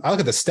mean, I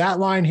look at the stat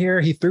line here.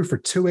 He threw for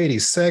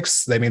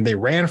 286. I mean, they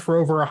ran for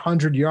over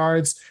 100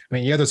 yards. I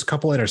mean, there's a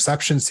couple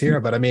interceptions here,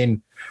 but I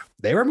mean,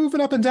 they were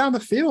moving up and down the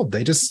field.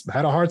 They just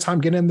had a hard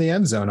time getting in the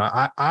end zone.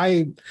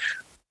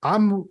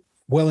 I'm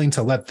willing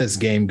to let this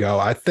game go.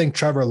 I think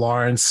Trevor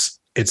Lawrence,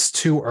 it's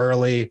too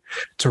early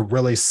to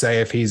really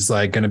say if he's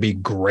like going to be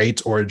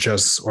great or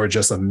just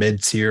a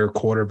mid-tier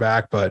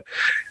quarterback. But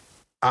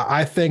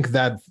I think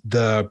that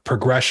the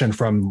progression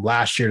from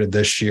last year to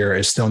this year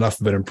is still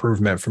enough of an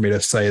improvement for me to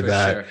say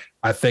that sure.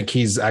 I think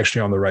he's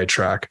actually on the right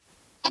track.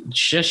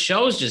 Just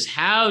shows just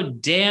how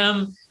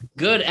damn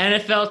good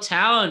NFL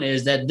talent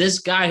is that this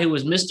guy who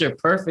was Mr.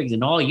 Perfect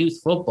in all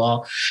youth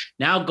football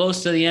now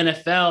goes to the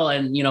NFL.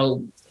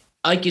 And,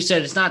 like you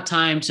said, it's not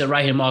time to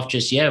write him off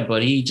just yet,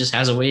 but he just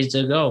has a ways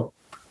to go.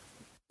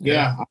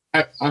 Yeah,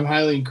 I'm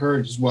highly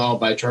encouraged as well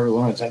by Trevor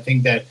Lawrence. I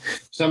think that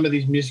some of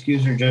these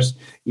miscues are just,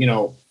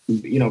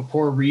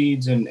 poor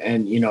reads and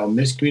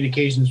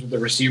miscommunications with the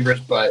receivers.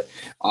 But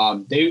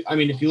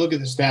if you look at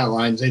the stat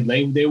lines,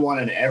 they won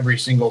on every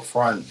single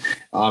front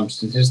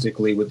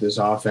statistically with this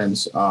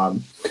offense.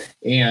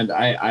 And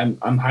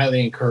I'm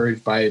highly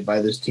encouraged by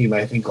this team.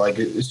 I think like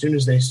as soon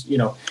as they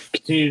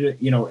continue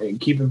to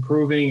keep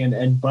improving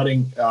and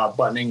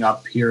buttoning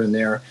up here and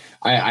there,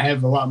 I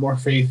have a lot more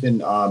faith in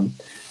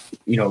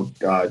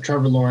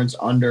Trevor Lawrence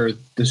under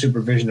the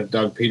supervision of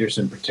Doug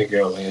Peterson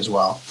particularly as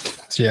well.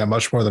 Yeah,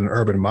 much more than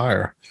Urban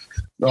Meyer.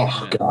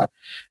 Oh God.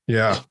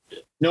 Yeah.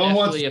 No one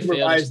wants to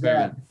supervise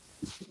that.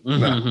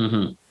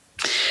 No.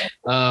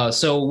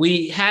 So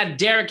we had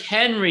Derrick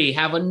Henry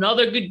have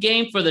another good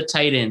game for the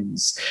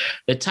Titans.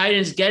 The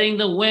Titans getting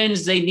the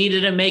wins they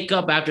needed to make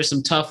up after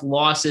some tough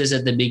losses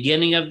at the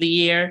beginning of the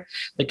year.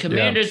 The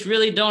Commanders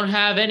really don't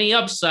have any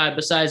upside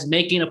besides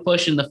making a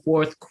push in the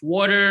fourth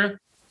quarter.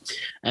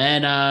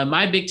 And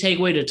my big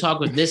takeaway to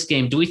talk with this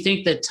game, do we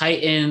think the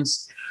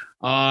Titans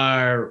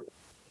are,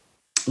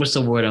 what's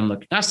the word I'm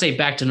looking, not say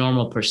back to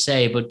normal per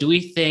se, but do we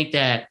think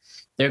that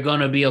they're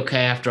going to be okay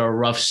after a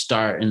rough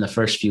start in the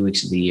first few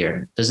weeks of the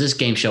year? Does this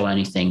game show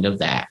anything of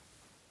that?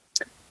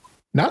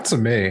 Not to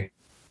me.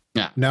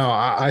 Yeah. No,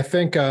 I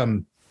think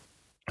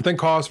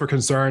cause for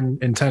concern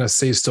in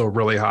Tennessee is still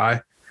really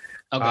high.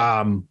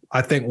 Okay.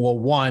 I think, well,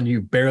 one,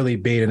 you barely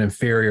beat an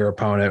inferior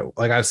opponent.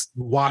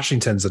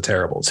 Washington's a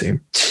terrible team.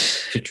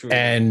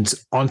 And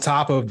on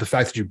top of the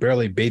fact that you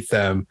barely beat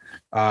them,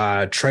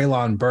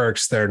 Treylon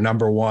Burks, their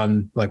number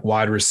one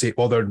wide receiver,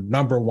 well,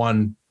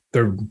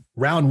 their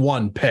round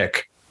 1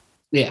 pick.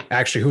 Yeah.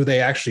 Actually, who they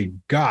actually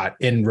got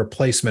in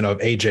replacement of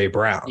AJ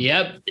Brown.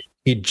 Yep.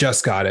 He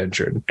just got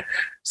injured.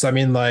 So, I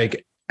mean,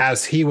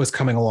 as he was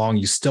coming along,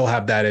 you still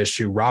have that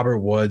issue. Robert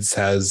Woods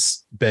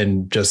has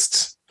been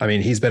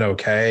he's been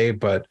okay,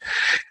 but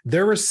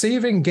their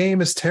receiving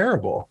game is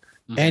terrible.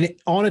 And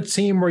on a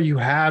team where you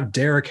have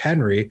Derrick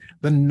Henry,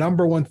 the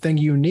number one thing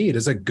you need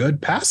is a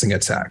good passing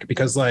attack,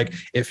 because like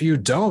if you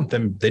don't,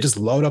 then they just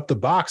load up the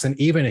box, and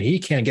even he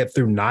can't get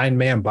through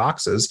 9-man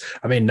boxes.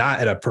 I mean, not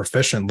at a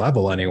proficient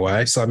level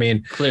anyway. So I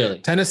mean, Clearly,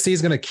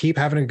 Tennessee's going to keep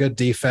having a good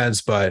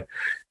defense, but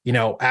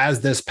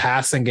as this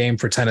passing game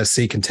for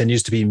Tennessee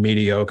continues to be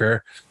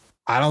mediocre,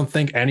 I don't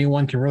think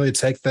anyone can really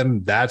take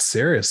them that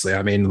seriously.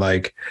 I mean,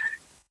 like,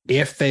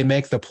 if they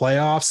make the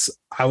playoffs,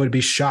 I would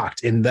be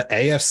shocked. In the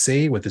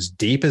AFC, with as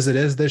deep as it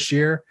is this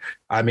year,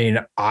 I mean,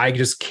 I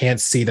just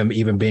can't see them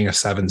even being a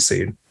 7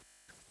 seed.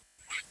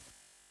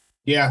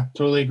 Yeah,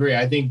 totally agree.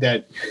 I think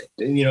that,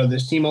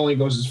 this team only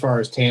goes as far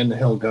as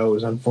Tannehill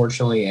goes,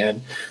 unfortunately.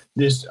 And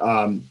this,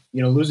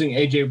 losing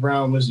A.J.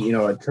 Brown was,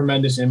 a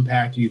tremendous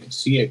impact. You can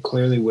see it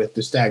clearly with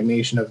the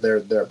stagnation of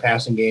their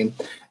passing game.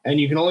 And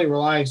you can only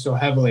rely so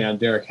heavily on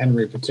Derrick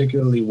Henry,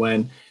 particularly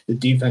when the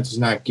defense is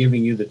not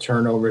giving you the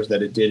turnovers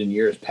that it did in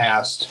years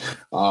past.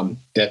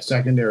 That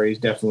secondary is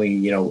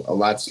definitely, a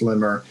lot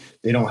slimmer.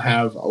 They don't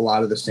have a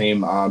lot of the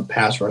same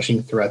pass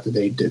rushing threat that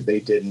they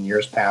did in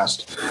years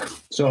past.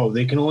 So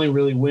they can only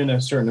really win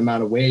a certain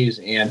amount of ways.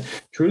 And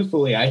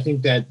truthfully, I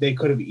think that they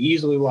could have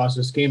easily lost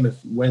this game if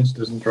Wentz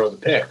doesn't throw the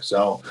pick.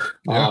 So,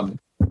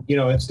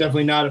 it's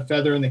definitely not a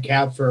feather in the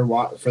cap for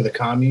the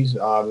commies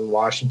in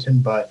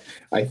Washington, but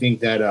I think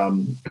that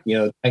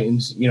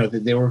Titans,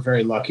 they were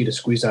very lucky to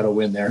squeeze out a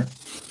win there.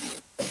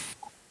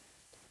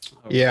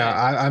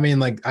 Yeah, I mean,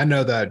 like, I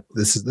know that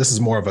this is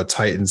more of a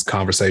Titans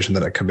conversation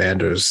than a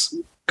Commanders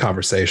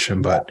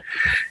conversation, but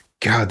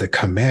God, the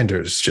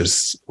Commanders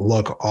just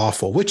look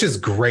awful, which is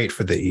great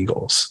for the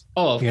Eagles.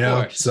 Oh, of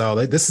course.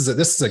 So this is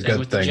a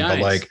good thing. But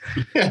like,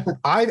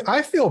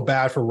 I feel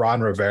bad for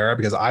Ron Rivera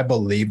because I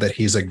believe that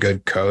he's a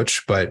good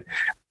coach, but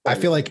I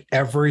feel like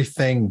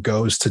everything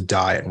goes to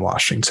die in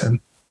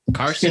Washington.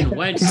 Carson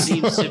Wentz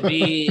seems to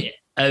be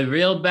a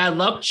real bad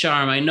luck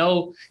charm. I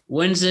know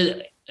wins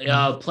it.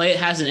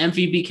 Has an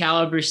MVP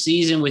caliber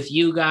season with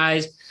you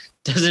guys,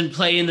 doesn't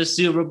play in the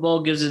Super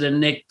Bowl, gives it to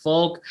Nick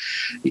Folk,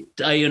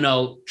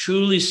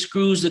 truly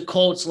screws the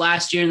Colts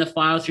last year in the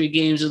final 3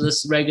 games of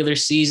this regular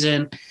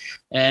season.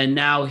 And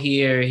now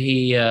here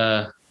he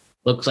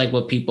looks like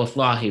what people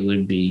thought he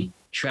would be.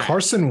 Trash.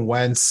 Carson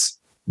Wentz,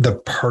 the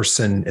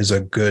person, is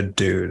a good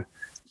dude,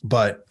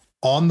 but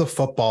on the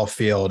football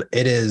field,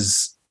 it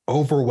is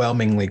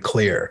overwhelmingly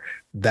clear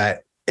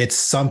that it's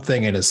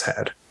something in his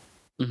head.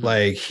 Mm-hmm.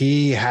 Like,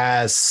 he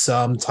has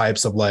some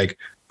types of like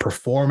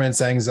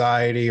performance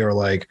anxiety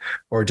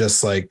or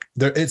just like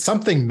it's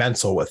something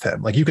mental with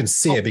him. Like, you can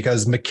see it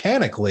because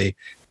mechanically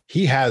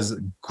he has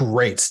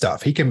great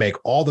stuff. He can make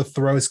all the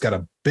throws, got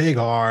a big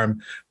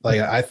arm.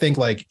 Like, I think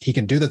like he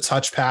can do the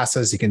touch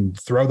passes. He can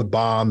throw the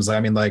bombs.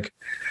 I mean, like,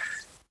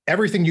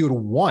 everything you would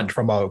want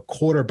from a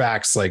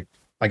quarterback's, like,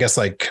 I guess,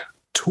 like,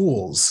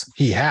 tools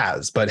he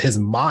has, but his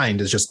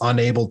mind is just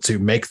unable to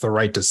make the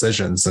right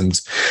decisions. And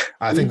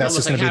I think that's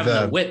just going to be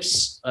the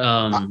whips.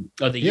 I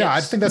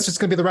think that's just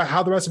going to be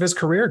how the rest of his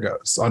career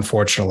goes.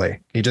 Unfortunately,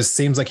 he just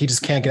seems like he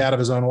just can't get out of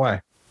his own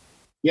way.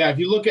 Yeah. If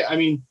you look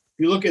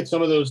at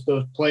some of those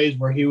plays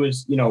where he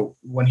was,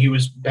 when he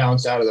was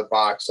bounced out of the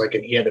box, like,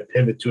 and he had to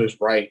pivot to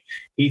his right,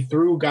 he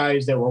threw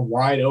guys that were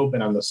wide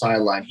open on the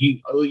sideline.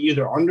 He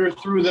either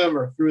underthrew them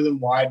or threw them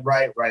wide,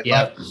 right,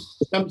 left.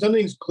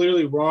 Something's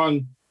clearly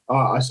wrong.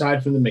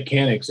 Aside from the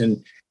mechanics,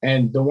 and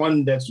the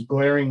one that's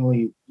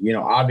glaringly,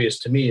 obvious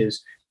to me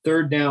is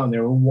 3rd down. They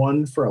were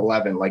 1 for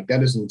 11. Like,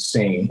 that is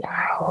insane.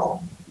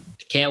 Wow.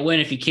 Can't win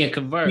if you can't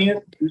convert.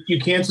 You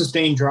can't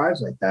sustain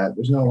drives like that.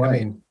 There's no way. I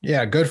mean,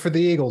 yeah, good for the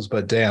Eagles,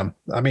 but damn.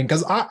 I mean,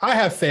 because I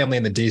have family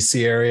in the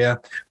DC area.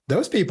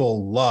 Those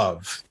people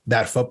love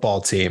that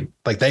football team.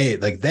 Like,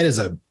 that is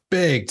a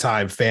big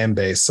time fan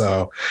base.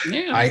 So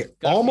yeah, I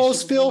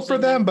almost feel for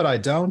them, but I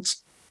don't.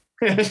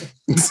 I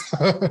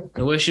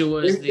wish it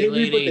was the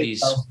late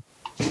 80s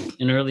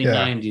and early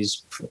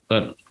 90s,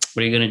 but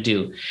what are you going to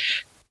do?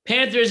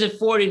 Panthers and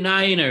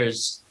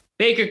 49ers.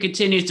 Baker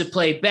continues to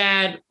play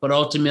bad, but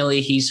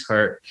ultimately he's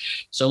hurt.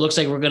 So it looks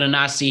like we're going to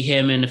not see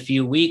him in a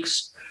few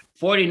weeks.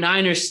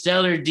 49ers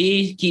stellar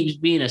D keeps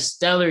being a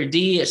stellar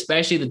D,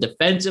 especially the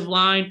defensive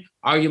line,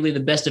 arguably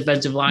the best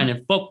defensive line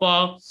in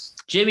football.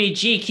 Jimmy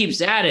G keeps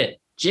at it.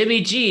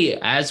 Jimmy G,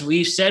 as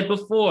we've said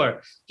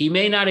before, he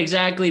may not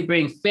exactly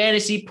bring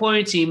fantasy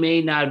points. He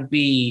may not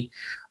be,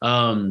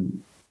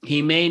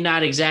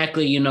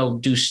 exactly,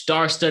 do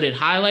star-studded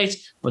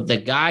highlights, but the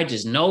guy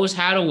just knows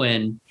how to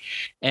win.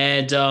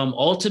 And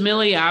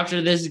ultimately,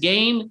 after this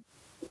game,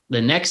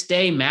 the next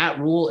day, Matt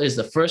Rule is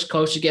the first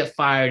coach to get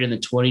fired in the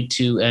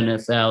 22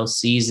 NFL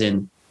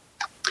season.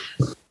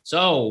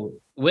 So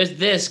with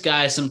this,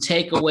 guys, some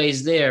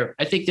takeaways there.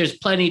 I think there's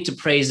plenty to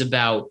praise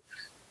about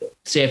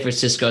San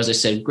Francisco. As I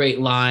said, great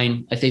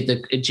line. I think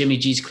that Jimmy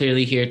G's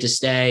clearly here to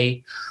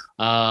stay.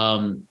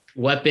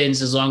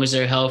 Weapons, as long as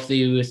they're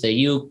healthy with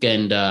Ayuk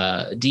and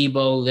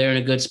Debo, they're in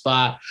a good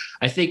spot.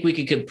 I think we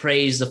could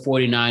praise the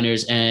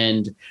 49ers,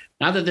 and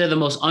not that they're the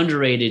most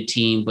underrated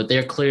team, but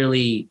they're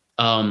clearly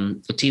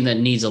a team that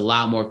needs a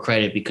lot more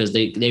credit because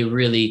they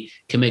really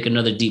can make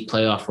another deep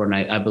playoff run,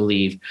 I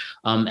believe.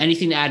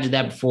 Anything to add to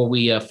that before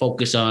we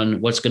focus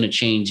on what's going to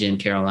change in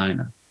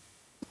Carolina?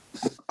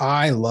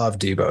 I love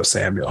Deebo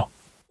Samuel.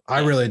 I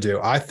really do.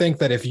 I think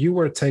that if you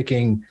were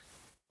taking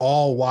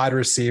all wide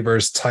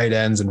receivers, tight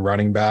ends, and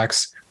running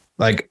backs,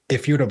 like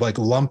if you'd have like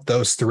lumped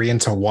those three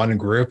into one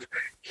group,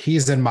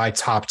 he's in my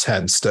top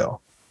 10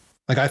 still.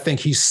 Like, I think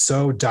he's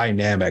so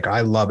dynamic.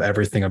 I love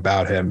everything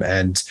about him.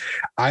 And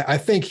I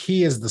think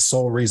he is the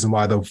sole reason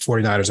why the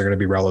 49ers are going to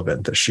be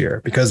relevant this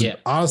year. Because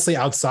honestly,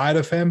 outside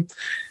of him,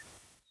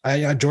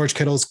 George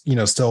Kittle's,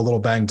 still a little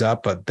banged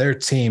up, but their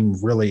team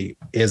really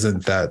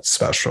isn't that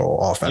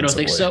special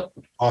offensively. You don't think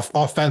so?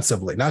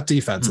 Offensively, not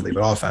defensively,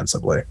 but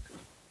offensively.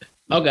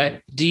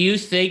 Okay. Do you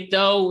think,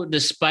 though,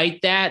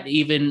 despite that,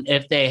 even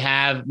if they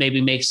have maybe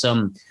make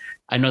some,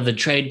 I know the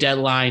trade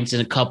deadline's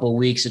in a couple of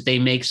weeks, if they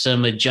make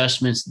some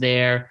adjustments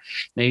there,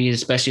 maybe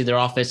especially their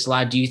offensive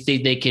line, do you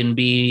think they can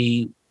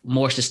be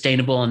more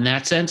sustainable in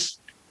that sense?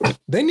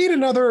 They need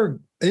another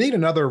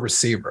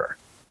receiver.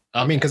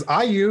 I mean, because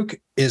Ayuk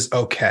is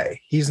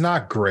okay. He's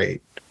not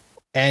great.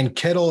 And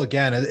Kittle,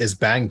 again, is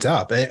banged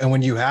up. And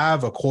when you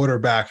have a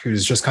quarterback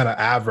who's just kind of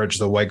average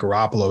the way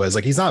Garoppolo is,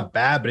 like, he's not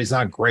bad, but he's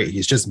not great.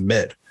 He's just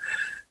mid.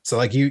 So,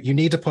 like, you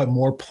need to put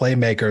more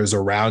playmakers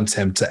around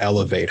him to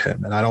elevate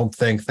him. And I don't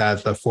think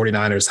that the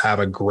 49ers have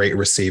a great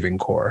receiving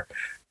core.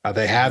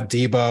 They have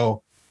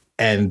Deebo,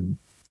 and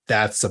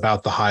that's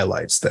about the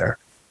highlights there.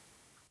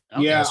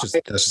 Yeah. That's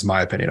just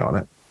my opinion on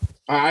it.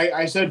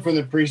 I said for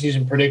the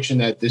preseason prediction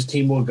that this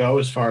team will go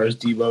as far as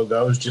Deebo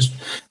goes, just,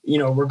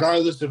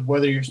 regardless of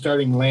whether you're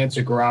starting Lance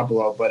or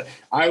Garoppolo. But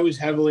I was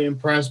heavily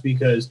impressed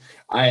because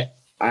I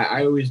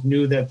always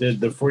knew that the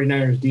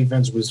 49ers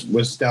defense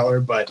was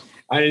stellar, but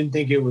I didn't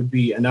think it would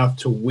be enough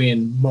to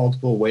win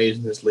multiple ways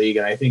in this league.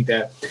 And I think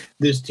that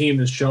this team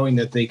is showing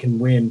that they can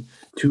win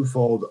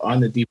twofold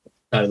on the defense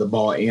side of the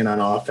ball and on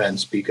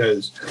offense,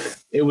 because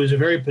it was a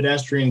very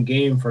pedestrian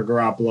game for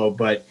Garoppolo,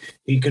 but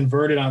he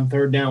converted on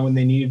third down when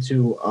they needed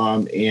to,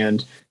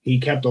 and he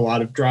kept a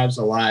lot of drives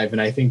alive.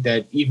 And I think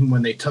that even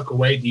when they took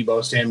away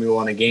Deebo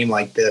Samuel in a game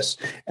like this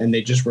and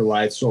they just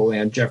relied solely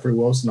on Jeffrey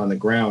Wilson on the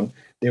ground,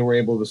 they were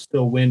able to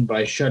still win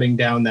by shutting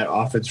down that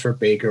offense for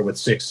Baker with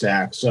 6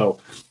 sacks. So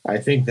I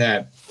think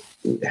that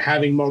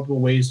having multiple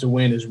ways to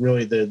win is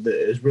really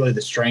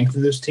the strength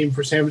of this team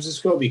for San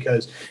Francisco,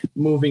 because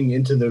moving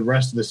into the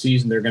rest of the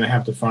season, they're going to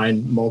have to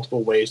find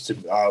multiple ways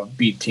to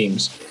beat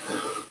teams.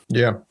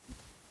 Yeah.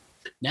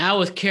 Now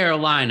with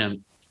Carolina,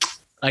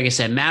 like I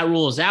said, Matt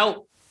Rule is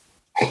out,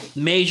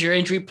 major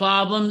injury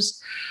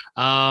problems.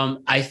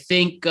 I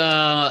think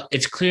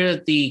it's clear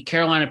that the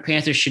Carolina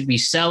Panthers should be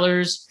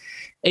sellers.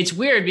 It's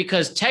weird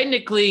because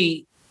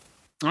technically,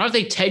 aren't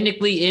they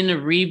technically in a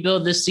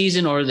rebuild this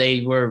season, or they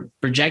were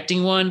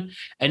projecting one,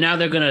 and now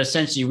they're going to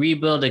essentially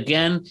rebuild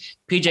again?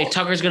 PJ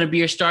Tucker's going to be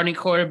your starting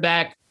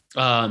quarterback.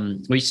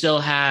 We still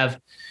have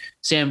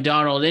Sam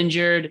Darnold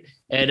injured,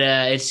 and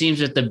it seems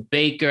that the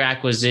Baker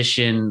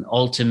acquisition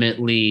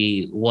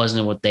ultimately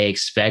wasn't what they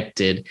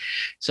expected.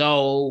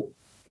 So,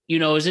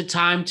 is it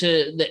time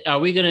are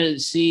we going to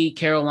see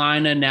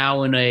Carolina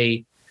now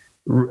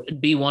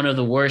be one of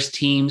the worst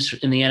teams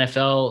in the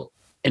NFL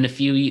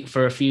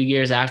for a few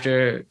years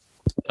after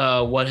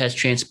what has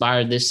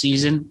transpired this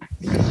season?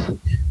 I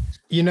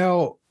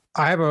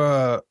have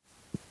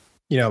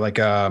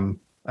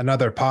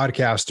another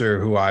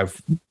podcaster who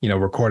I've,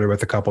 recorded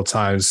with a couple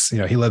times.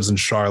 He lives in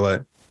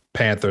Charlotte,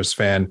 Panthers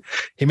fan.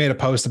 He made a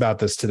post about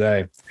this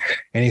today,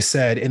 and he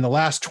said, in the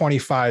last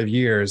 25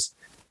 years,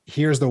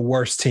 here's the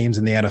worst teams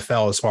in the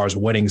NFL as far as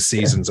winning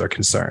seasons are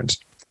concerned.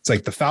 It's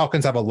like the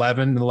Falcons have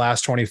 11 in the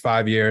last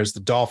 25 years.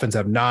 The Dolphins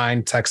have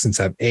 9, Texans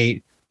have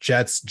 8,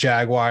 Jets,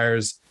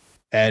 Jaguars,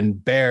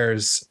 and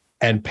Bears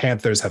and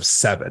Panthers have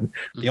 7.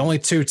 The only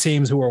 2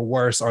 teams who are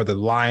worse are the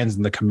Lions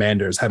and the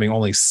Commanders, having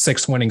only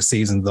 6 winning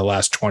seasons in the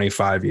last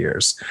 25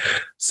 years.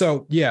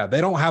 So, yeah,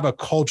 they don't have a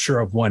culture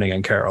of winning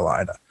in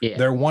Carolina. Yeah.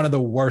 They're one of the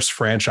worst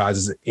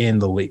franchises in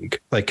the league,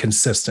 like,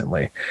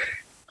 consistently.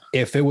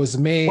 If it was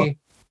me,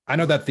 I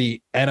know that the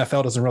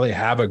NFL doesn't really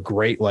have a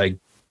great,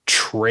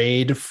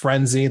 trade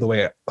frenzy the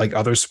way like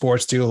other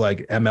sports do,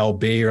 like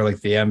MLB or like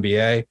the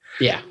NBA.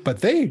 Yeah. But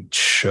they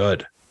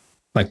should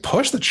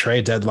push the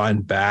trade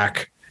deadline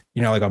back,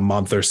 a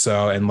month or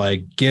so, and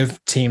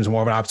give teams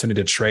more of an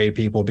opportunity to trade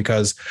people.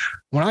 Because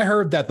when I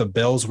heard that the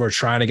Bills were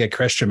trying to get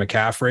Christian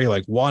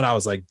McCaffrey, one, I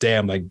was like,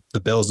 damn, the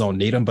Bills don't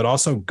need him, but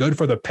also good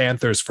for the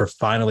Panthers for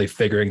finally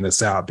figuring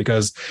this out,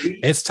 because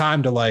it's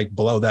time to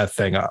blow that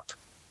thing up.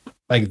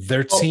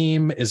 Their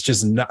team is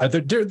just not,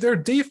 their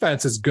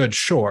defense is good,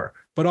 sure,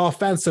 but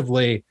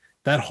offensively,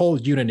 that whole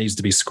unit needs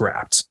to be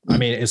scrapped. I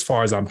mean, as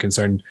far as I'm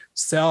concerned,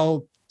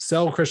 sell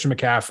Christian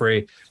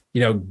McCaffrey,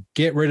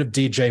 get rid of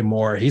DJ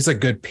Moore. He's a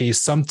good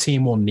piece. Some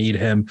team will need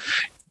him.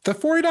 The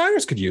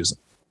 49ers could use him.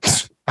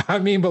 I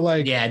mean, but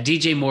like, Yeah,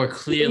 DJ Moore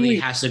clearly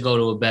has to go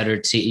to a better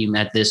team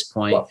at this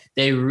point. Well,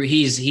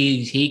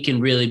 He can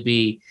really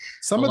be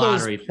some a of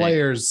those lottery pick.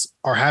 players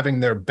are having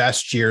their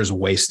best years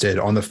wasted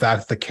on the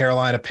fact that the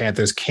Carolina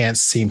Panthers can't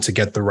seem to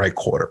get the right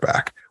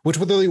quarterback, which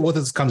really what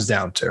this comes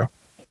down to.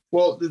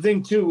 Well, the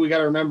thing too we got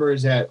to remember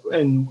is that,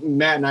 and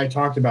Matt and I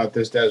talked about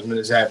this, Desmond,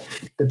 is that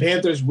the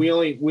Panthers we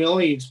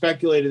only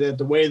speculated that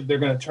the way that they're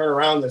going to turn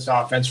around this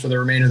offense for the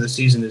remainder of the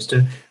season is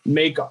to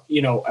make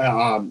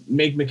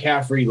make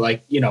McCaffrey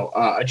like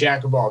a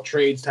jack of all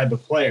trades type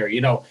of player.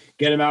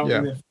 Get him out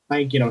in the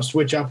flank,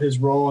 switch up his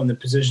role and the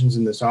positions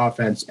in this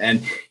offense,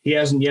 and he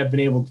hasn't yet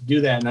been able to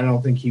do that, and I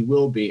don't think he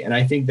will be. And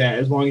I think that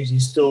as long as he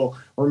still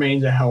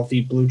remains a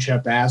healthy blue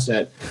chip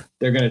asset,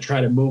 they're going to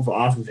try to move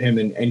off of him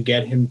and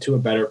get him to a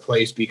better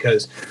place,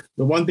 because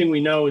the one thing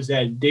we know is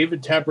that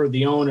David Tepper,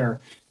 the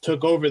owner,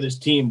 took over this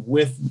team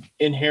with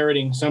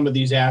inheriting some of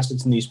these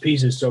assets and these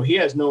pieces. So he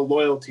has no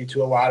loyalty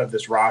to a lot of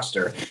this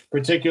roster,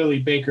 particularly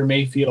Baker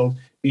Mayfield,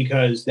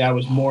 because that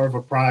was more of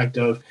a product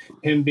of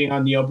him being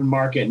on the open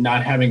market and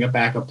not having a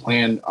backup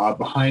plan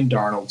behind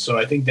Darnold. So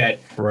I think that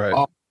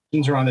all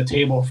options are on the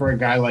table for a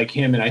guy like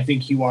him, and I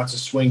think he wants to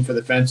swing for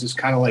the fences,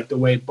 kind of like the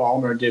way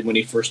Ballmer did when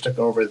he first took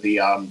over the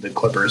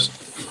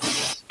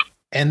Clippers.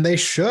 And they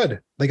should.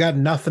 They got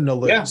nothing to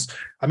lose. Yeah,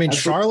 I mean,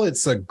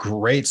 Charlotte's a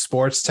great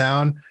sports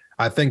town.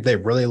 I think they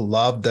really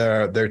love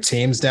their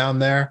teams down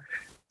there.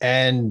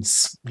 And,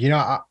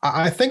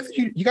 I think that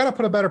you got to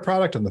put a better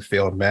product on the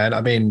field, man.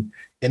 I mean,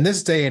 in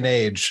this day and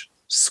age,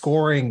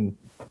 scoring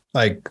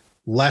like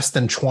less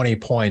than 20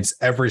 points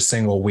every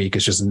single week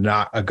is just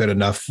not a good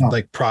enough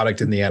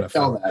product in the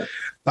NFL.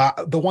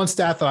 The one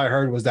stat that I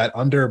heard was that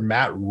under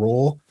Matt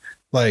Rule,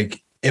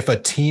 like if a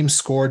team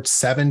scored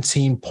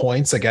 17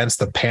 points against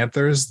the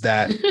Panthers,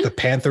 that the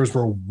Panthers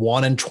were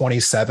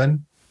 1-27.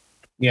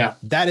 Yeah,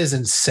 that is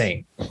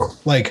insane.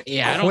 Like,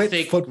 I don't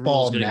think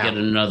football's going to get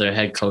another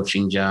head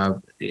coaching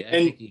job.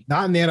 And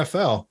not in the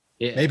NFL.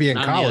 Yeah, maybe in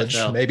college.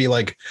 Maybe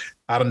like,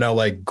 I don't know,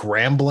 like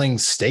Grambling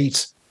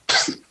State.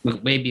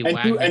 Maybe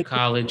Wagner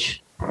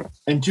College.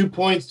 And 2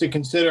 points to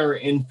consider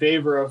in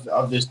favor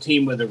of this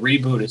team with a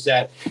reboot is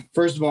that,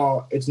 first of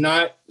all, it's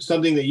not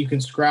something that you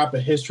can scrap a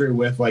history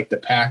with like the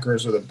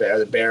Packers or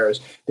the Bears.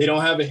 They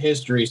don't have a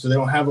history, so they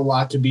don't have a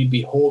lot to be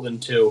beholden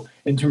to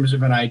in terms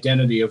of an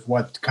identity of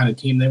what kind of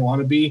team they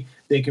want to be.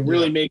 They can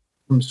really make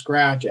it from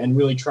scratch and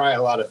really try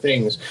a lot of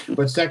things.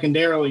 But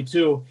secondarily,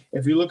 too,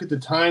 if you look at the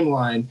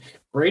timeline,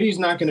 Brady's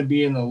not going to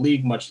be in the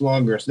league much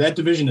longer, so that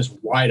division is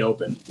wide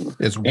open.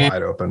 It's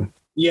wide open.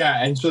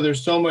 Yeah, and so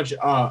there's so much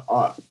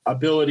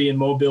ability and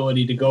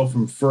mobility to go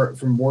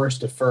from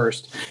worst to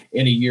first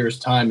in a year's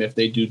time if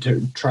they do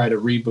try to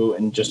reboot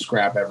and just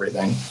scrap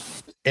everything.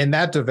 And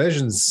that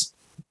division's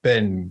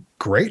been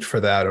great for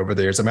that over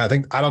the years. I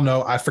mean, I don't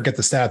know, I forget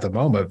the stat at the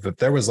moment, but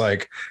there was I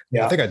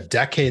think a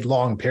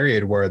decade-long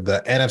period where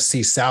the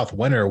NFC South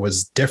winner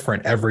was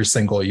different every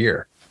single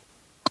year.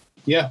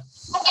 Yeah.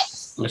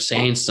 We're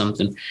saying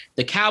something.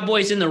 The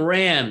Cowboys and the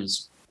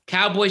Rams.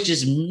 Cowboys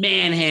just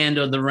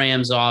manhandled the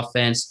Rams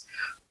offense.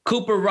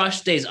 Cooper Rush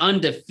stays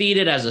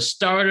undefeated as a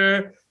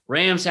starter.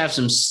 Rams have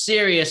some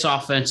serious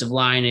offensive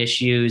line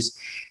issues.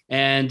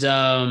 And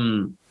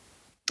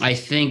I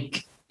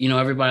think,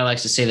 everybody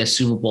likes to say the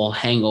Super Bowl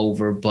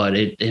hangover, but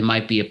it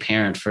might be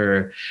apparent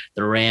for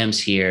the Rams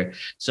here.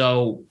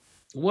 So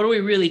what do we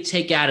really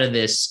take out of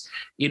this?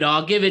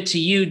 I'll give it to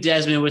you,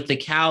 Desmond, with the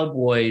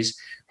Cowboys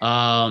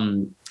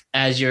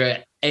as your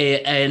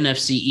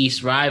NFC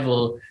East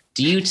rival.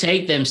 Do you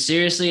take them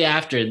seriously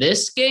after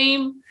this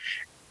game?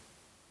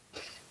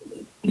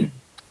 The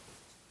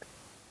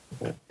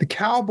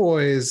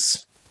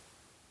Cowboys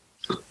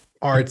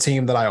are a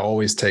team that I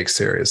always take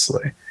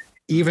seriously,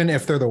 even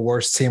if they're the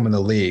worst team in the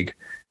league,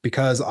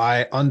 because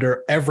I,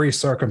 under every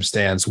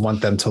circumstance,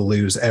 want them to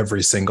lose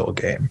every single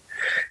game.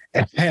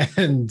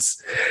 And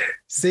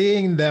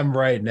seeing them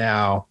right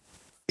now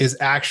is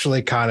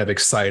actually kind of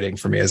exciting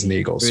for me as an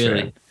Eagles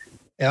fan.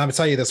 And I'm going to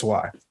tell you this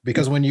why.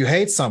 Because when you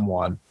hate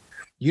someone,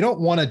 you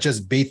don't want to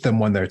just beat them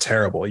when they're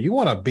terrible. You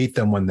want to beat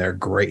them when they're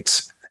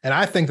great. And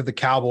I think that the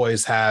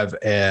Cowboys have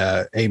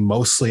a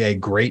mostly a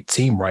great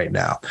team right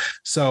now.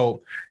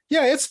 So,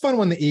 yeah, it's fun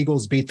when the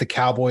Eagles beat the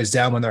Cowboys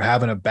down when they're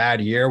having a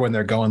bad year, when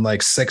they're going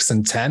like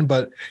 6-10.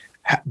 But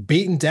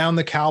beating down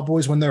the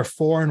Cowboys when they're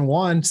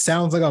 4-1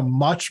 sounds like a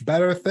much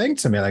better thing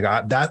to me. Like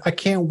I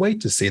can't wait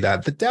to see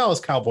that. The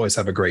Dallas Cowboys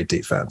have a great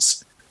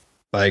defense.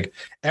 Like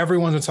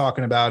everyone's been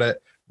talking about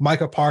it.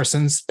 Micah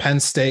Parsons, Penn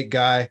State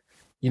guy.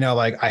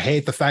 I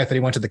hate the fact that he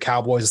went to the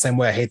Cowboys the same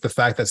way I hate the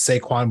fact that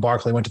Saquon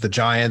Barkley went to the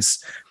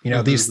Giants.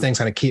 These things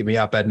kind of keep me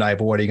up at night,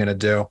 but what are you going to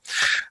do?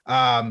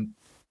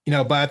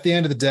 But at the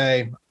end of the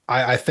day,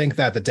 I think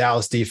that the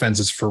Dallas defense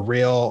is for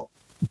real,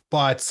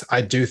 but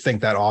I do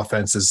think that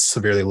offense is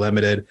severely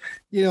limited.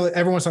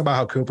 Everyone's talking about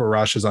how Cooper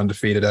Rush is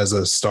undefeated as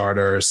a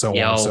starter, so on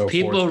and so forth.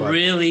 People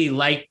really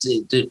like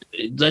to,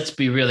 let's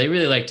be real, they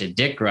really like to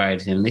dick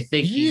ride him. They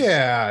think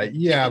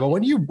but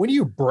when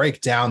you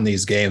break down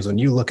these games, when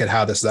you look at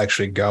how this is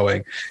actually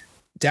going,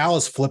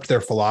 Dallas flipped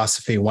their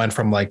philosophy, went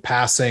from like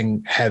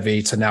passing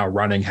heavy to now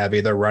running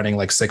heavy. They're running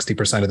like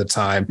 60% of the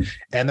time,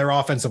 and their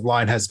offensive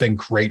line has been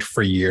great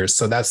for years.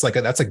 So that's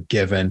a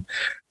given.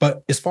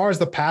 But as far as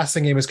the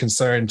passing game is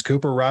concerned,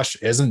 Cooper Rush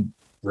isn't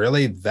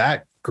really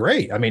that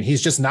great. I mean,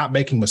 he's just not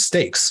making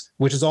mistakes,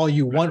 which is all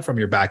you want from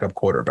your backup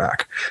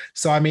quarterback.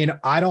 So, I mean,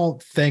 I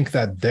don't think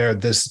that they're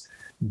this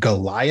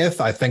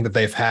Goliath. I think that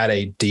they've had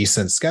a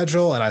decent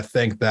schedule, and I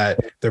think that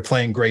they're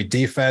playing great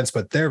defense,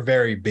 but they're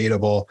very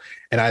beatable.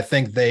 And I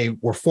think they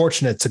were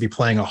fortunate to be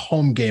playing a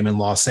home game in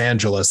Los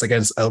Angeles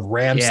against a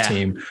Rams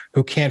team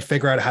who can't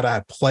figure out how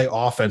to play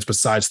offense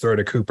besides throw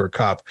to Cooper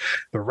Kupp.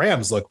 The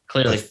Rams look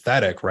clearly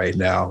pathetic right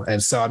now.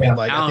 And so, I mean,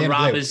 like Allen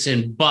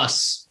Robinson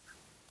bus.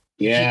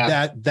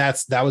 Yeah,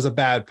 that was a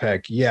bad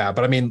pick. Yeah,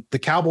 but I mean, the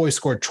Cowboys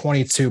scored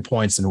 22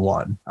 points and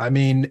won. I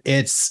mean,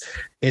 it's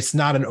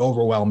not an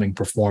overwhelming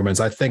performance.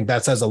 I think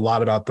that says a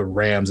lot about the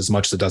Rams as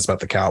much as it does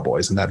about the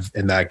Cowboys in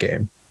that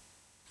game.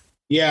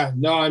 Yeah,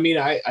 no, I mean,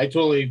 I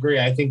totally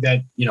agree. I think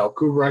that,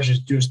 Cooper Rush is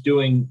just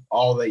doing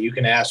all that you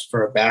can ask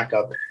for a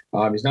backup.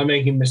 He's not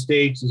making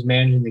mistakes. He's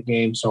managing the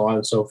game, so on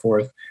and so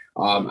forth.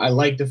 I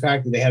like the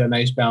fact that they had a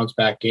nice bounce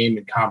back game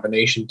in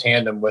combination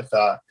tandem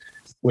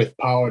with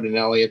Pollard and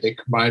Elliott. They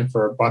combined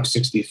for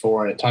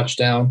 $164 and a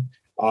touchdown.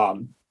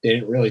 They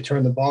didn't really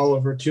turn the ball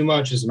over too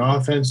much as an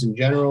offense in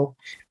general,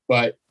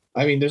 but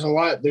I mean, there's a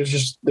lot.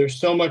 There's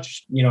so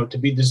much, to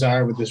be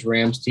desired with this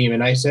Rams team.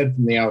 And I said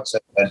from the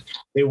outset that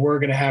they were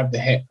going to have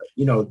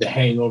the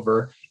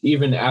hangover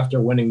even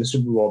after winning the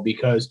Super Bowl,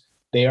 because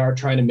they are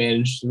trying to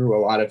manage through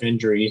a lot of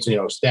injuries.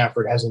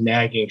 Stafford has a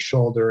nagging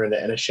shoulder and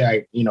a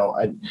shag,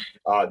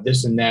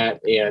 this and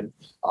that. And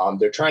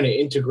they're trying to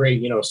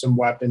integrate, some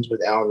weapons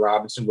with Allen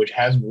Robinson, which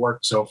hasn't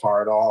worked so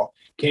far at all.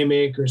 Cam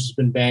Akers has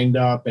been banged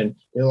up, and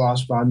they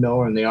lost Von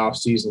Miller in the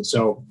offseason.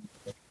 So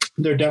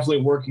they're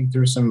definitely working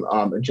through some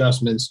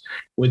adjustments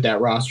with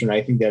that roster, and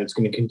I think that it's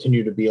going to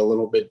continue to be a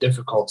little bit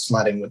difficult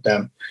sledding with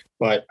them.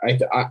 But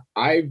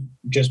I've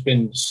just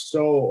been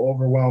so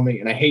overwhelming,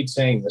 and I hate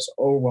saying this,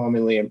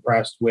 overwhelmingly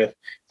impressed with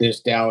this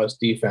Dallas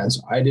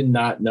defense. I did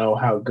not know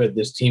how good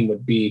this team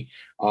would be,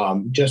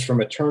 just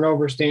from a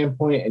turnover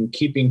standpoint and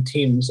keeping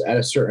teams at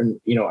a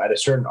certain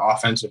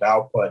offensive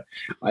output.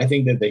 I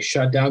think that they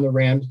shut down the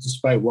Rams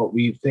despite what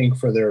we think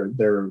for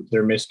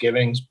their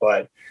misgivings.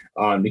 But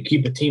to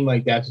keep a team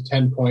like that to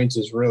 10 points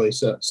is really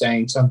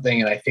saying something.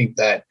 And I think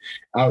that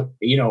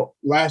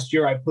last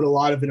year I put a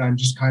lot of it on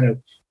just kind of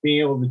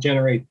being able to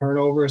generate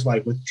turnovers,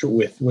 like with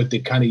the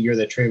kind of year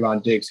that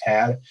Trayvon Diggs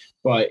had.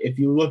 But if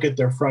you look at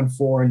their front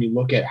four and you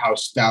look at how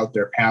stout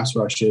their pass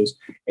rush is,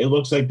 it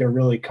looks like they're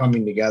really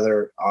coming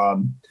together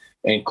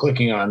and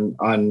clicking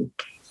on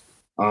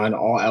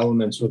all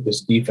elements with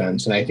this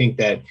defense. And I think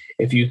that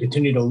if you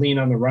continue to lean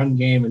on the run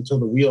game until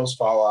the wheels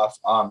fall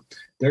off,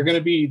 they're going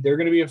to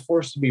be a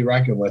force to be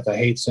reckoned with. I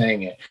hate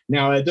saying it.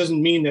 Now, it doesn't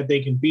mean that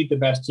they can beat the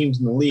best teams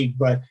in the league,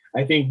 but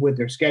I think with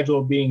their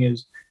schedule being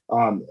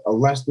a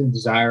less than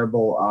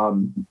desirable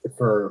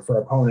for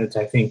opponents,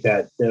 I think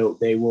that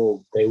they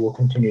will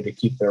continue to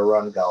keep their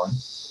run going.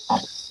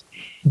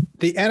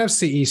 The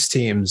NFC East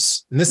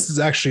teams, and this is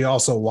actually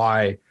also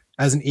why,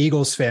 as an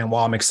Eagles fan,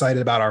 while I'm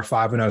excited about our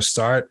 5-0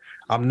 start,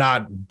 I'm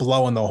not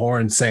blowing the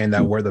horn saying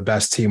that we're the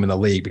best team in the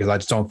league, because I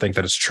just don't think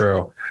that it's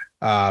true.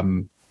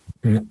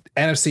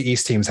 NFC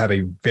East teams have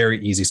a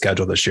very easy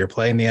schedule this year,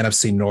 playing the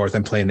NFC North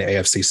and playing the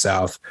AFC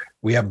South.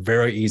 We have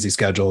very easy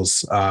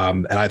schedules,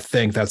 and I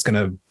think that's going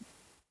to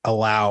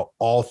allow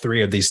all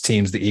three of these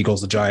teams, the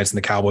Eagles, the Giants, and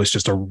the Cowboys,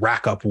 just to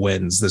rack up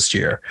wins this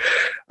year.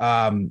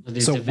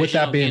 So with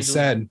that being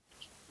said,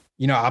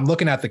 I'm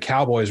looking at the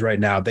Cowboys right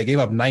now. They gave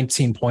up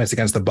 19 points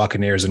against the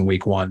Buccaneers in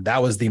week 1.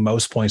 That was the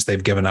most points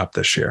they've given up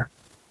this year.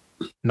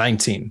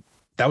 19.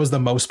 That was the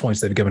most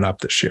points they've given up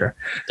this year.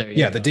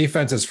 Yeah, the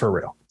defense is for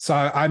real. So,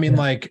 I mean,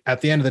 like,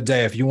 at the end of the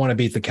day, if you want to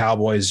beat the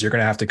Cowboys, you're going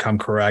to have to come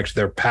correct.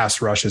 Their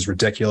pass rush is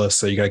ridiculous,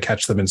 so you got to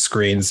catch them in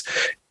screens,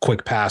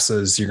 quick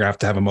passes. You're going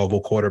to have a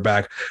mobile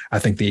quarterback. I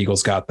think the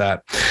Eagles got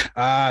that.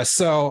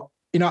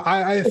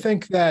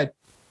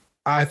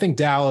 I think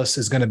Dallas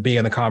is going to be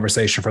in the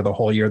conversation for the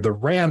whole year. The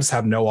Rams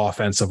have no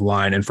offensive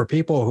line. And for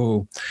people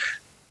who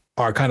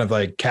are kind of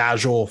like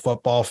casual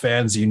football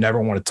fans, you never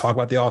want to talk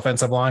about the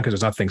offensive line because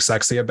there's nothing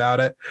sexy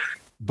about it.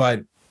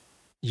 But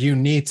you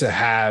need to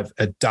have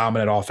a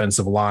dominant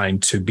offensive line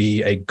to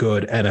be a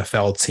good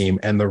NFL team.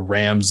 And the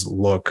Rams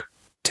look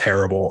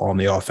terrible on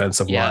the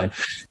offensive line.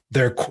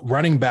 Their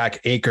running back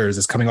Akers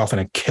is coming off an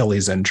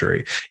Achilles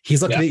injury.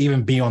 He's lucky to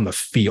even be on the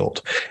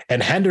field.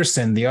 And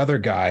Henderson, the other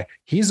guy,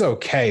 he's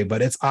okay,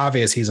 but it's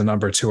obvious he's a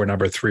number 2 or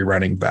number 3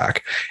 running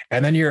back.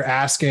 And then you're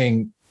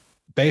asking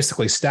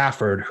basically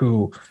Stafford,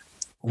 who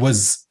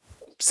was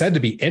said to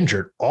be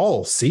injured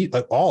all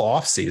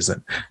off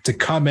season, to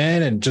come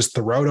in and just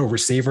throw to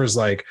receivers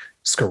like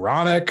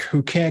Skoranek,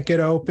 who can't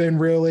get open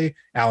really.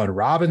 Allen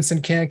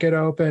Robinson can't get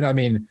open. I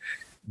mean,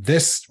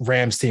 this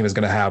Rams team is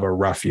going to have a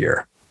rough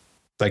year.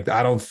 Like,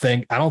 I don't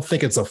think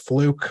it's a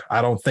fluke.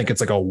 I don't think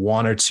it's like a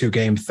 1 or 2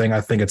 game thing.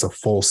 I think it's a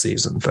full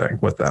season thing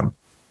with them.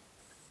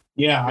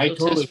 Yeah, I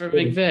totally for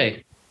Big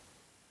Vay.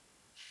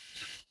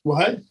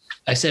 What?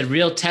 I said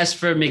real test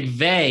for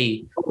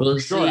McVay. We'll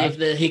see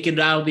if he can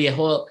now be a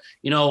whole,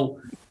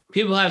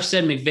 people have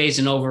said McVay's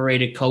an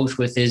overrated coach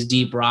with his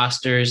deep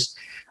rosters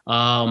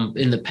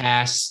in the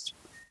past.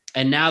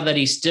 And now that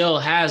he still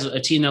has a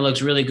team that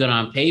looks really good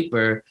on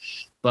paper,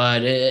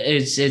 but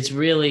it's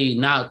really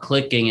not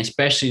clicking,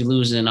 especially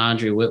losing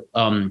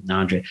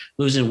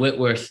losing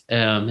Whitworth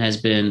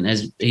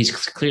he's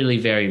clearly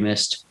very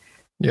missed.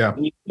 Yeah.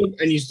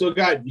 And you still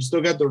got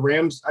the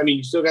Rams. I mean,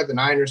 you still got the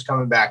Niners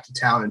coming back to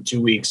town in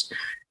 2 weeks,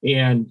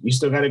 and you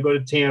still got to go to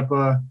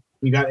Tampa.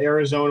 You got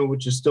Arizona,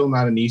 which is still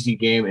not an easy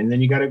game. And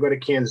then you got to go to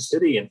Kansas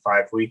City in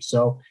 5 weeks.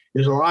 So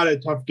there's a lot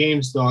of tough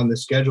games still on the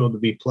schedule to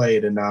be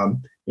played. And,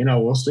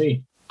 we'll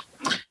see.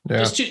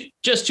 Yeah.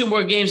 Just two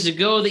more games to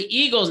go. The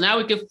Eagles. Now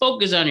we can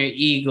focus on your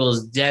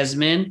Eagles,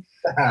 Desmond.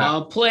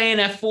 Playing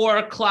at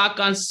 4:00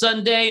 on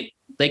Sunday.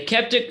 They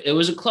kept it. It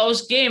was a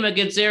close game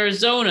against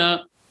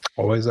Arizona.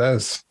 Always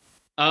is.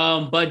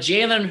 But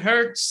Jalen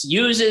Hurts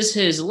uses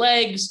his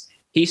legs.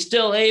 He's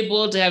still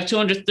able to have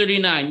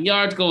 239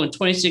 yards, going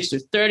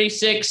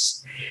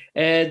 26-36.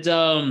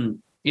 And,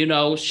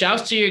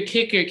 shouts to your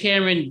kicker,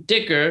 Cameron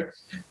Dicker,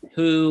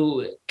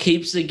 who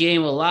keeps the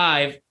game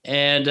alive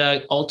and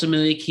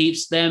ultimately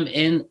keeps them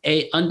in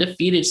a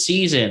undefeated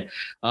season.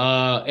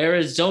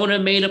 Arizona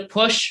made a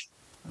push.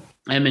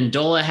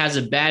 Amendola has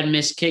a bad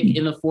missed kick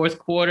in the fourth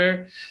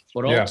quarter,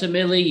 but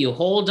ultimately you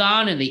hold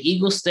on and the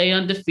Eagles stay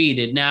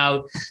undefeated.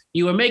 Now,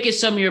 you were making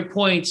some of your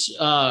points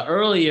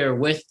earlier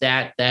with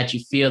that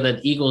you feel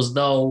that Eagles,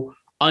 though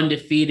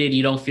undefeated,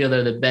 you don't feel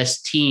they're the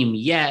best team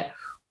yet.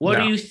 What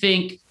do you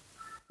think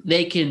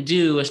they can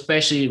do,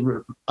 especially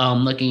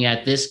looking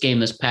at this game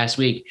this past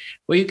week,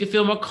 where you can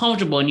feel more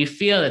comfortable and you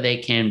feel that they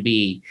can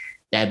be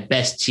that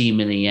best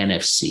team in the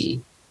NFC?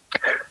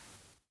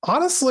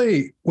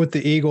 Honestly, with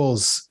the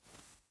Eagles,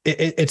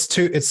 it's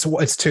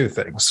two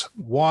things.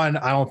 One,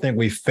 I don't think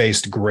we've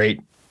faced great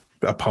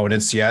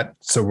opponents yet,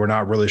 so we're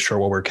not really sure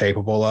what we're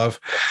capable of.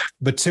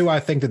 But two,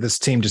 I think that this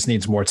team just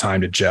needs more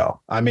time to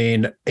gel. I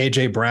mean,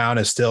 AJ Brown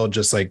is still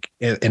just like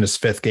in his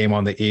 5th game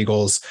on the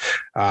Eagles.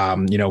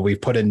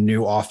 We've put in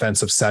new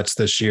offensive sets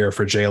this year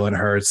for Jalen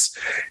Hurts.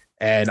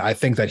 And I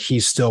think that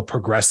he's still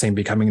progressing,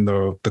 becoming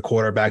the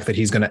quarterback that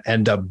he's going to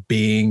end up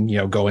being,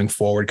 going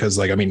forward. Because,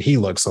 he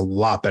looks a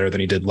lot better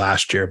than he did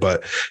last year.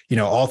 But,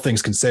 all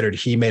things considered,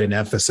 he made an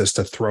emphasis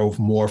to throw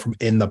more from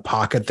in the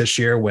pocket this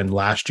year, when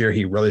last year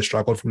he really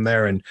struggled from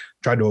there and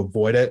tried to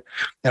avoid it.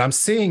 And I'm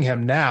seeing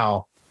him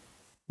now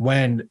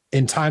when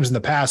in times in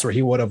the past where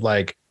he would have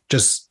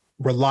just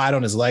relied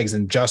on his legs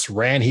and just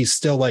ran, he's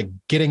still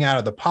getting out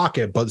of the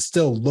pocket, but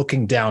still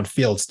looking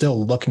downfield,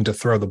 still looking to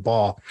throw the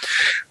ball.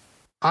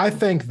 I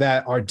think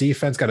that our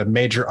defense got a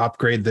major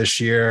upgrade this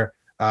year,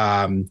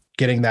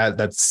 getting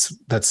that's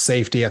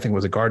safety. I think it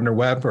was a Gardner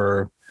Webb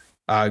or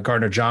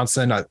Gardner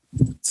Johnson,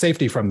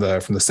 safety from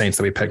the Saints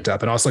that we picked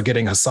up, and also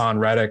getting Hassan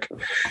Reddick.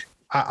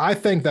 I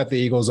think that the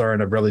Eagles are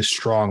in a really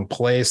strong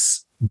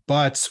place,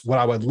 but what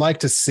I would like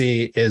to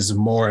see is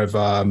more of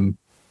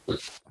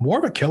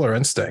a killer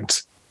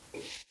instinct.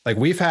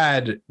 We've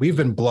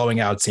been blowing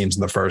out teams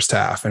in the first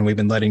half, and we've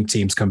been letting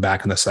teams come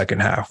back in the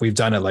second half. We've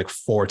done it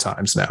 4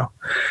 times now.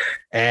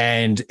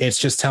 And it's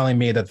just telling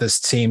me that this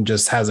team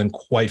just hasn't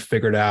quite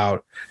figured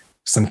out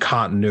some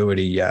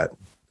continuity yet.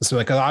 So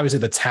obviously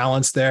the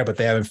talent's there, but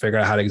they haven't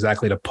figured out how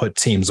to put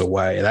teams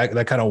away.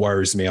 That kind of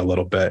worries me a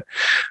little bit.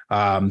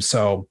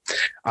 So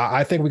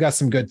I think we got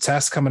some good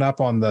tests coming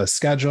up on the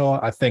schedule.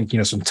 I think,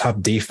 some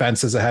tough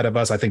defenses ahead of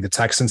us. I think the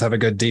Texans have a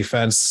good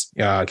defense.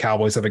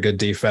 Cowboys have a good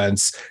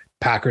defense.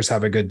 Packers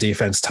have a good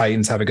defense.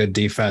 Titans have a good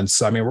defense.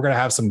 So, we're going to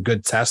have some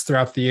good tests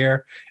throughout the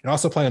year, and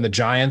also playing the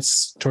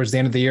Giants towards the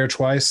end of the year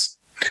twice.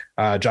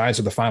 Giants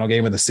are the final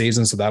game of the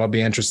season, so that'll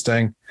be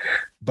interesting.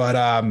 But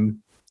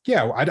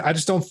I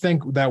just don't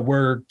think that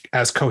we're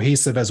as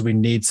cohesive as we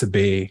need to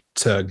be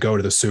to go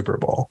to the Super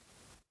Bowl.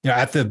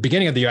 At the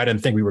beginning of the year, I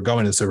didn't think we were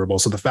going to the Super Bowl.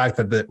 So the fact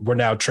that we're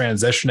now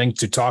transitioning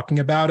to talking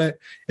about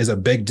it is a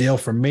big deal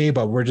for me,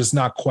 but we're just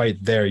not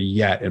quite there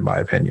yet, in my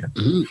opinion.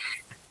 Mm-hmm.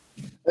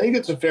 I think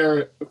it's a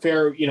fair,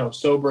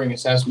 sobering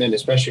assessment,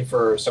 especially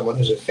for someone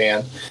who's a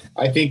fan.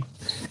 I think,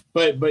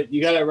 but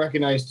you got to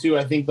recognize too,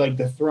 I think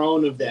the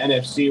throne of the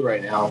NFC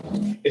right now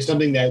is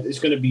something that is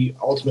going to be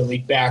ultimately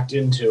backed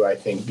into, I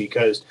think,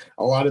 because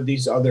a lot of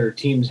these other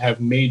teams have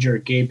major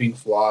gaping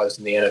flaws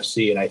in the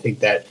NFC. And I think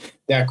that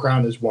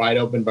crown is wide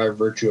open by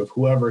virtue of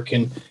whoever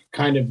can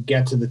kind of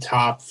get to the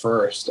top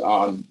first,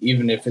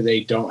 even if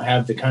they don't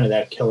have the kind of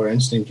that killer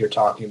instinct you're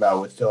talking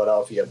about with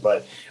Philadelphia.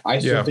 But I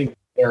still think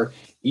they're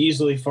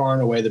easily far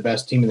and away the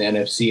best team in the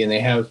NFC, and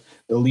they have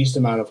the least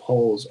amount of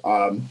holes.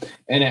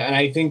 And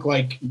I think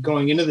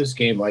going into this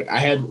game, I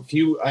had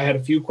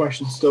a few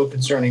questions still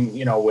concerning,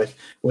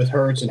 with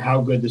Hurts and how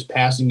good this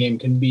passing game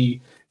can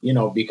be,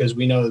 because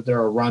we know that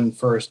they're a run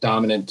first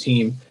dominant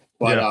team,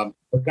 but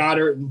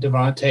Goddard and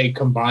Devontae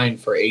combined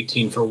for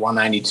 18 for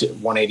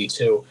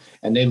 182,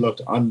 and they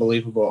looked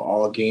unbelievable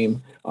all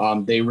game.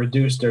 They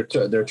reduced their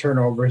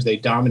turnovers. They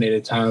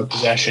dominated time of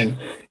possession,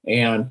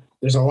 and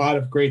there's a lot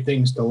of great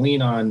things to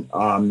lean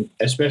on,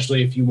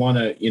 especially if you want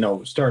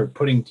to, start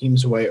putting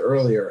teams away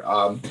earlier.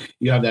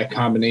 You have that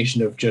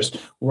combination of just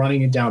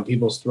running it down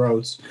people's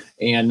throats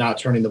and not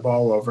turning the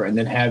ball over, and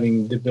then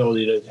having the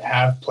ability to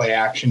have play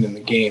action in the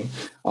game.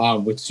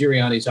 With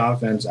Sirianni's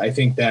offense, I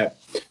think that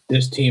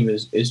this team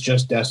is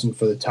just destined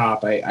for the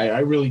top. I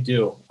really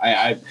do.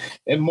 I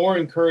am more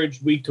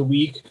encouraged week to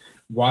week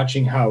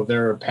watching how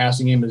their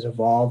passing game has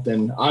evolved,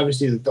 and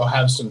obviously they'll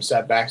have some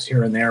setbacks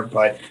here and there,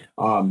 but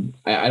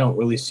I don't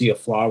really see a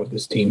flaw with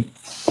this team.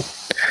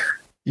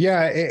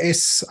 Yeah,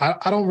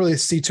 I don't really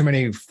see too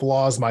many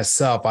flaws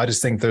myself. I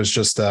just think there's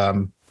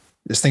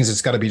things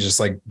that's got to be just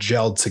like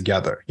gelled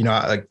together.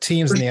 Like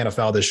teams in the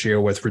NFL this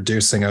year with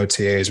reducing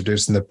OTAs,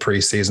 reducing the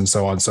preseason,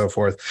 so on and so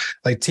forth,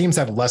 like teams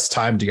have less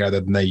time together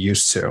than they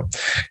used to.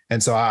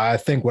 And so I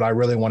think what I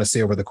really want to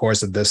see over the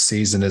course of this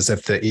season is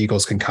if the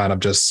Eagles can kind of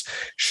just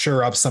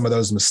shore up some of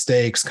those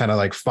mistakes, kind of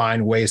like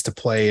find ways to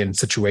play in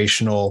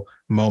situational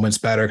moments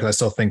better, because I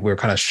still think we're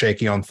kind of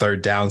shaky on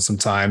third down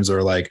sometimes,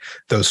 or like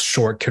those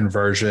short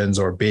conversions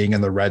or being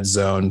in the red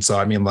zone. So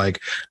I mean, like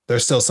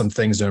there's still some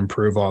things to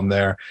improve on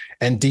there.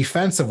 And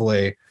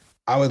defensively,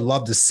 I would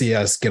love to see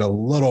us get a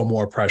little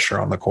more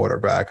pressure on the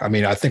quarterback. I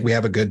mean, I think we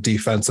have a good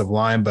defensive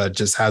line, but it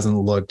just hasn't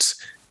looked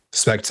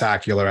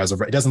spectacular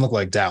it doesn't look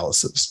like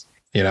Dallas's,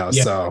 Yeah.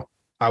 So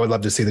I would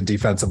love to see the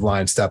defensive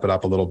line step it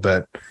up a little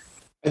bit.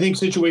 I think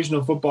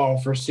situational football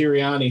for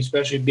Sirianni,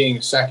 especially being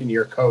a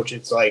second-year coach,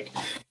 it's like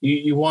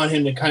you want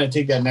him to kind of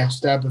take that next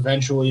step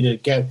eventually to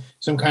get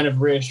some kind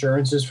of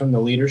reassurances from the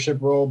leadership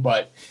role.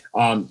 But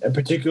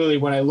particularly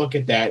when I look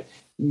at that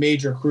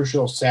major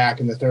crucial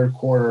sack in the third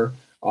quarter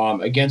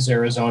against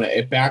Arizona,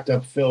 it backed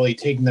up Philly,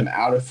 taking them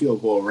out of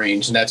field goal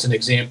range. And that's an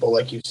example,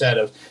 like you said,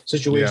 of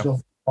situational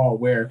football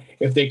where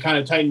if they kind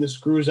of tighten the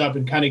screws up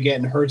and kind of get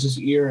in Hurts's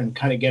ear and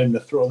kind of get him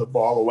to throw the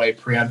ball away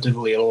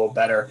preemptively a little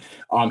better,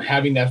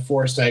 having that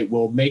foresight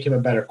will make him a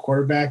better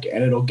quarterback,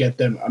 and it'll get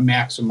them a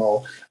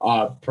maximal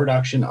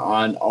production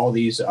on all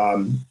these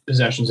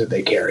possessions that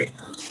they carry.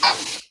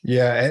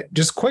 Yeah,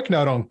 just quick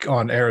note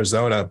on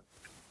Arizona.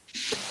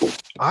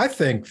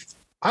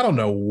 I don't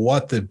know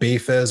what the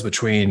beef is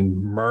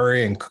between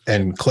Murray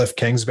and Cliff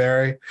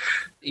Kingsbury,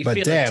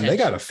 but damn, they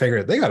got to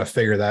figure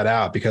that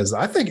out, because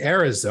I think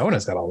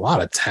Arizona's got a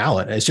lot of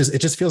talent. It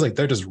just feels like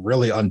they're just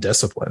really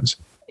undisciplined.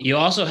 You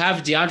also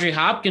have DeAndre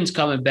Hopkins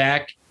coming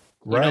back.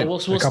 Right. We'll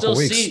still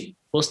see.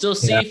 We'll still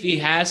see if he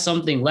has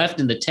something left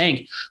in the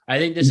tank. I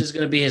think this is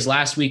going to be his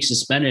last week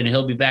suspended, and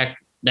he'll be back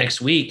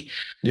next week.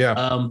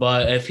 Yeah.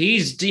 But if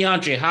he's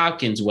DeAndre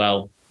Hopkins,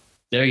 well,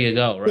 there you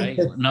go. Right.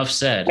 Enough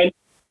said.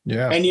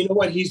 And you know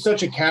what? He's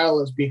such a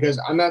catalyst, because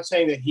I'm not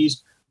saying that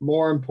he's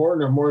more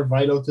important or more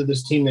vital to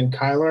this team than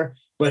Kyler,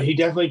 but he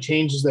definitely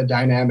changes the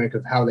dynamic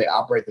of how they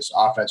operate this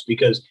offense,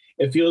 because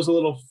it feels a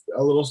little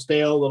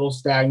stale, a little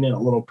stagnant, a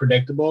little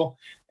predictable.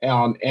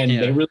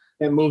 They really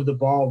can't move the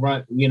ball,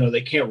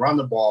 they can't run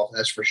the ball,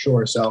 that's for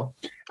sure. So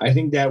I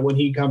think that when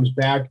he comes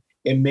back,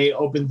 it may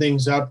open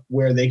things up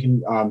where they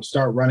can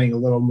start running a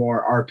little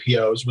more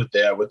RPOs with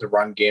the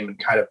run game and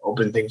kind of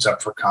open things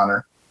up for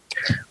Connor.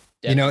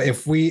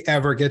 If we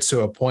ever get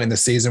to a point in the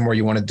season where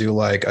you want to do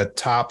like a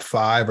top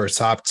 5 or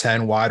top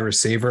 10 wide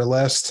receiver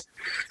list,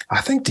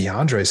 I think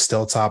DeAndre's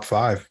still top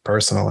 5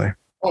 personally.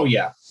 Oh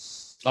yeah.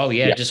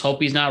 Just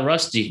hope he's not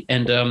rusty.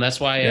 And that's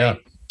why I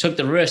took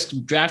the risk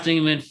drafting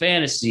him in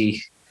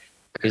fantasy,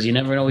 because you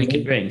never know what he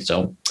can bring.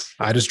 So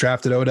I just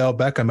drafted Odell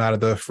Beckham out of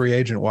the free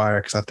agent wire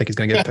because I think he's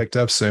going to get picked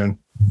up soon.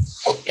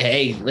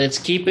 Hey, let's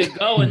keep it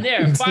going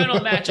there. Final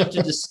matchup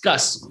to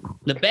discuss: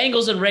 the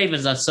Bengals and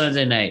Ravens on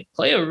Sunday night.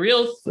 Play a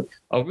real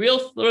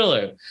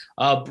thriller.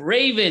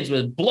 Ravens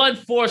with blunt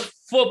force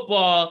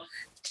football.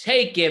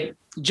 Take it.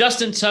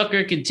 Justin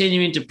Tucker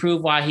continuing to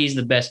prove why he's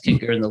the best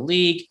kicker in the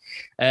league.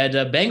 And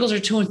Bengals are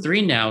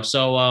 2-3 now.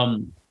 So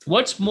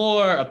what's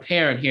more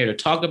apparent here? To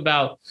talk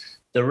about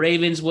the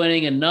Ravens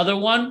winning another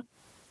one.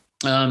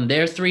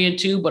 They're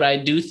 3-2, but I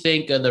do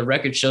think the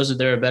record shows that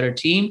they're a better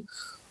team.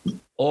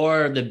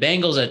 Or the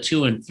Bengals at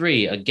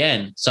 2-3,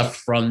 again, suffer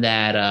from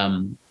that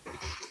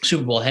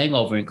Super Bowl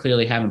hangover and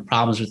clearly having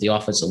problems with the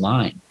offensive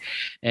line.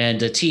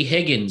 And T.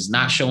 Higgins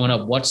not showing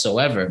up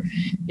whatsoever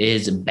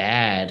is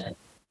bad.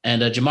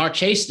 And Jamar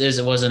Chase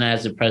wasn't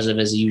as impressive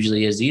as he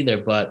usually is either.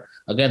 But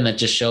again, that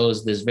just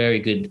shows this very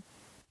good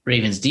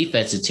Ravens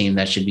defensive team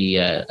that should be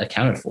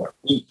accounted for.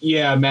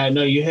 Yeah, Matt,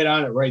 no, you hit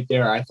on it right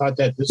there. I thought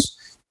that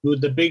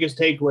the biggest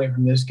takeaway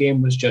from this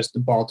game was just the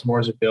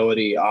Baltimore's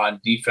ability on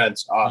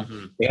defense.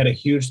 They had a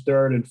huge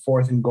 3rd and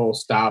 4th and goal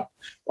stop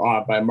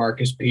by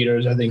Marcus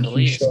Peters. I think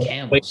he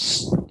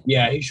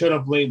showed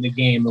up late in the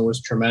game and was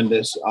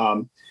tremendous.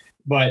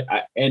 But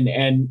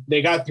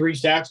they got 3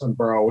 sacks on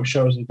Burrow, which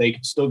shows that they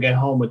can still get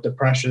home with the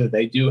pressure that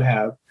they do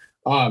have.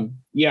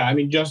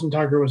 Justin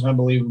Tucker was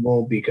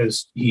unbelievable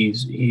because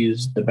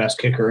he's the best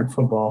kicker in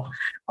football.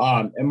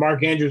 And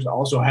Mark Andrews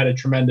also had a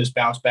tremendous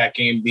bounce back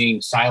game,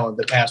 being silent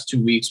the past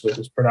 2 weeks with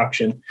his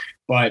production.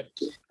 But,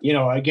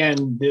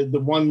 again,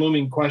 the one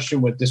looming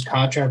question with this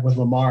contract with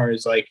Lamar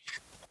is like,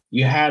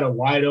 you had a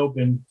wide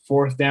open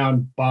 4th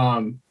down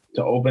bomb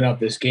to open up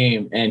this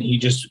game, and he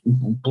just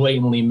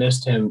blatantly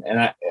missed him,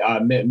 and I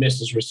missed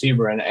his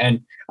receiver,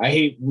 and I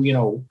hate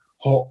resorting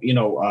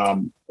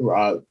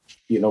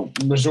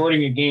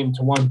a game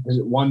to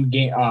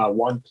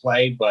one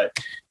play, but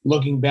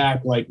looking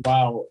back, like,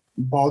 wow,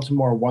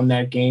 Baltimore won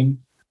that game.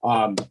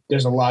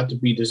 There's a lot to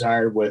be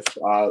desired with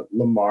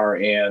Lamar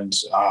and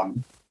how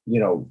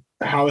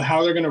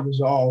they're going to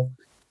resolve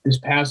this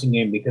passing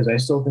game, because I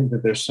still think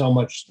that there's so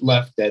much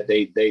left that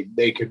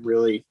they could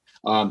really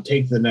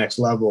take to the next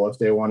level if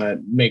they want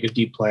to make a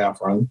deep playoff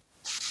run.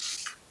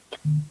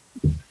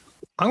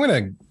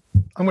 I'm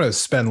gonna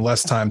spend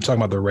less time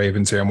talking about the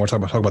Ravens here and more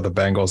talk about the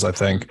Bengals. I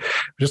think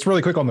just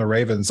really quick on the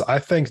Ravens. I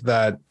think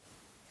that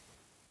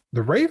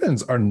the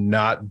Ravens are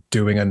not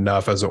doing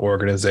enough as an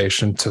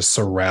organization to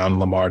surround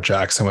Lamar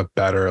Jackson with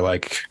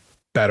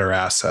better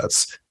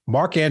assets.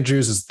 Mark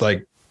Andrews is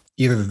like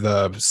either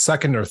the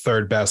second or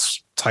third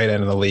best tight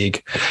end in the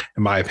league,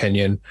 in my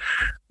opinion.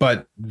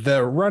 But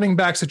the running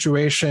back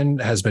situation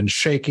has been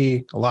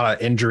shaky, a lot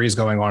of injuries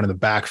going on in the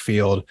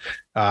backfield.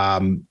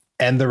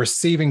 And the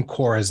receiving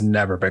core has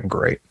never been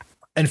great.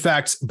 In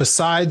fact,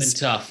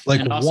 besides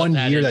like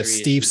 1 year that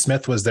Steve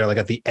Smith was there, like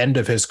at the end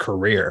of his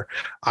career,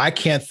 I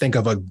can't think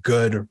of a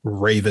good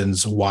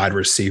Ravens wide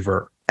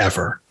receiver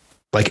ever.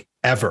 Like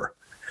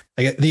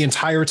the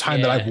entire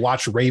time that I've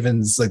watched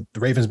Ravens, like the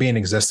Ravens be in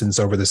existence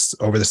over this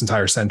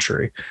entire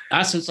century.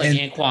 Not since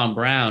Anquan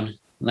Brown.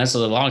 That's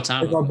a long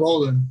time ago.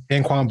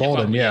 Anquan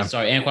Bolden, yeah.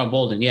 Sorry, Anquan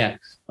Bolden, yeah.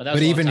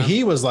 But even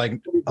he was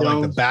like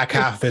the back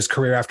half of his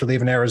career after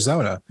leaving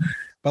Arizona.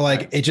 But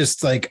like, it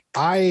just like,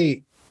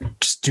 I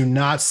just do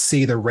not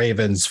see the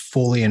Ravens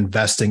fully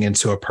investing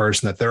into a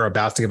person that they're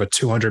about to give a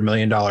 $200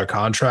 million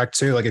contract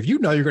to. Like, if you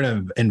know you're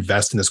going to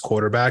invest in this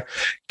quarterback,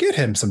 get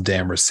him some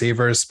damn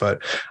receivers.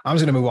 But I'm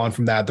just going to move on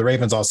from that. The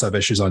Ravens also have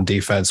issues on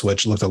defense,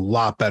 which looked a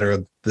lot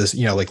better this,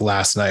 like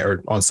last night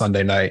or on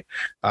Sunday night.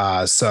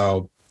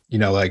 So,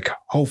 like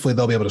hopefully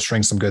they'll be able to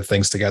string some good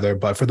things together.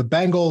 But for the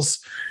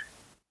Bengals,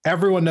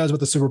 everyone knows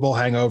what the Super Bowl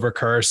hangover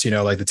curse,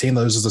 like the team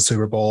loses the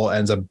Super Bowl,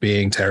 ends up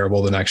being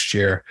terrible the next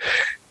year.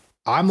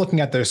 I'm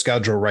looking at their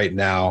schedule right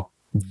now.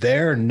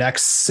 Their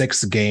next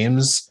 6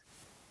 games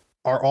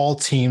are all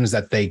teams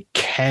that they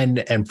can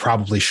and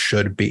probably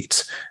should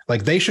beat.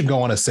 Like they should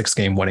go on a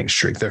 6-game winning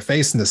streak. They're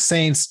facing the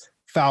Saints,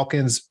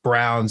 Falcons,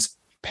 Browns,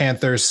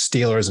 Panthers,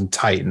 Steelers, and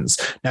Titans.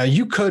 Now,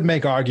 you could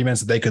make arguments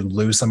that they could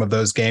lose some of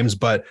those games,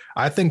 but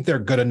I think they're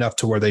good enough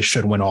to where they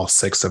should win all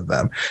 6 of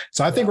them.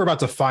 So I think we're about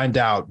to find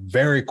out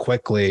very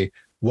quickly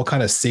what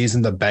kind of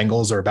season the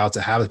Bengals are about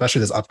to have, especially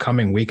this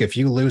upcoming week. If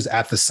you lose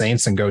at the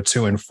Saints and go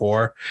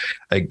 2-4,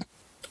 like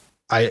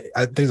I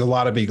there's a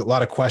lot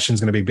of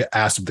questions going to be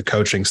asked of the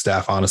coaching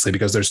staff, honestly,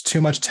 because there's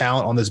too much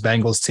talent on this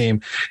Bengals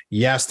team.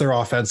 Yes, their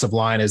offensive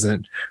line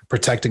isn't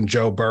protecting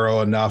Joe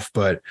Burrow enough,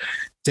 but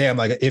damn,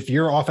 like if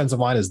your offensive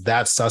line is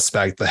that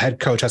suspect, the head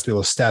coach has to be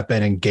able to step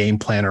in and game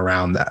plan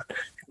around that.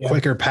 Yeah.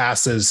 Quicker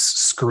passes,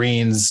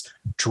 screens,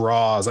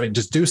 draws. I mean,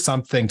 just do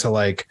something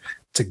to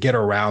get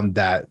around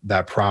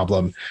that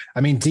problem.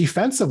 I mean,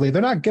 defensively,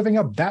 they're not giving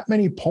up that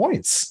many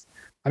points.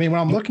 I mean, when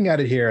I'm looking at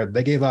it here,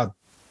 they gave up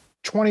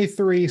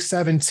 23,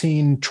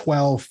 17,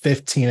 12,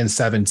 15, and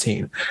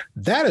 17.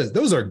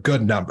 Those are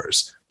good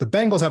numbers. The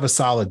Bengals have a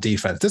solid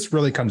defense. This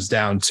really comes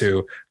down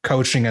to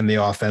coaching and the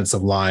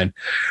offensive line.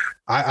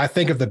 I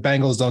think if the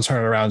Bengals don't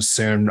turn it around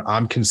soon,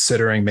 I'm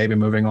considering maybe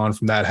moving on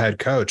from that head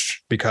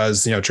coach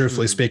because,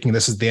 truthfully speaking,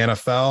 this is the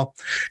NFL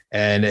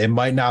and it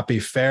might not be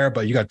fair,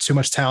 but you got too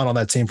much talent on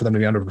that team for them to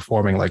be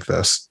underperforming like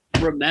this.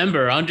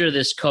 Remember, under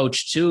this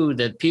coach, too,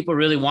 that people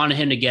really wanted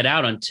him to get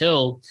out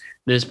until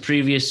this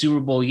previous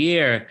Super Bowl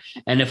year.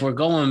 And if we're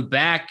going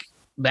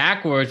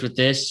backwards with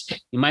this,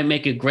 you might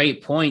make a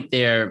great point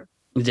there,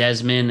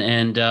 Desmond,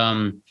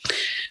 and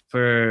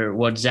for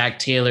what Zach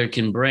Taylor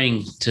can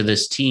bring to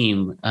this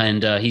team.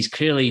 And he's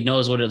clearly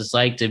knows what it's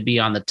like to be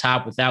on the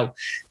top without,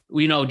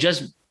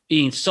 just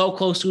being so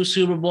close to a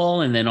Super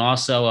Bowl and then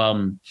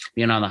also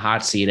being on the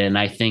hot seat. And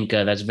I think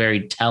that's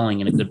very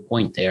telling and a good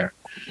point there.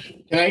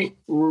 Can I,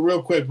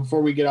 real quick,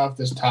 before we get off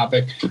this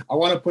topic, I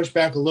want to push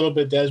back a little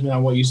bit, Desmond,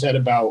 on what you said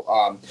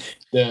about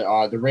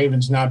the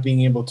Ravens not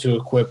being able to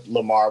equip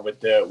Lamar with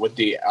the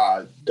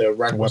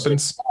requisite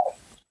weapons.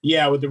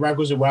 Yeah, with the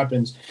requisite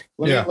weapons.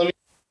 Let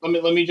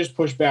me just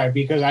push back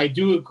because I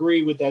do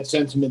agree with that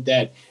sentiment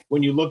that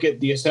when you look at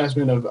the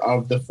assessment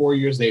of the 4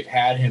 years they've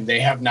had him, they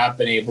have not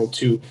been able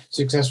to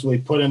successfully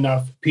put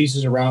enough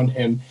pieces around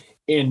him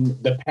in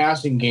the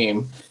passing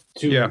game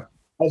to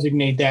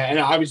designate that. And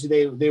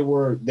obviously they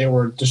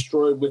were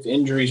destroyed with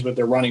injuries with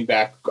their running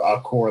back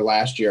core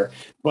last year.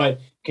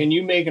 But can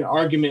you make an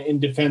argument in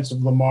defense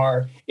of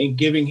Lamar in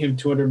giving him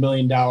 $200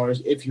 million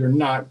if you're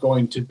not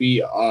going to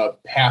be a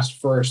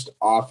pass-first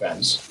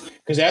offense?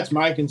 Because that's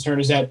my concern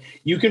is that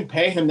you can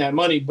pay him that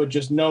money, but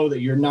just know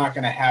that you're not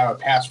going to have a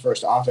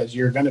pass-first offense.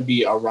 You're going to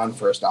be a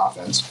run-first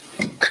offense.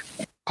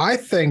 I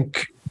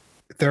think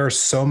there are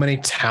so many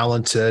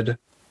talented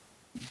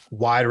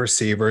wide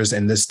receivers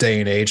in this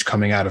day and age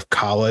coming out of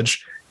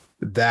college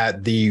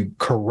that the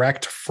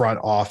correct front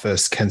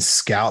office can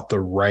scout the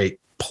right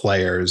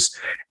players,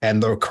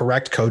 and the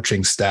correct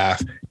coaching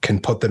staff can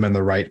put them in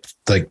the right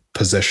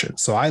position.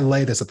 So I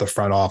lay this at the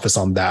front office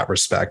on that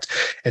respect.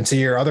 And to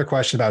your other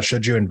question about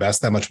should you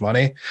invest that much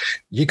money,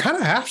 you kind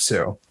of have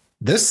to.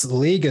 This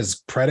league is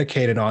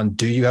predicated on,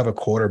 do you have a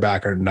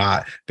quarterback or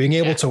not? Being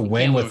able to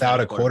win without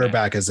a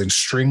quarterback is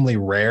extremely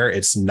rare.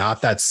 It's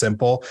not that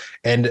simple.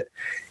 And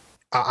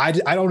I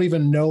don't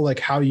even know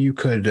how you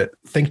could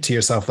think to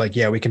yourself,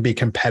 yeah, we can be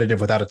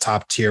competitive without a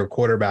top tier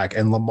quarterback.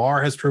 And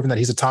Lamar has proven that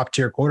he's a top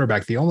tier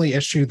quarterback. The only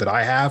issue that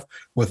I have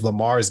with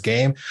Lamar's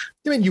game,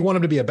 you want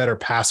him to be a better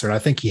passer. And I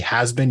think he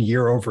has been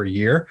year over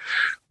year,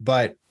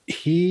 but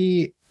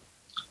he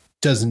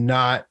takes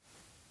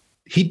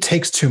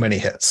too many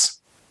hits.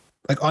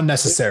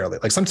 Unnecessarily.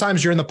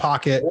 Sometimes you're in the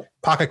pocket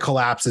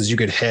collapses, you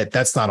get hit.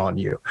 That's not on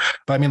you.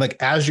 But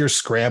as you're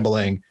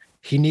scrambling,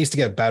 he needs to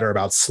get better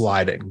about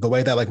sliding the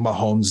way that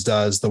Mahomes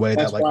does, the way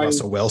that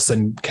Russell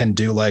Wilson can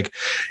do.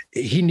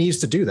 He needs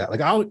to do that.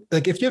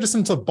 If you have to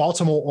send him to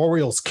Baltimore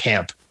Orioles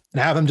camp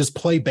and have him just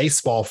play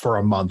baseball for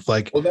a month, do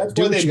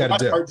what you got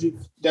to do.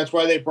 That's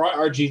why they brought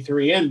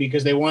RG3 in,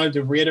 because they wanted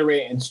to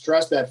reiterate and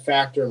stress that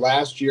factor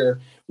last year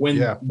when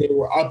they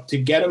were up to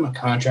get him a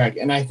contract.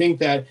 And I think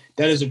that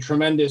is a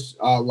tremendous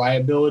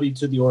liability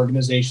to the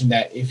organization,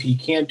 that if he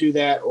can't do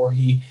that, or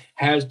he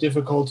has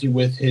difficulty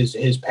with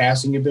his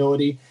passing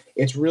ability,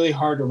 it's really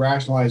hard to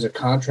rationalize a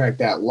contract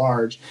that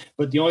large.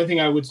 But the only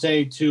thing I would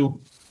say to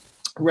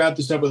wrap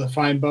this up with a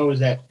fine bow is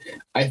that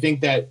I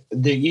think that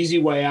the easy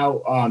way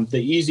out,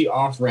 the easy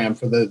off ramp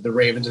for the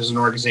Ravens as an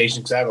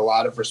organization, because I have a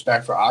lot of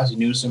respect for Ozzie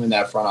Newsome in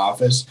that front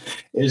office,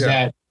 is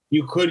that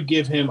you could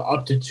give him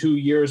up to 2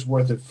 years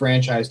worth of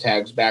franchise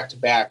tags back to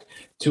back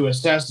to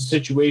assess the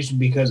situation,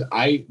 because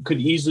I could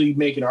easily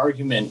make an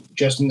argument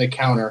just in the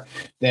counter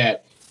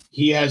that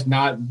he has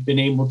not been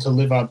able to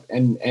live up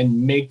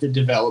and make the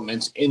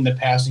developments in the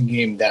passing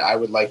game that I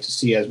would like to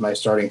see as my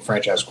starting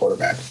franchise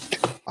quarterback.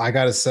 I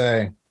got to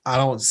say, I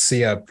don't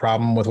see a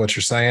problem with what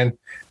you're saying,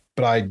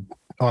 but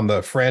on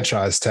the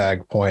franchise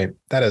tag point,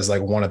 that is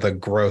one of the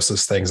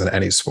grossest things in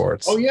any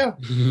sports. Oh yeah,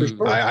 for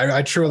sure.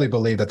 I truly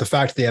believe that the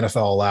fact that the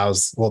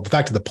NFL the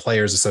fact that the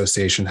Players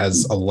Association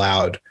has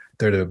allowed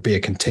there to be a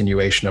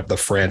continuation of the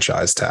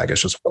franchise tag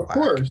is just of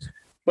course.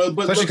 But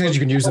especially because you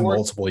can use them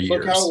multiple years.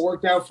 Look how it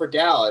worked out for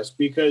Dallas,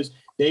 because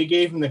they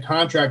gave him the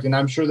contract, and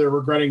I'm sure they're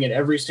regretting it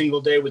every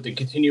single day with the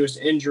continuous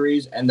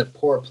injuries and the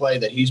poor play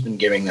that he's been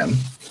giving them.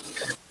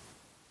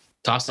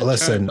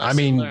 Listen,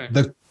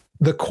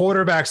 the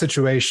quarterback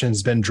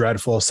situation's been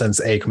dreadful since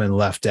Aikman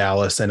left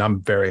Dallas, and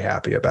I'm very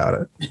happy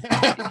about it.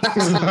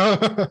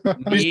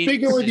 You're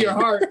speaking with your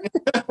heart.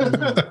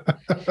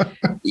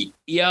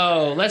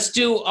 Yo, let's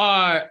do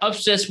our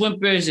upsets,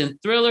 whimpers,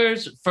 and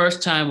thrillers.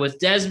 First time with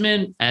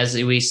Desmond, as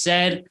we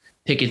said,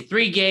 picking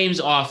 3 games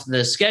off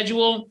the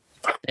schedule.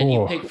 And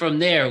you pick from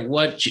there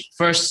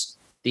first,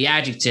 the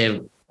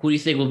adjective. Who do you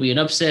think will be an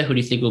upset? Who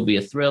do you think will be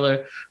a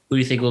thriller? Who do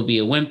you think will be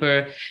a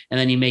whimper? And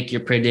then you make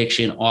your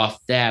prediction off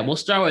that. We'll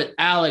start with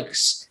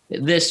Alex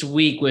this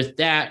week with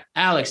that.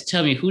 Alex,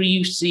 tell me, who do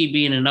you see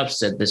being an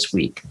upset this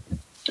week?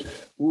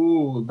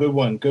 Ooh, good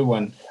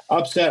one.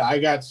 Upset, I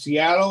got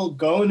Seattle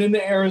going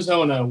into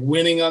Arizona,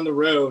 winning on the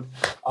road.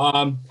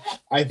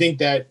 I think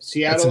that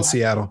Seattle. It's in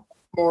Seattle.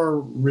 More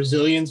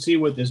resiliency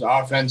with this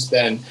offense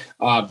than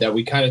that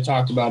we kind of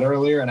talked about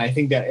earlier. And I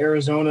think that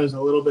Arizona is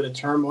a little bit of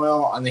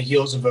turmoil on the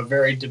heels of a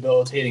very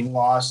debilitating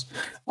loss.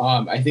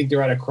 I think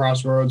they're at a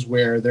crossroads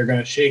where they're going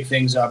to shake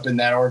things up in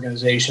that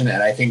organization.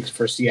 And I think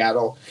for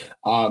Seattle,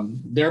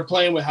 they're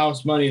playing with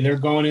house money. They're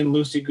going in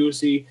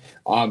loosey-goosey.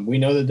 We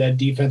know that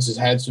defense has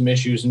had some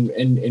issues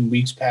in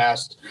weeks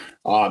past.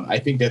 I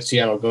think that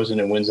Seattle goes in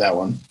and wins that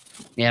one.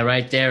 Yeah,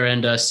 right there.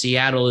 And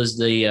Seattle is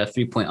the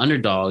 3-point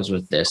underdogs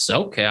with this.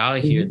 Okay, I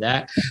hear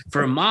that.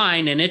 For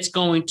mine, and it's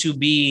going to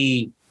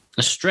be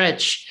a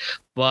stretch,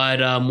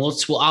 but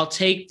I'll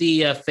take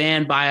the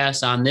fan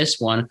bias on this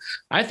one.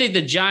 I think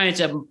the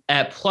Giants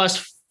at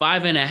plus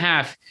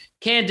 5.5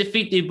 can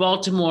defeat the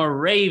Baltimore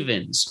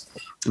Ravens.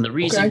 And the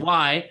reason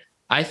why,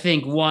 I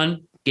think,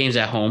 one, game's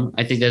at home.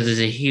 I think that is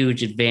a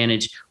huge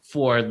advantage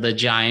for the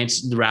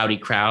Giants, the rowdy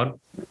crowd.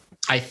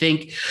 I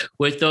think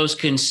with those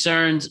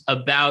concerns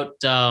about,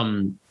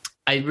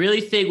 I really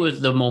think with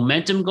the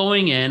momentum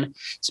going in,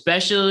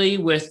 especially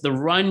with the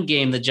run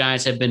game the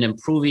Giants have been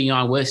improving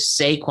on with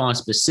Saquon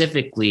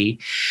specifically,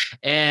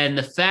 and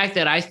the fact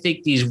that I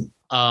think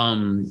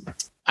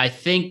I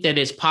think that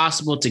it's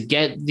possible to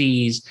get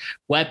these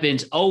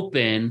weapons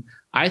open.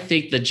 I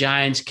think the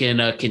Giants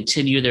can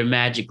continue their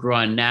magic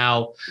run.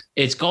 Now,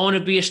 it's going to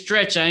be a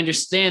stretch. I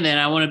understand that.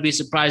 I want to be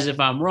surprised if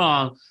I'm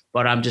wrong,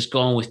 but I'm just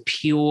going with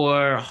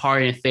pure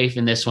heart and faith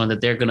in this one that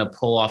they're going to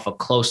pull off a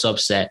close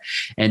upset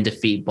and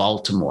defeat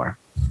Baltimore.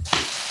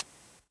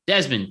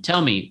 Desmond,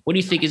 tell me, what do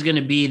you think is going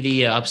to be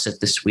the upset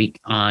this week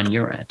on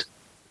your end?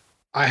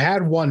 I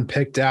had one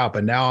picked out,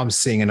 but now I'm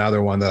seeing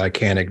another one that I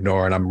can't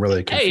ignore, and I'm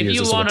really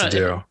confused as to what to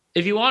do.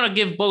 If you want to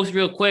give both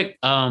real quick,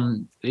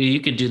 you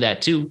can do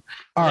that too.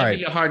 All right.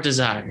 Your heart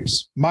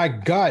desires. My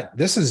gut,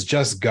 this is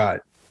just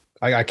gut.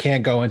 I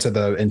can't go into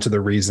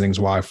the reasonings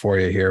why for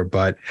you here,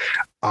 but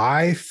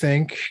I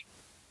think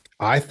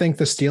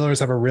the Steelers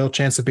have a real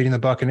chance of beating the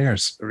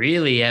Buccaneers.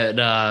 Really, at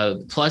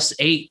plus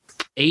eight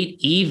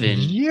even.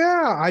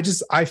 Yeah,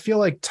 I feel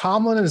like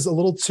Tomlin is a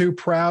little too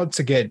proud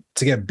to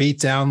get beat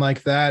down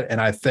like that,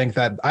 and I think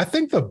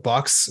the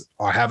Bucs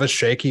have a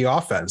shaky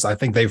offense. I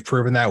think they've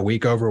proven that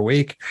week over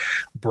week.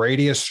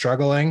 Brady is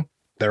struggling.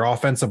 Their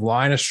offensive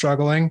line is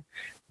struggling.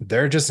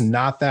 They're just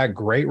not that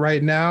great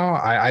right now.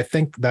 I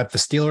think that the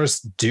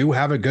Steelers do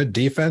have a good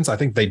defense. I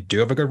think they do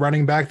have a good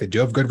running back. They do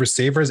have good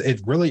receivers. It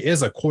really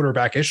is a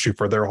quarterback issue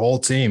for their whole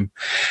team.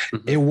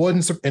 It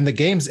wouldn't, and the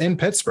game's in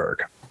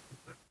Pittsburgh.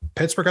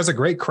 Pittsburgh has a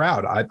great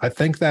crowd. I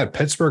think that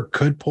Pittsburgh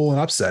could pull an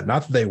upset.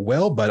 Not that they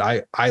will,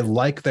 but I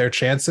like their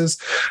chances.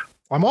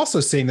 I'm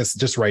also seeing this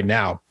just right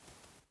now.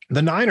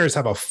 The Niners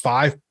have a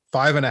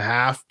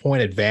 5.5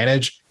 point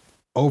advantage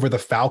over the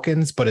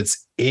Falcons, but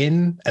it's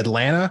in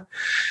Atlanta.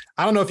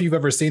 I don't know if you've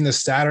ever seen this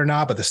stat or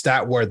not, but the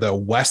stat where the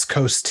West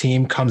Coast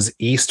team comes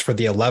east for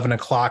the 11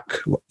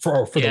 o'clock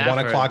for the 1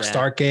 o'clock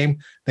start game.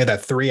 They had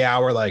that 3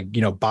 hour,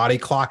 body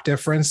clock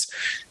difference.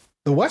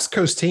 The West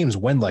Coast teams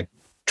win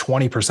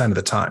 20% of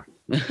the time.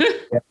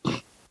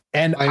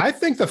 And I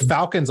think the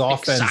Falcons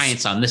offense,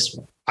 science on this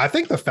one. I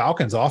think the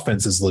Falcons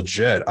offense is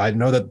legit. I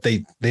know that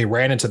they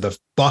ran into the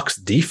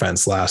Bucs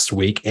defense last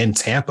week in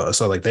Tampa.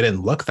 So they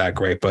didn't look that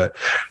great, but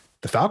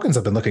the Falcons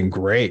have been looking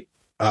great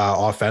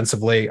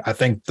offensively. I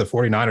think the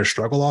 49ers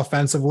struggle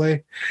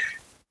offensively.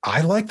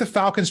 I like the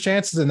Falcons'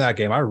 chances in that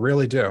game. I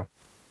really do.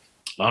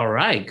 All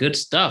right. Good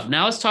stuff.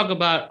 Now let's talk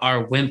about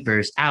our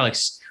whimpers.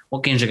 Alex,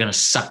 what games are going to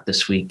suck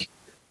this week?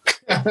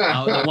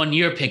 The one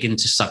you're picking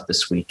to suck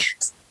this week.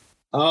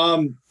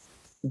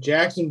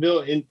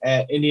 Jacksonville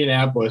at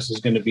Indianapolis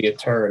is going to be a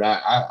turd.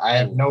 I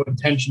have no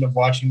intention of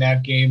watching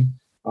that game.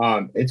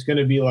 It's going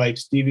to be like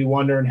Stevie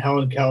Wonder and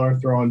Helen Keller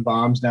throwing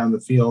bombs down the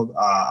field.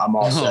 I'm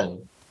all set.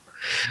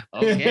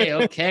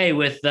 Okay.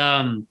 With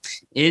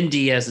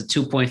Indy as a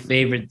 2-point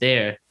favorite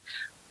there.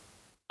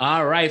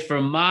 All right.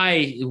 For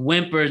my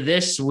whimper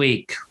this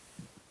week.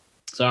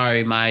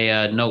 Sorry,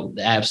 my note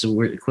apps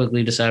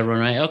quickly decided to run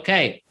right.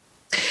 Okay.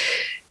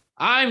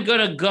 I'm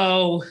going to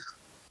go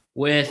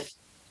with,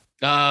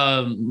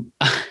 this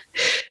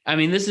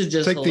is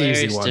just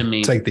hilarious to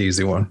me. Take the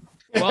easy one.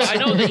 Well, I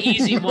know the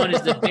easy one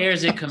is the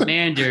Bears and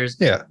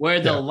Commanders, where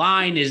the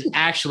line is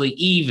actually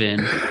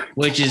even,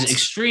 which is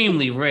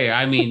extremely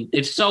rare.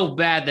 It's so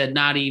bad that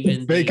not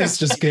even Vegas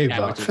just gave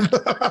up.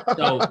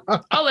 So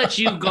I'll let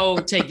you go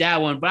take that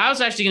one. But I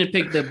was actually going to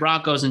pick the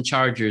Broncos and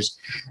Chargers,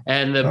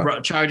 and the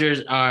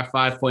Chargers are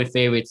 5-point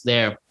favorites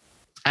there.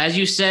 As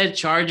you said,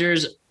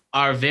 Chargers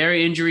are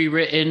very injury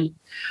ridden.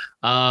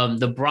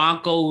 The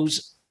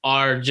Broncos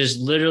are just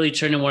literally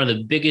turning one of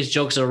the biggest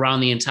jokes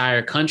around the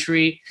entire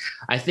country.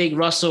 I think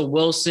Russell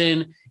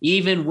Wilson,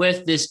 even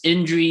with this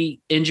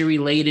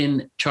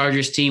injury-laden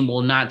Chargers team,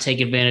 will not take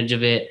advantage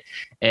of it,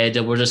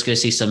 and we're just going to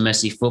see some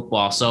messy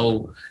football.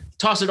 So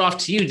toss it off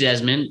to you,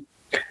 Desmond.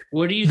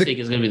 What do you think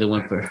is going to be the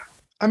whimper?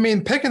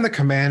 Picking the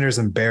Commanders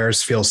and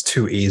Bears feels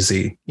too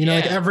easy.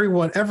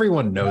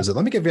 Everyone knows it.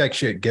 Let me give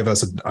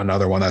us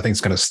another one that I think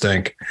is going to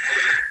stink.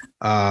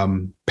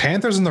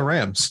 Panthers and the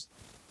Rams.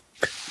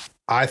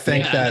 I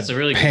think that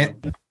really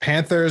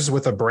Panthers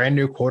with a brand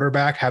new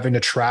quarterback having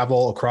to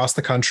travel across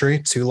the country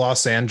to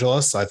Los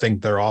Angeles. I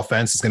think their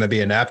offense is going to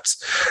be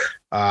inept.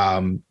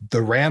 The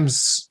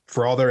Rams,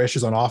 for all their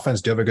issues on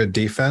offense, do have a good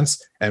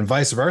defense, and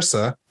vice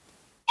versa.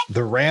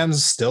 The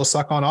Rams still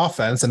suck on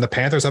offense and the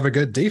Panthers have a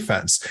good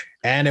defense.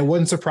 And it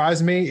wouldn't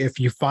surprise me if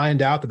you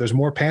find out that there's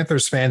more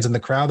Panthers fans in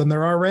the crowd than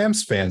there are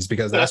Rams fans,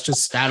 because that's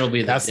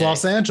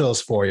Los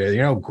Angeles for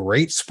you,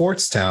 great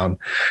sports town.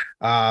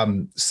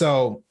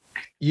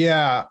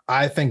 Yeah,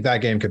 I think that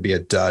game could be a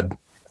dud.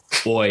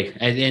 Boy,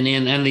 and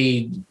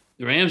the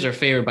Rams are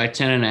favored by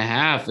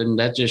 10.5, and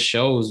that just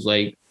shows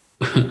we'll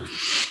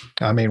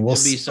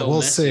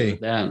see.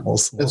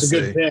 That's a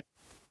good pick.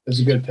 That's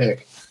a good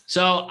pick.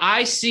 So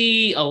I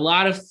see a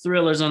lot of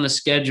thrillers on the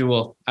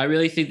schedule. I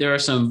really think there are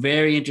some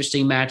very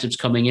interesting matchups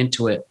coming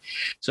into it.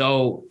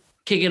 So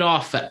kick it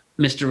off,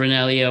 Mr.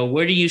 Ranelio.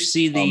 Where do you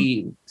see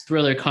the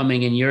thriller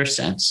coming in your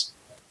sense?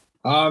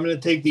 I'm going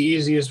to take the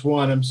easiest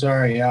one. I'm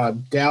sorry.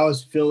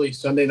 Dallas, Philly,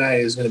 Sunday night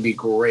is going to be a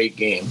great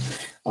game.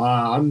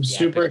 I'm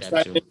super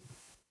excited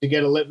to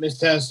get a litmus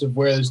test of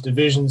where this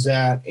division's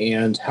at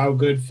and how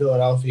good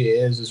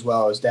Philadelphia is as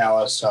well as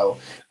Dallas. So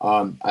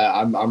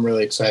I'm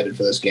really excited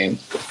for this game.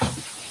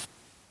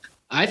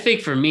 I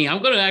think for me,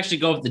 I'm going to actually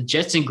go with the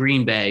Jets and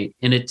Green Bay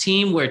in a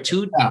team where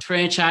two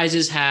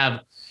franchises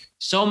have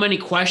so many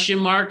question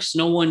marks.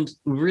 No one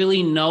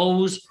really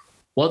knows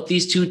what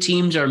these two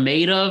teams are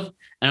made of.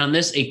 And on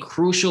this, a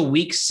crucial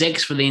week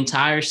 6 for the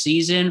entire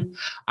season,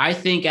 I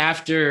think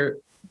after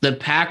the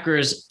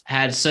Packers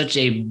had such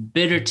a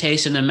bitter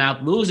taste in their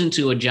mouth losing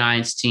to a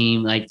Giants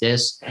team like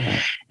this,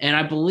 and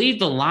I believe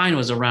the line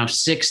was around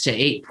 6 to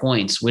 8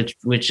 points,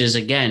 which is,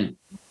 again,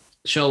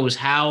 shows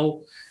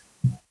how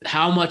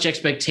much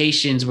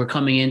expectations were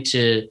coming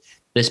into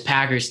this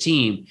Packers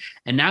team.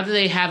 And now that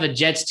they have a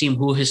Jets team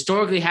who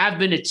historically have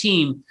been a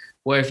team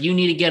where if you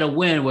need to get a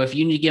win, where if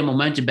you need to get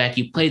momentum back,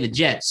 you play the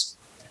Jets.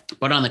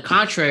 But on the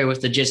contrary,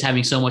 with the Jets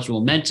having so much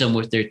momentum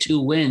with their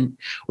two game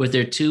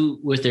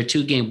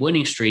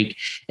winning streak,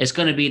 it's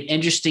going to be an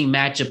interesting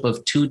matchup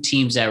of two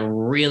teams that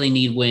really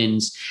need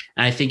wins.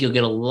 And I think you'll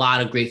get a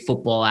lot of great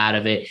football out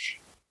of it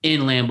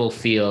in Lambeau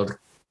Field.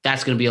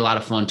 That's going to be a lot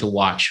of fun to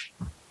watch.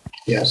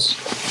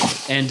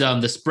 Yes. And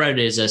the spread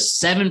is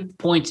 7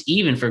 points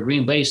even for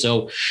Green Bay.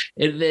 So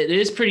it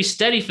is pretty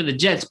steady for the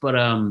Jets, but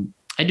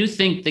I do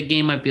think the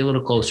game might be a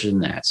little closer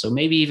than that. So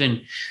maybe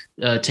even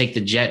take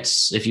the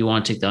Jets if you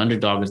want to take the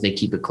underdog if they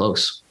keep it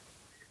close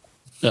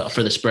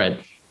for the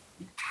spread.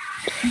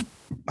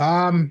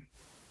 Well,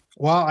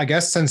 I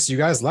guess since you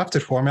guys left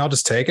it for me, I'll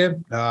just take it.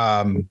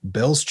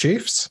 Bills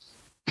Chiefs.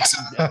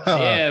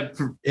 Yeah.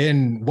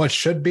 In what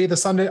should be the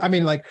Sunday. I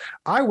mean, like,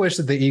 I wish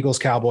that the Eagles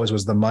Cowboys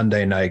was the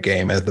Monday night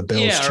game as the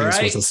Bills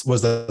Chiefs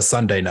was the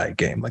Sunday night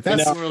game. Like,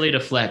 that's early to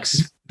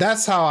flex.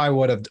 That's how I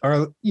would have.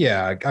 Or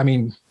yeah, I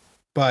mean,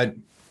 but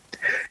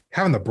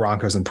having the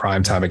Broncos in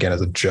primetime again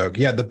is a joke.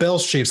 Yeah, the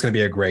Bills Chiefs going to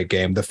be a great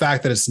game. The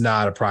fact that it's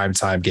not a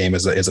primetime game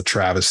is a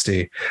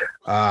travesty.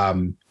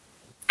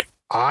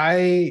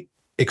 I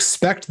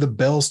expect the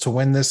Bills to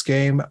win this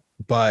game,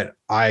 but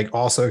I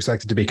also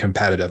expect it to be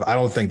competitive. I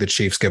don't think the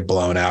Chiefs get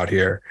blown out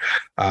here.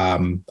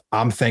 I'm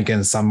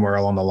thinking somewhere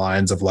along the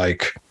lines of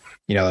like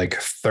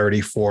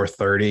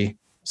 34-30,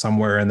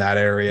 somewhere in that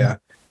area.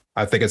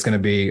 I think it's going to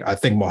be, I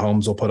think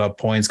Mahomes will put up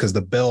points because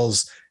the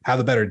Bills have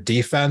the better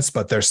defense,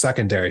 but their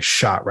secondary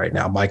shot right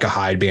now. Micah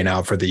Hyde being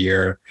out for the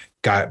year,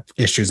 got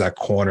issues at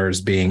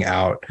corners being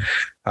out.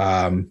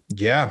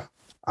 Yeah,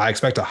 I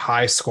expect a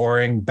high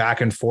scoring back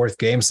and forth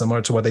game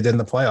similar to what they did in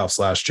the playoffs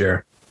last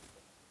year.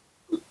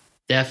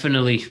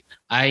 Definitely.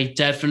 I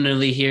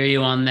definitely hear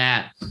you on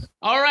that.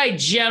 All right,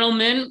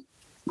 gentlemen,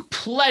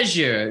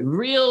 pleasure,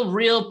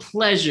 real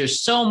pleasure.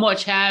 So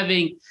much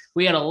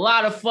we had a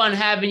lot of fun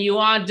having you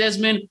on,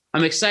 Desmond.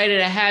 I'm excited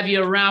to have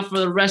you around for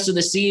the rest of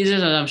the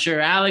season, as I'm sure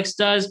Alex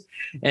does.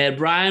 And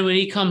Brian, when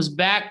he comes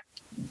back,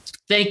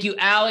 thank you,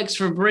 Alex,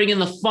 for bringing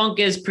the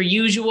funk as per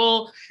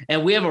usual.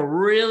 And we have a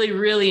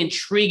really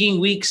intriguing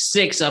week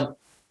 6 of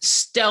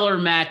stellar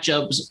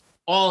matchups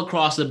all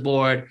across the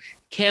board.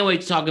 Can't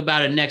wait to talk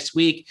about it next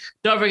week.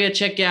 Don't forget to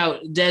check out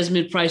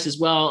Desmond Price as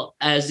well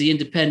as the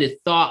Independent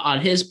Thought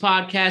on his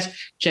podcast.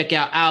 Check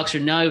out Alex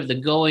Rinaldi with the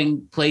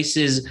Going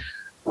Places,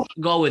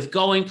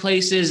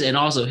 and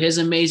also his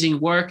amazing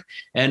work.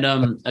 And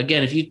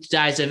again, if you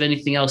guys have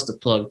anything else to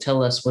plug,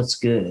 tell us what's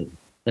good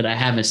that I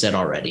haven't said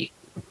already.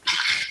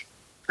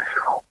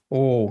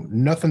 Oh,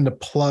 nothing to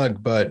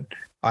plug, but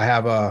I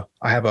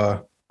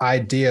have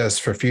ideas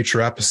for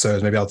future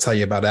episodes. Maybe I'll tell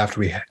you about after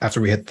we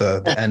hit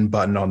the end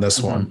button on this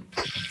one.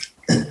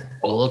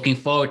 Well, looking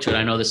forward to it.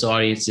 I know this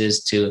audience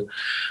is too.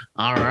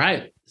 All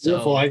right.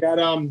 Beautiful. I got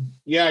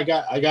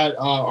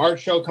art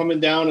show coming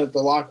down at the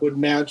Lockwood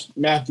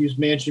Matthews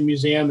Mansion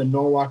Museum in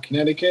Norwalk,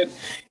 Connecticut.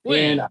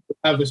 And I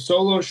have a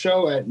solo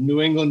show at New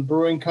England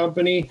Brewing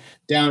Company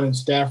down in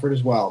Stafford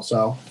as well.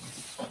 So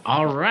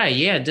all right.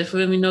 Yeah,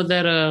 definitely let me know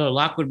that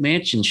Lockwood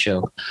Mansion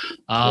show.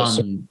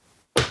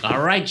 All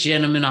right,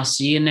 gentlemen, I'll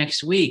see you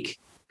next week.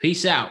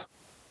 Peace out.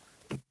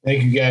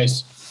 Thank you,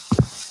 guys.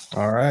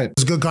 All right. It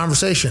was a good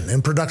conversation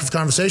and productive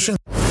conversation.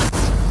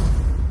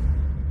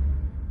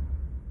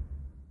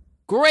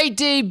 Great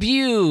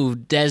debut,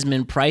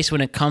 Desmond Price,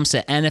 when it comes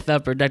to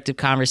NFL productive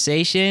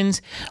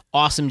conversations.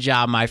 Awesome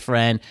job, my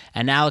friend.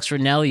 And Alex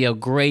Rinaldi,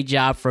 great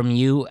job from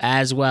you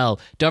as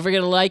well. Don't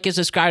forget to like and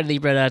subscribe to the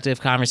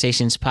Productive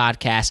Conversations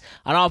podcast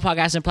on all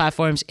podcasting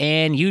platforms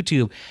and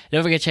YouTube.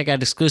 Don't forget to check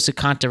out exclusive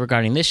content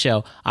regarding this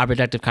show on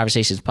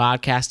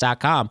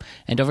productiveconversationspodcast.com.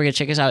 And don't forget to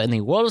check us out in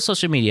the world of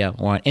social media.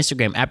 We're on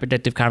Instagram at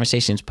Productive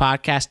Conversations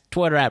Podcast,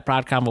 Twitter at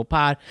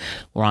ProdConvoPod.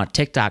 We're on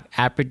TikTok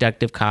at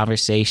Productive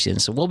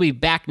Conversations. So we'll be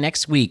back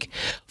next week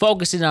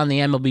focusing on the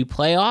MLB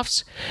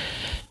playoffs.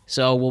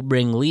 So we'll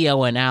bring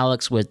Leo and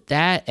Alex with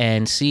that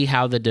and see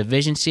how the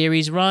division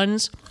series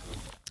runs.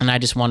 And I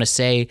just want to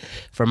say,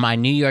 for my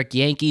New York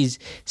Yankees,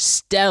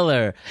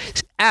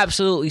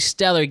 absolutely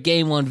stellar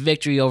Game 1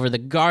 victory over the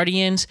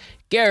Guardians.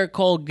 Garrett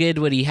Cole did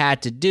what he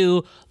had to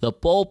do. The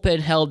bullpen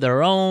held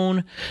their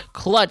own.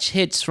 Clutch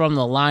hits from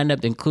the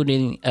lineup,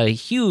 including a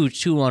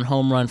huge 2-run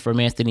home run from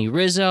Anthony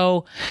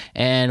Rizzo.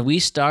 And we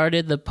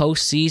started the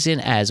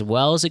postseason as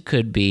well as it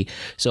could be.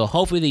 So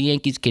hopefully the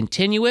Yankees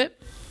continue it.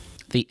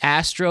 The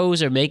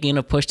Astros are making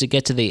a push to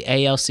get to the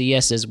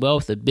ALCS as well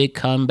with a big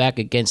comeback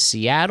against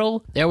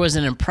Seattle. There was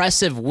an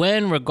impressive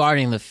win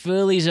regarding the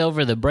Phillies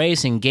over the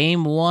Braves in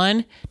Game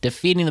 1,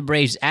 defeating the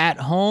Braves at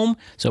home,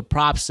 so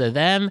props to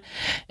them.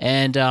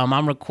 And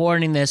I'm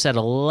recording this at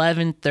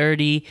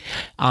 11:30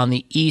 on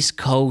the East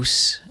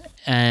Coast,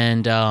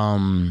 and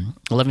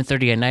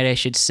 11:30 at night, I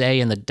should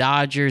say, and the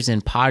Dodgers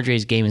and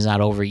Padres game is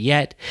not over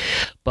yet.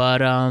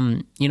 But,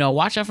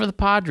 watch out for the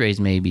Padres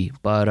maybe.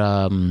 But,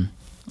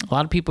 A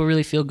lot of people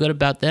really feel good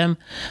about them.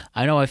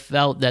 I know I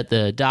felt that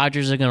the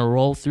Dodgers are going to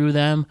roll through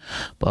them,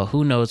 but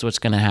who knows what's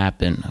going to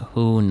happen?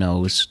 Who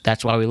knows?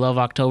 That's why we love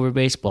October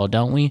baseball,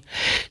 don't we?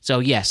 So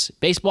yes,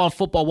 baseball and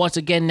football once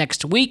again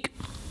next week.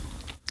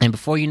 And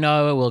before you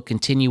know it, we'll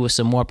continue with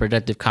some more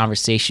productive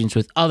conversations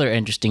with other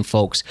interesting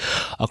folks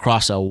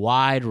across a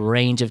wide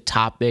range of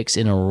topics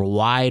in a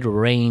wide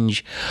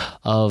range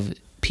of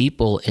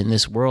people in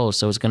this world.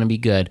 So it's going to be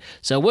good.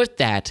 So with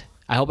that,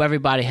 I hope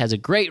everybody has a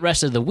great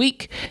rest of the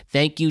week.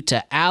 Thank you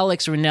to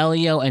Alex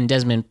Ranelio and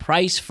Desmond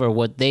Price for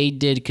what they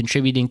did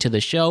contributing to the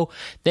show.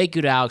 Thank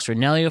you to Alex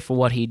Ranelio for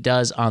what he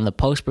does on the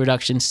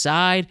post-production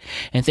side.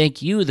 And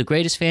thank you, the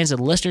greatest fans and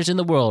listeners in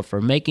the world,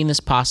 for making this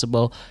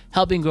possible,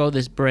 helping grow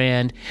this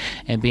brand,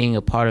 and being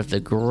a part of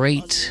the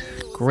great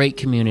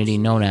community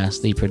known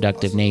as the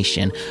Productive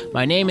Nation.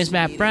 My name is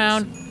Matt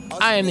Brown.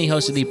 I am the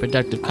host of the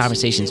Productive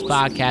Conversations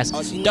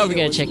podcast. Don't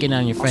forget to check in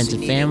on your friends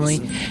and family.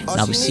 And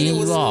I'll be seeing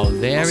you all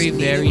very,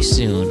 very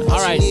soon. All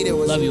right.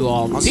 Love you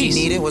all.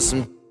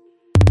 Peace.